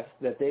confessed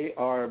that they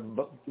are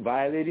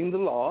violating the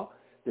law.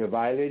 They're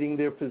violating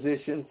their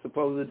position,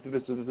 supposed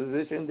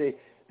position.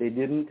 They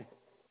didn't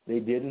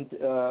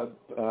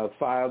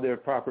file their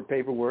proper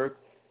paperwork.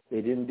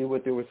 They didn't do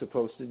what they were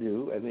supposed to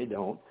do, and they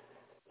don't.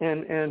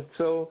 And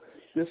so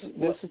this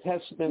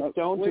has been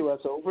shown to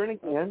us over and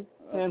again,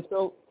 and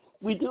so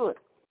we do it,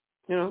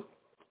 and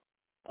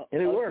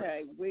it works.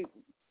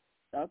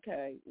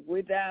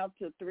 We're down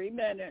to 3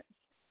 minutes,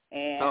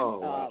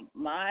 and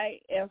my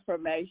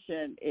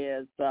information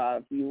is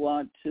if you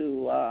want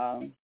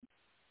to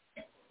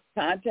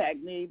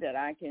contact me, that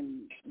I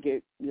can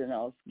give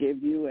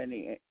you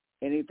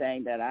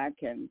anything that I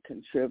can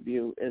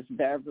contribute is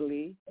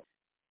Beverly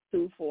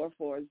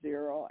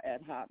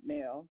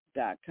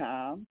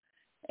 2440@hotmail.com.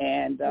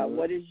 And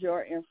what is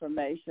your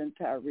information,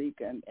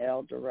 Tariq and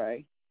El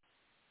DeRay?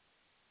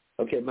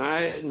 Okay,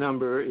 my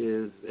number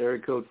is area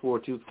code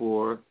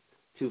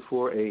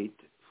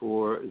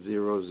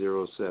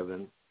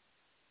 424-248-4007.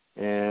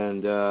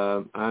 And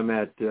I'm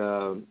at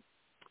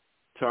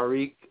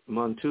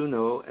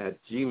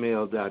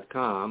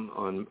TariqMontuno@gmail.com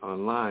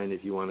online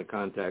if you want to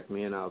contact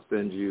me, and I'll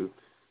send you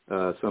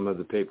some of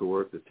the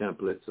paperwork, the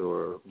templates,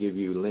 or give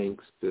you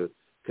links to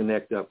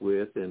connect up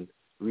with and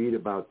read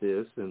about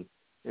this.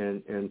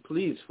 And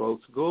please,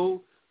 folks,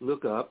 go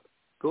look up,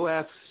 go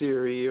ask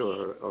Siri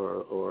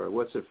or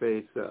what's her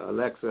face,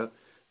 Alexa,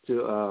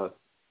 to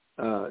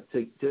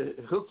to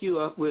hook you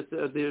up with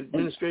the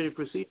Administrative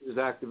Procedures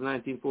Act of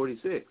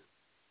 1946.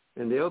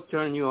 And they'll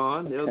turn you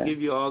on. They'll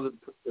give you all the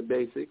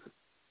basics.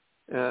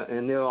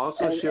 And they'll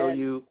also show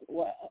you.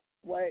 Well,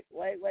 wait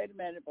a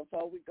minute.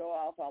 Before we go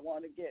off, I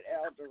want to get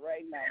Elder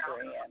Ray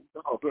number in.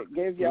 Oh.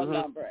 Give your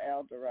number,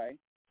 Elder Ray.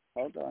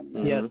 Hold on.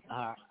 Yes,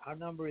 our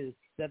number is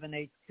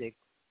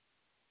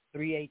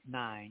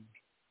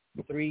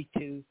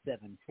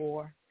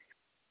 786-389-3274,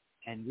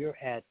 and we're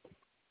at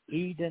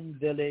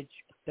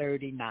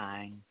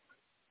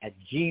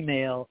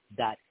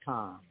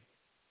EdenVillage39@gmail.com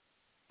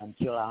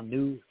until our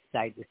new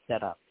site is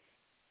set up.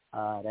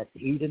 That's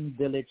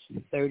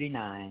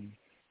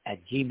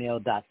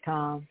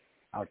EdenVillage39@gmail.com.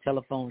 Our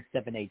telephone is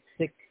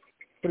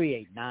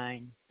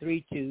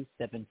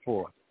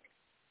 786-389-3274.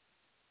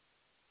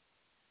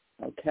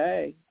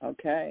 Okay.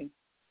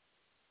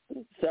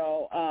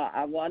 So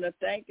I want to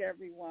thank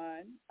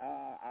everyone.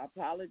 I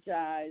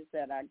apologize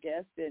that our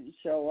guest didn't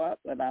show up,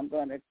 but I'm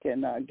going to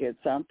get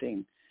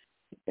something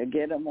to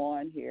get him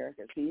on here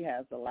because he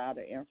has a lot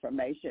of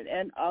information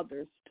and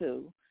others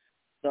too.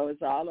 So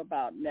it's all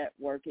about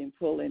networking,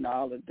 pulling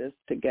all of this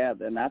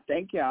together. And I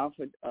thank y'all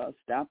for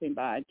stopping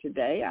by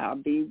today. I'll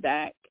be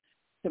back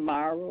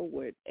tomorrow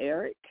with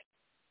Eric.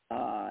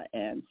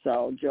 And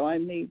so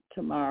join me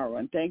tomorrow.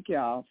 And thank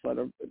y'all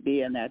for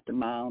being at the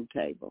Mound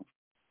table.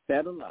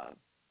 Better love.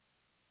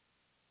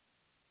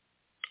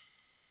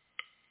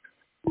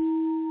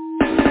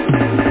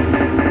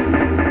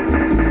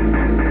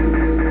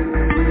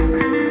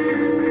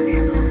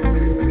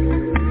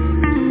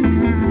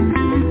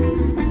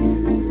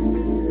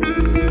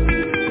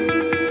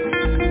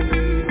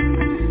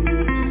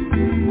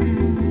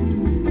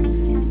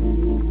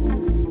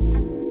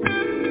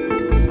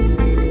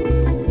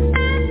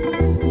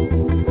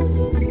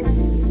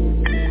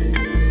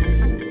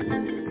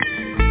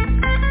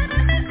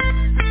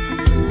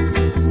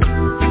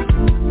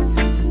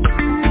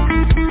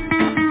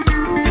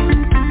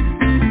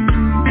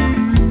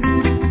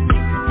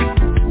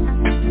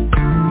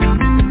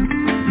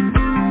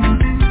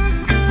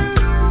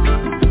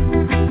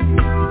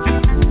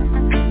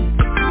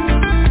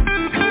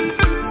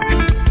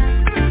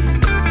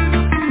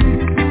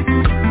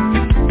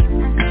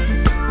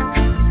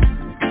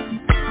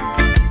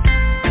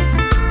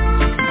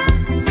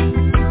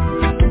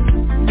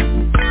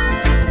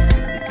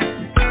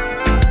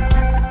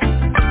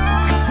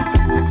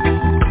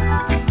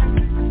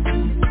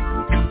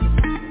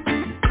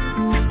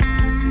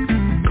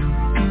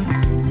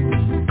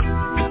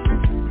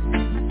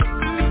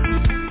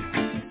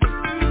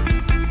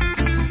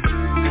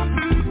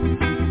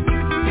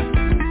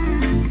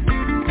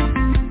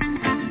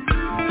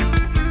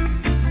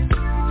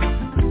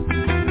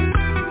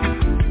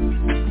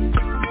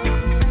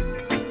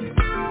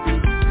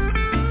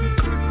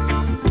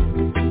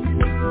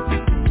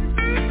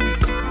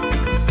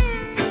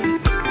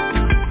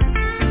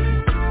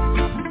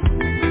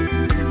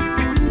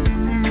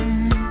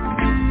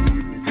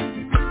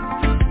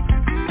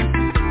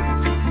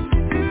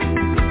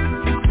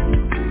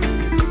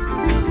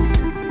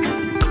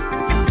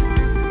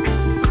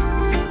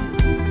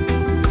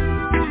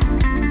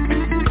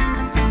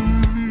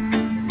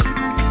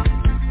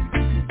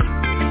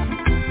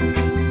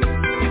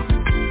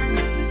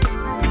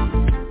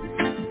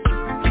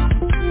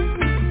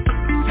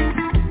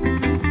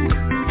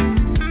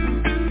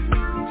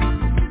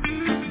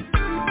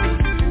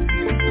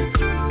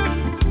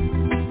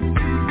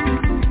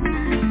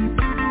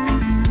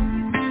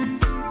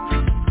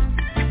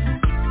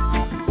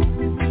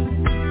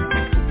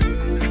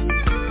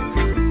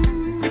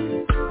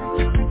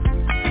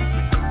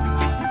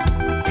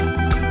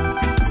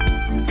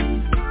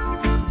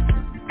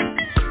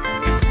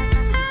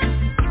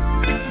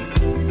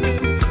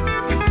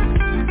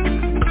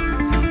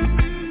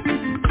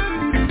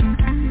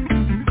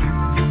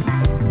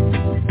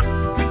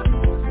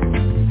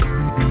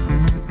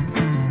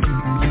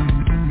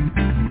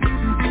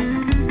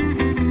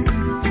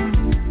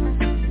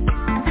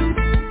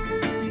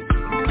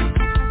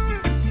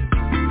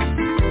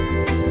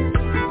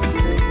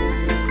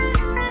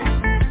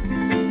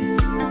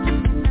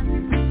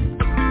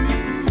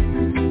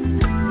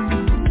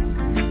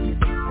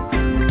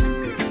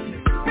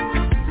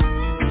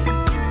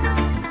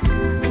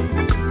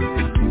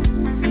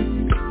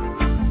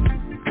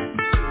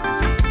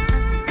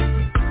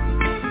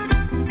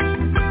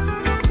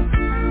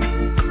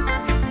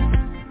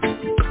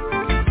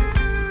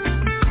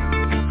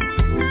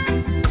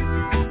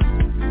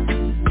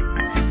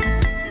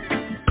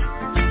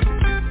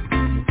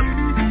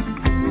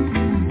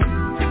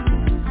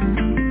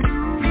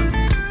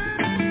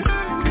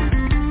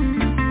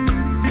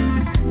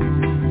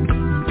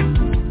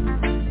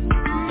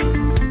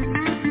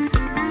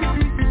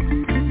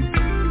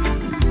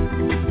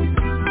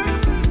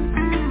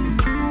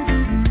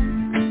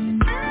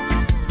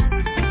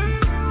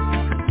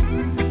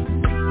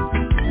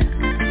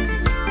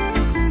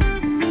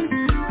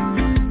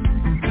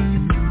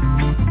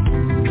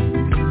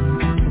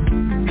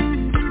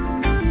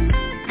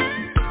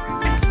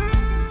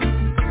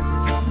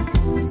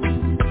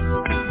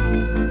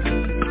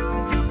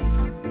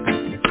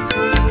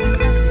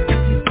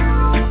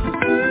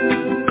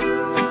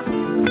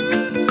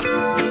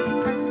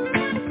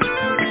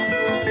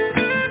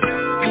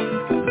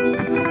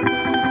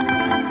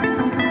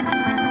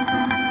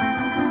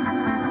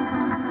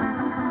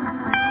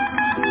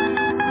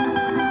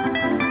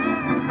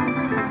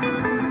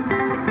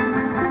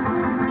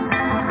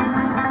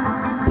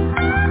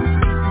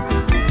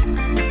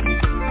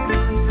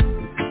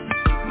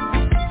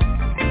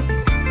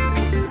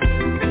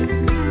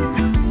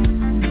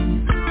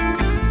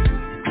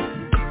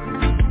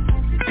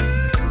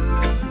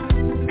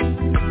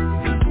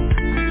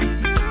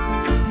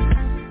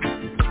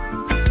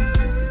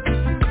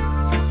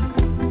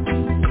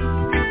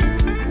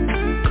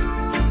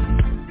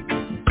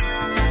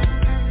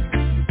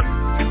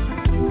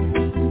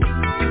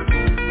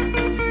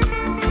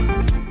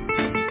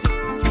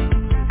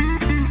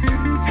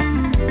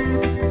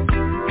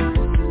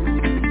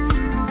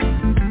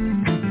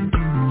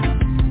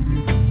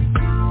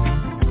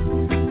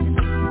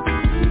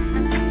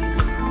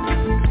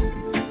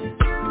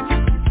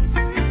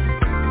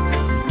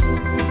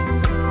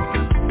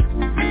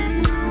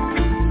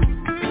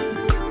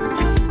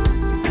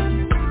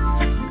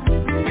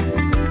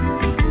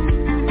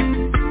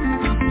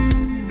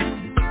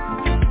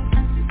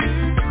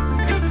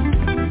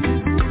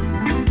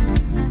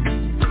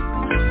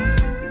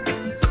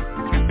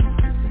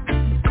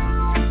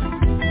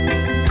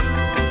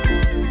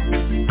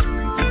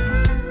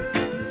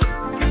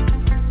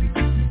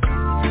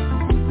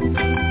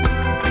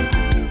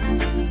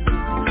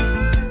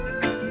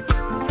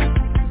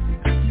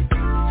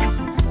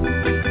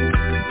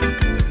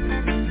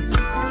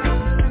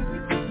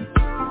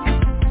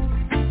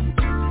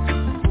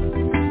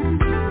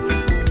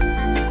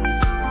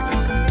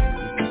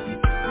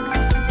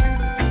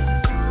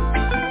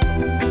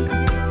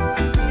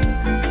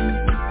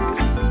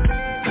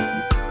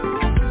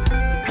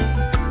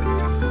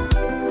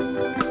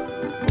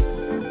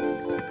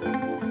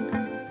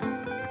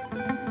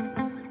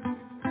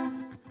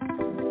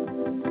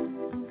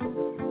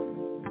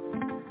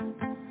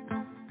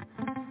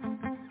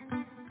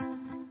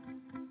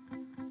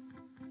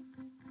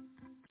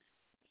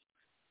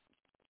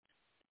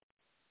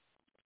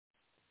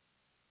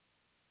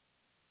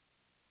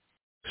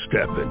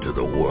 Step into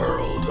the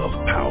world of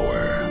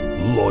power,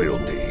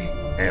 loyalty,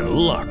 and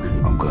luck.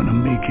 I'm going to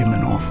make him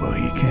an offer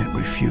he can't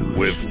refuse.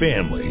 With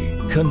family,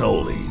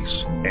 cannolis,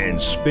 and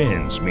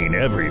spins mean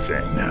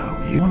everything.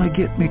 Now, you want to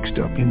get mixed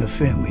up in the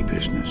family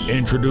business.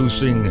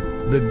 Introducing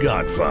The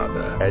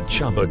Godfather at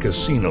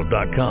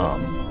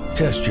ChumbaCasino.com.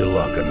 Test your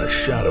luck in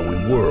the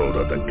shadowy world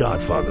of The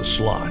Godfather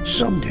slot.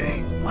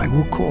 Someday, I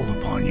will call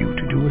upon you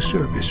to do a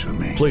service for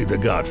me. Play The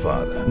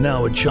Godfather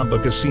now at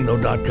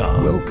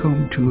ChumbaCasino.com.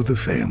 Welcome to the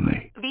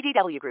family.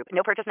 VGW Group.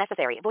 No purchase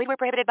necessary. Void where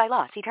prohibited by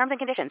law. See terms and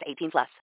conditions. 18+.